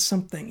 It is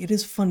something. It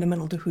is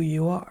fundamental to who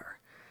you are.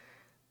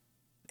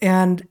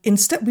 And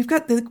instead,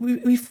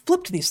 we've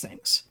flipped these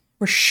things.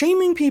 We're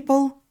shaming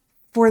people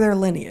for their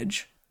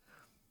lineage.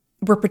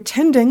 We're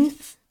pretending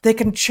they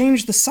can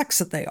change the sex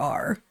that they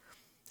are.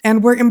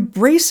 And we're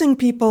embracing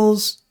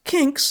people's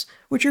kinks,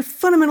 which are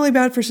fundamentally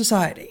bad for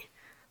society.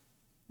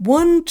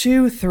 1,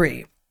 2,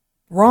 3.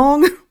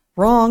 Wrong,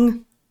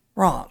 wrong,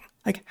 wrong.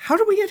 Like, how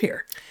did we get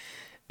here?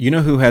 You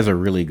know who has a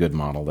really good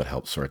model that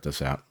helps sort this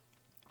out?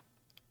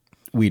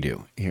 We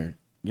do. Here,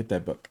 get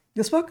that book.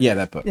 This book? Yeah,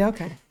 that book. Yeah,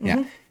 okay.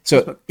 Yeah.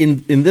 So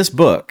in this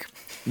book,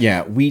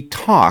 we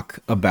talk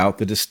about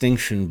the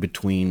distinction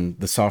between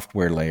the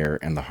software layer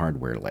and the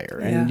hardware layer.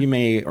 And you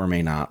may or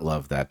may not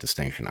love that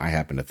distinction. I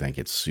happen to think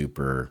it's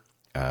super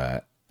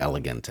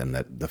elegant, and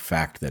that the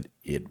fact that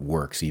it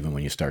works even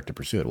when you start to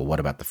pursue it. Well, what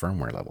about the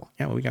firmware level?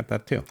 Yeah, well, we got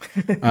that too.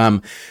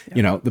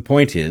 You know, the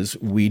point is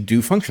we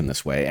do function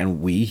this way,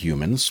 and we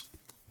humans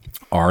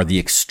are the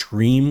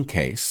extreme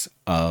case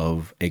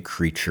of a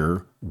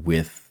creature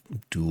with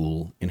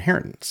dual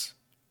inheritance,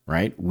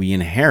 right? We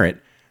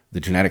inherit the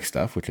genetic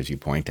stuff, which, as you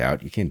point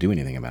out, you can't do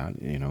anything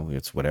about. You know,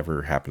 it's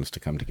whatever happens to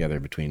come together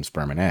between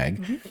sperm and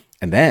egg.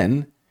 And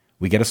then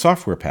we get a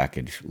software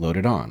package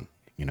loaded on.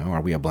 You know,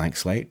 are we a blank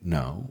slate?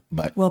 No.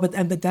 But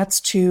that's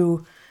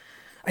too...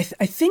 I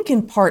think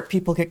in part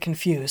people get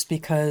confused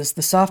because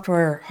the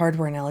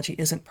software-hardware analogy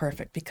isn't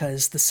perfect,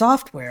 because the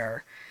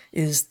software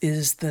is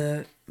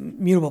the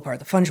mutable part,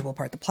 the fungible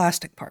part, the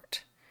plastic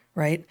part,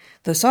 right?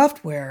 The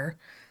software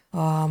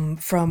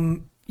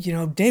from,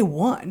 day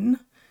one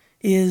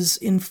is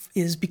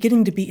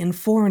beginning to be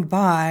informed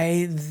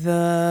by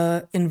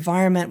the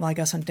environment. Well, I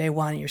guess on day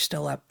one, you're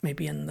still up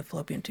maybe in the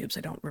fallopian tubes.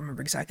 I don't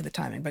remember exactly the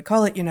timing, but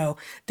call it,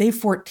 day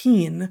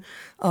 14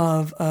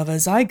 of a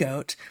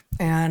zygote,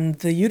 and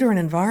the uterine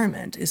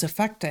environment is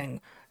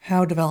affecting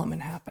how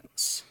development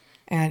happens.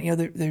 And,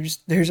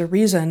 there's a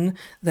reason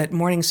that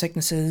morning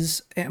sickness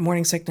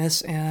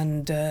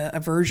and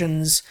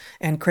aversions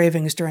and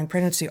cravings during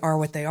pregnancy are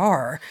what they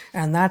are.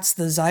 And that's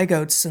the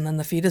zygotes and then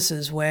the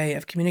fetus's way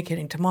of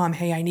communicating to mom,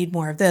 hey, I need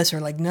more of this, or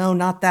like, no,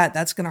 not that.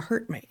 That's going to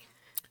hurt me.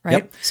 Right.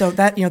 Yep. So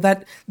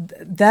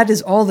that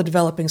is all the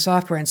developing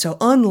software. And so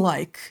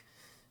unlike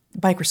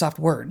Microsoft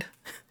Word,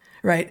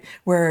 right,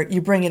 where you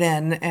bring it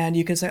in and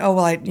you can say, oh,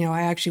 well,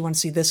 I actually want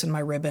to see this in my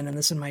ribbon and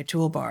this in my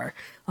toolbar.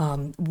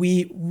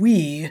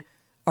 We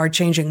are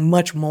changing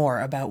much more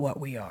about what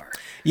we are.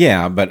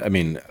 Yeah, but I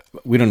mean,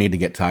 we don't need to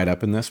get tied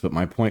up in this, but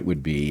my point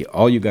would be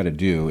all you got to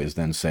do is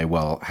then say,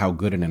 well, how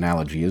good an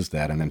analogy is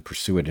that? And then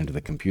pursue it into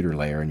the computer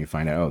layer, and you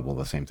find out, oh, well,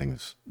 the same thing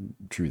is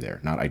true there.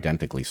 Not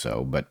identically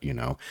so, but,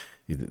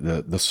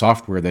 the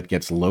software that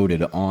gets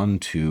loaded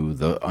onto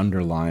the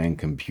underlying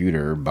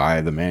computer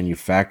by the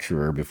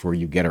manufacturer before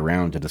you get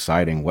around to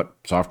deciding what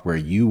software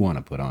you want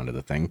to put onto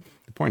the thing.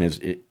 The point is,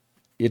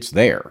 it's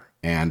there.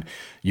 And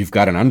you've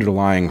got an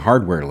underlying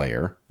hardware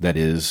layer that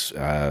is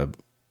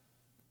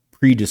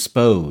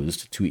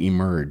predisposed to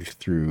emerge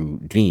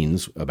through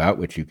genes about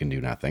which you can do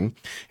nothing.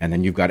 And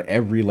then you've got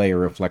every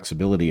layer of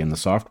flexibility in the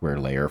software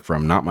layer,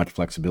 from not much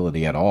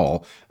flexibility at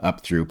all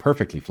up through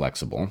perfectly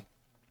flexible.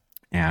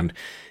 And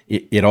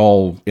it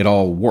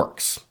all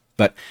works.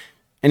 But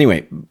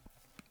anyway,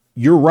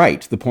 you're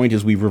right. The point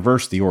is we've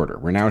reversed the order.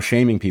 We're now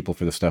shaming people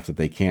for the stuff that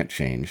they can't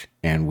change,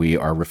 and we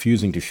are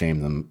refusing to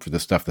shame them for the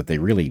stuff that they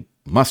really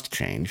must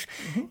change.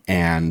 Mm-hmm.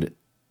 And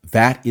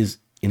that is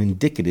an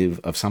indicative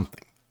of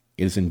something.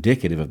 It is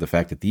indicative of the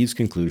fact that these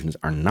conclusions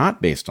are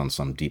not based on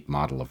some deep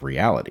model of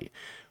reality.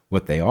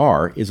 What they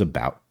are is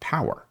about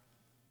power,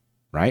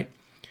 right?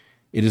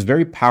 It is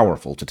very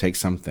powerful to take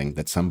something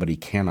that somebody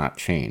cannot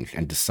change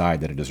and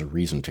decide that it is a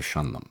reason to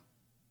shun them,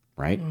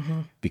 right? Mm-hmm.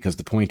 Because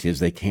the point is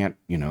they can't,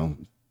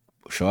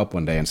 show up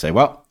one day and say,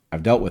 well,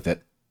 I've dealt with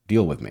it,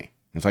 deal with me. And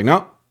it's like,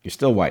 no, you're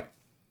still white.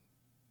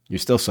 You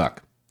still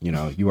suck.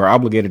 You are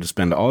obligated to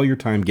spend all your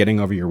time getting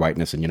over your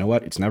whiteness, and you know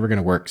what? It's never going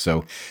to work.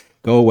 So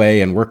go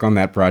away and work on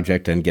that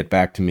project and get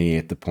back to me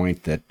at the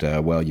point that,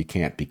 you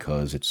can't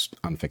because it's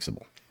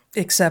unfixable.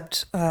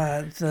 Except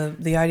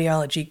the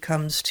ideology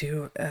comes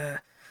to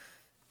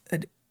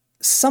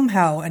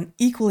somehow an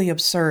equally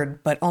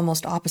absurd but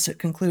almost opposite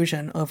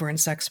conclusion over in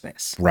sex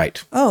space.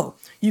 Right. Oh,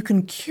 you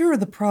can cure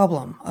the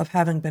problem of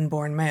having been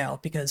born male,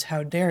 because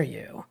how dare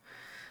you,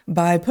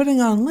 by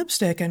putting on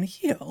lipstick and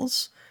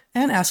heels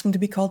and asking to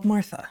be called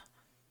Martha.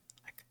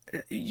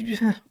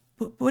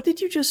 What did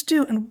you just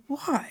do, and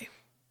why?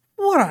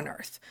 What on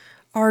earth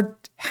are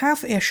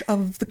half-ish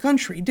of the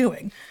country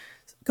doing?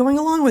 Going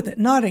along with it,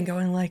 nodding,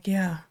 going like,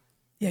 yeah,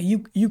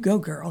 you go,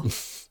 girl.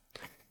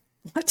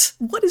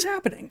 What is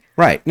happening?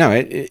 Right. No,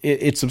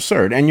 it's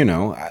absurd. And,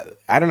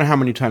 I don't know how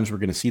many times we're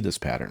going to see this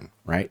pattern,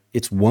 right?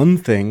 It's one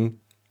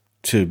thing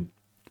to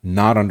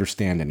not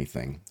understand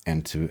anything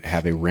and to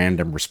have a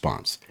random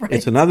response. Right.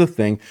 It's another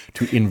thing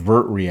to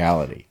invert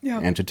reality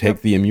and to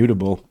take the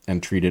immutable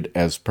and treat it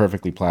as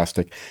perfectly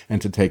plastic,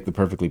 and to take the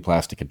perfectly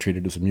plastic and treat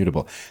it as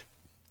immutable.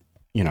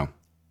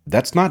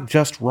 That's not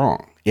just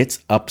wrong.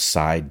 It's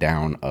upside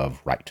down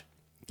of right,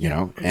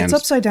 And it's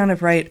upside down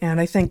of right.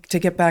 And I think to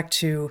get back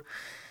to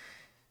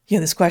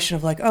this question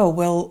of like, oh,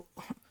 well,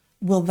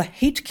 will the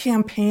hate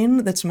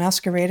campaign that's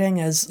masquerading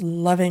as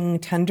loving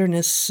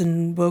tenderness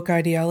and woke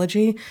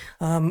ideology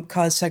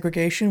cause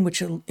segregation,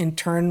 which in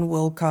turn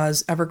will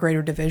cause ever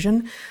greater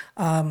division?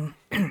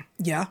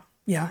 Yeah,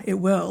 it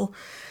will.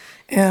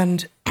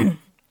 And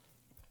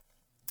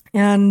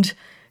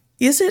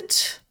is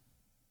it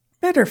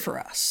better for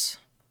us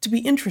to be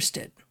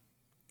interested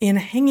in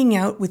hanging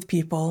out with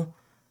people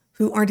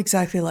who aren't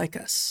exactly like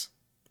us?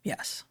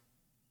 Yes.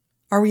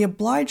 Are we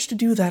obliged to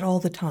do that all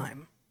the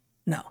time?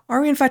 No.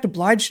 Are we in fact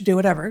obliged to do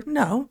whatever?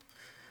 No.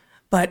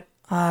 But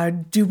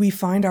do we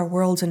find our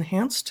worlds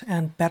enhanced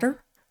and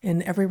better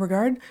in every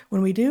regard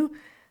when we do?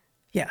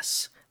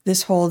 Yes.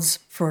 This holds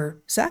for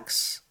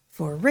sex,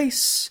 for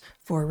race,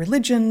 for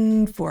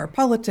religion, for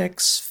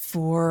politics,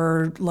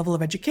 for level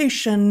of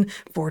education,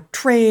 for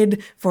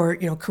trade, for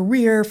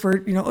career,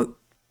 for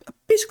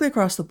basically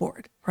across the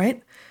board,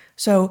 right?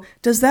 So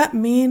does that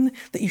mean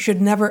that you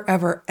should never,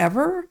 ever,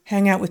 ever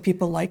hang out with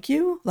people like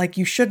you? Like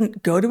you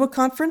shouldn't go to a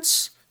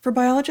conference for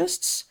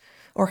biologists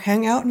or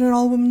hang out in an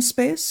all-women's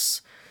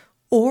space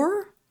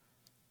or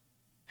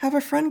have a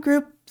friend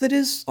group that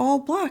is all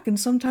black and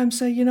sometimes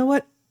say, you know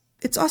what,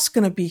 it's us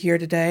going to be here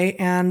today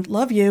and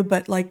love you,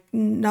 but like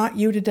not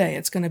you today.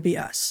 It's going to be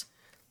us.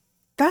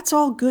 That's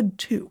all good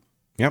too.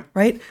 Yep.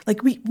 Right?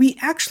 Like we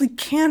actually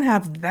can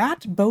have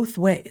that both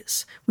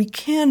ways. We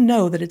can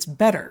know that it's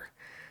better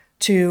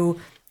to,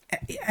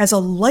 as a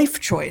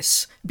life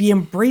choice, be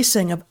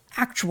embracing of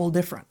actual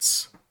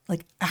difference,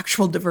 like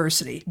actual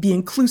diversity, be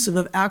inclusive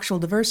of actual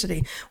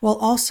diversity, while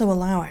also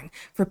allowing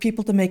for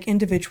people to make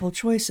individual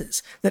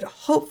choices that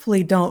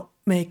hopefully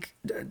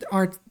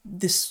aren't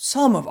this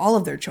sum of all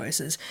of their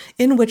choices,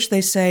 in which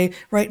they say,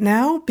 right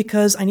now,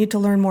 because I need to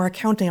learn more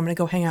accounting, I'm going to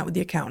go hang out with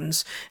the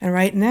accountants. And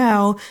right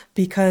now,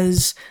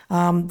 because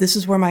this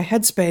is where my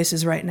headspace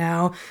is right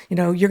now,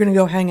 you're going to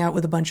go hang out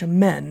with a bunch of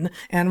men.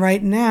 And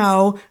right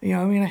now, I'm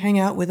going to hang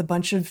out with a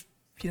bunch of,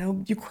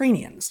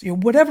 Ukrainians,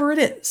 whatever it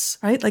is,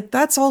 right? Like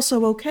that's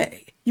also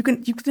okay. You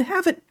can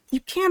have it. You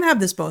can have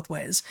this both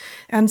ways.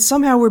 And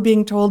somehow we're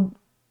being told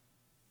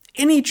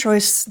any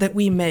choice that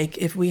we make,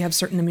 if we have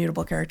certain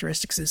immutable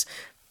characteristics,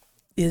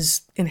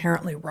 is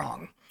inherently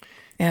wrong,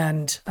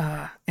 and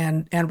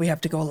we have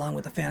to go along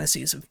with the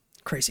fantasies of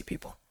crazy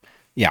people.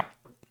 Yeah.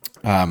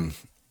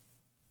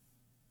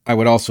 I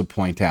would also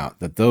point out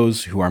that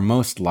those who are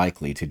most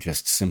likely to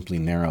just simply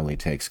narrowly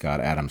take Scott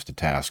Adams to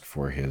task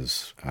for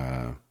his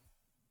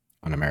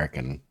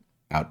un-American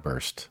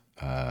outburst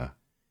are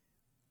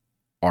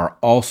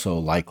also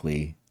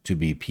likely to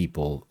be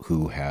people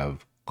who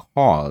have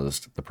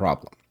caused the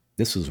problem.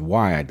 This is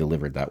why I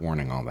delivered that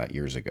warning all those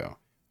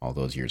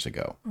years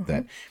ago, mm-hmm.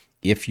 that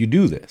if you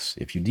do this,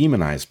 if you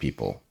demonize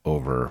people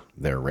over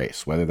their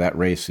race, whether that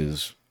race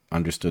is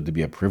understood to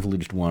be a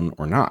privileged one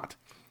or not,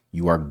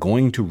 you are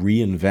going to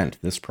reinvent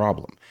this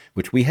problem,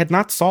 which we had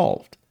not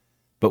solved,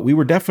 but we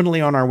were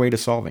definitely on our way to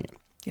solving it.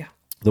 Yeah.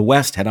 The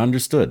West had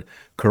understood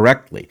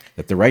correctly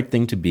that the right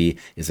thing to be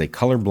is a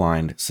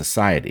colorblind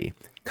society.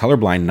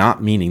 Colorblind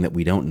not meaning that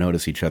we don't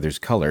notice each other's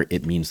color.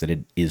 It means that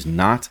it is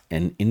not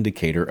an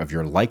indicator of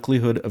your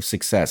likelihood of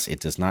success. It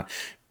does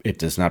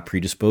not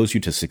predispose you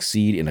to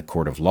succeed in a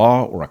court of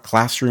law or a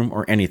classroom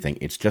or anything.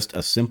 It's just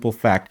a simple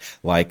fact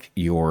like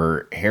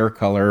your hair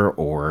color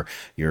or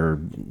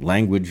your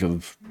language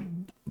of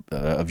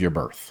your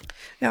birth.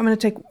 Now, I'm going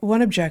to take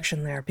one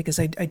objection there because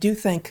I do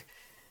think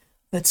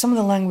that some of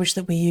the language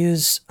that we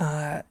use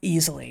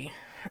easily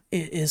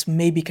is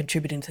maybe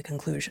contributing to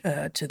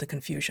the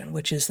confusion,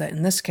 which is that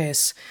in this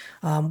case,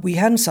 we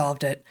hadn't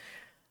solved it.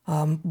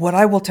 What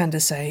I will tend to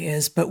say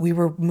is, but we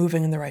were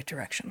moving in the right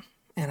direction.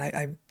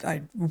 And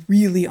I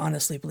really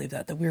honestly believe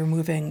that we were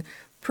moving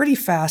pretty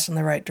fast in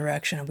the right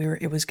direction.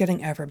 It was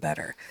getting ever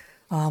better.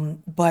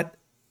 But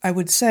I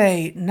would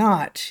say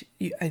not.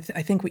 I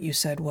think what you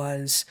said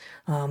was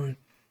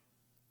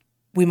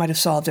we might have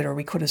solved it, or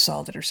we could have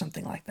solved it, or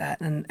something like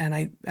that. And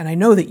I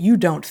know that you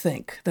don't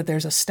think that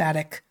there's a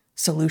static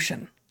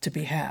solution to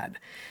be had.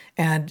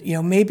 And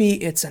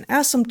maybe it's an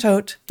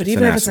asymptote, but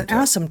even if it's an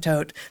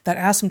asymptote, that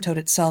asymptote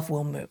itself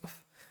will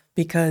move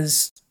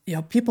because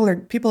people are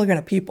going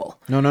to people.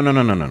 No.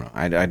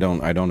 I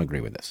don't agree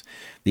with this.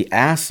 The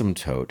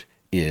asymptote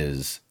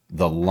is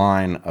the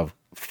line of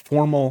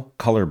formal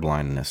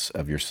colorblindness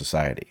of your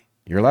society.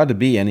 You're allowed to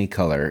be any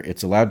color.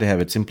 It's allowed to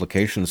have its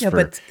implications for...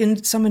 but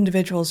some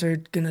individuals are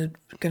gonna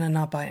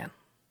not buy in.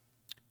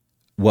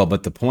 Well,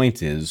 but the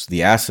point is, the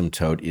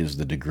asymptote is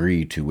the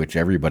degree to which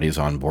everybody's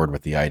on board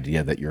with the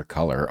idea that your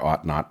color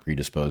ought not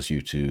predispose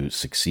you to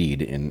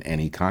succeed in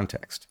any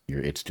context.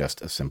 It's just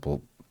a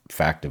simple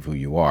fact of who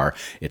you are.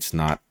 It's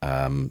not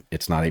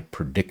a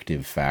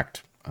predictive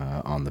fact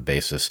on the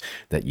basis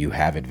that you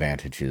have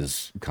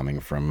advantages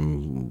coming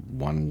from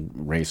one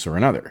race or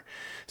another.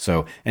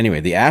 So anyway,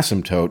 the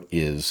asymptote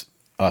is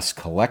us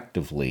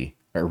collectively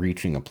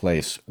reaching a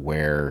place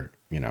where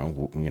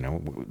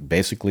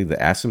basically the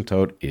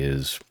asymptote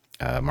is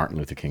Martin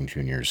Luther King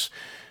Jr.'s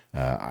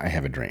I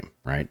have a dream,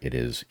 right? It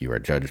is you are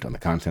judged on the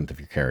content of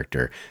your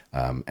character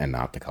and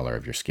not the color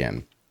of your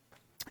skin.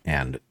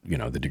 And,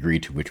 the degree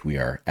to which we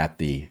are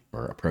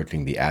or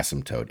approaching the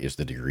asymptote is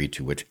the degree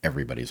to which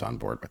everybody's on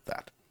board with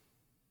that.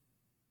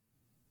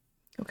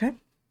 Okay.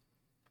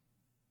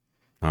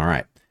 All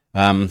right.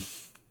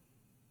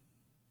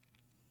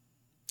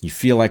 You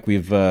feel like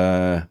we've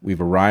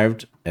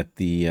arrived at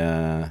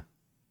the...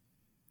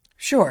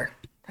 Sure.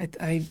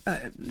 I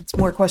it's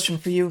more a question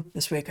for you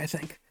this week, I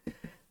think.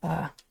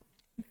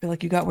 Feel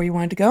like you got where you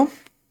wanted to go?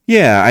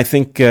 Yeah, I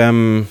think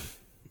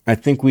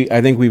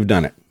we've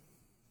done it.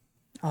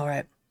 All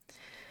right.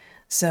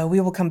 So we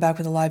will come back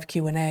with a live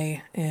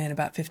Q&A in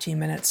about 15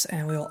 minutes,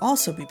 and we will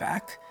also be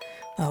back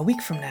a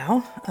week from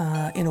now.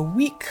 In a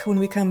week, when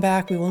we come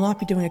back, we will not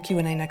be doing a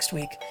Q&A next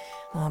week,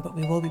 but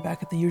we will be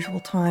back at the usual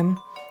time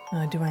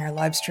doing our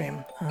live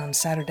stream on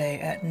Saturday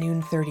at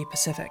noon 30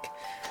 Pacific.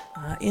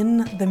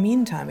 In the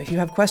meantime, if you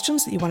have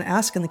questions that you want to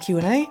ask in the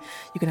Q&A,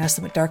 you can ask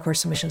them at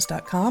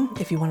darkhorsesubmissions.com.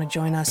 If you want to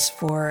join us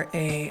for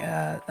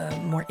a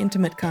more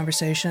intimate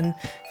conversation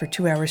for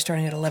 2 hours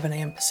starting at 11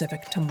 a.m.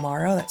 Pacific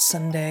tomorrow, that's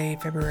Sunday,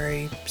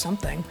 February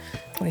something,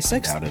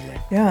 26th. Undoubtedly.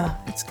 Yeah,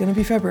 it's going to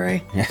be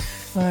February. Yeah.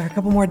 A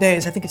couple more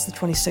days. I think it's the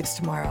 26th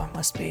tomorrow. It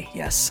must be,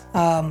 yes.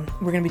 We're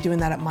going to be doing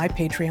that at my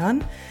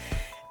Patreon.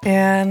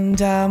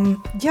 And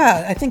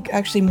I think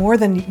actually more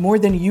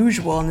than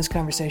usual in this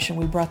conversation,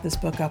 we brought this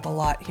book up a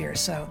lot here.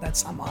 So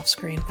I'm off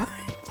screen.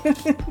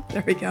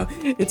 There we go.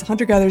 It's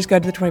Hunter Gatherer's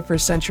Guide to the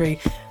 21st Century.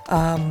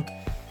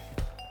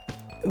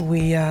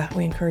 We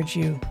encourage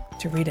you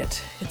to read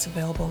it. It's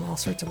available in all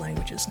sorts of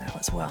languages now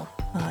as well.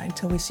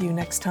 Until we see you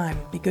next time,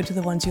 be good to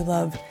the ones you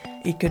love,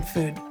 eat good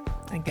food,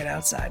 and get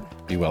outside.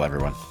 Be well,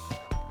 everyone.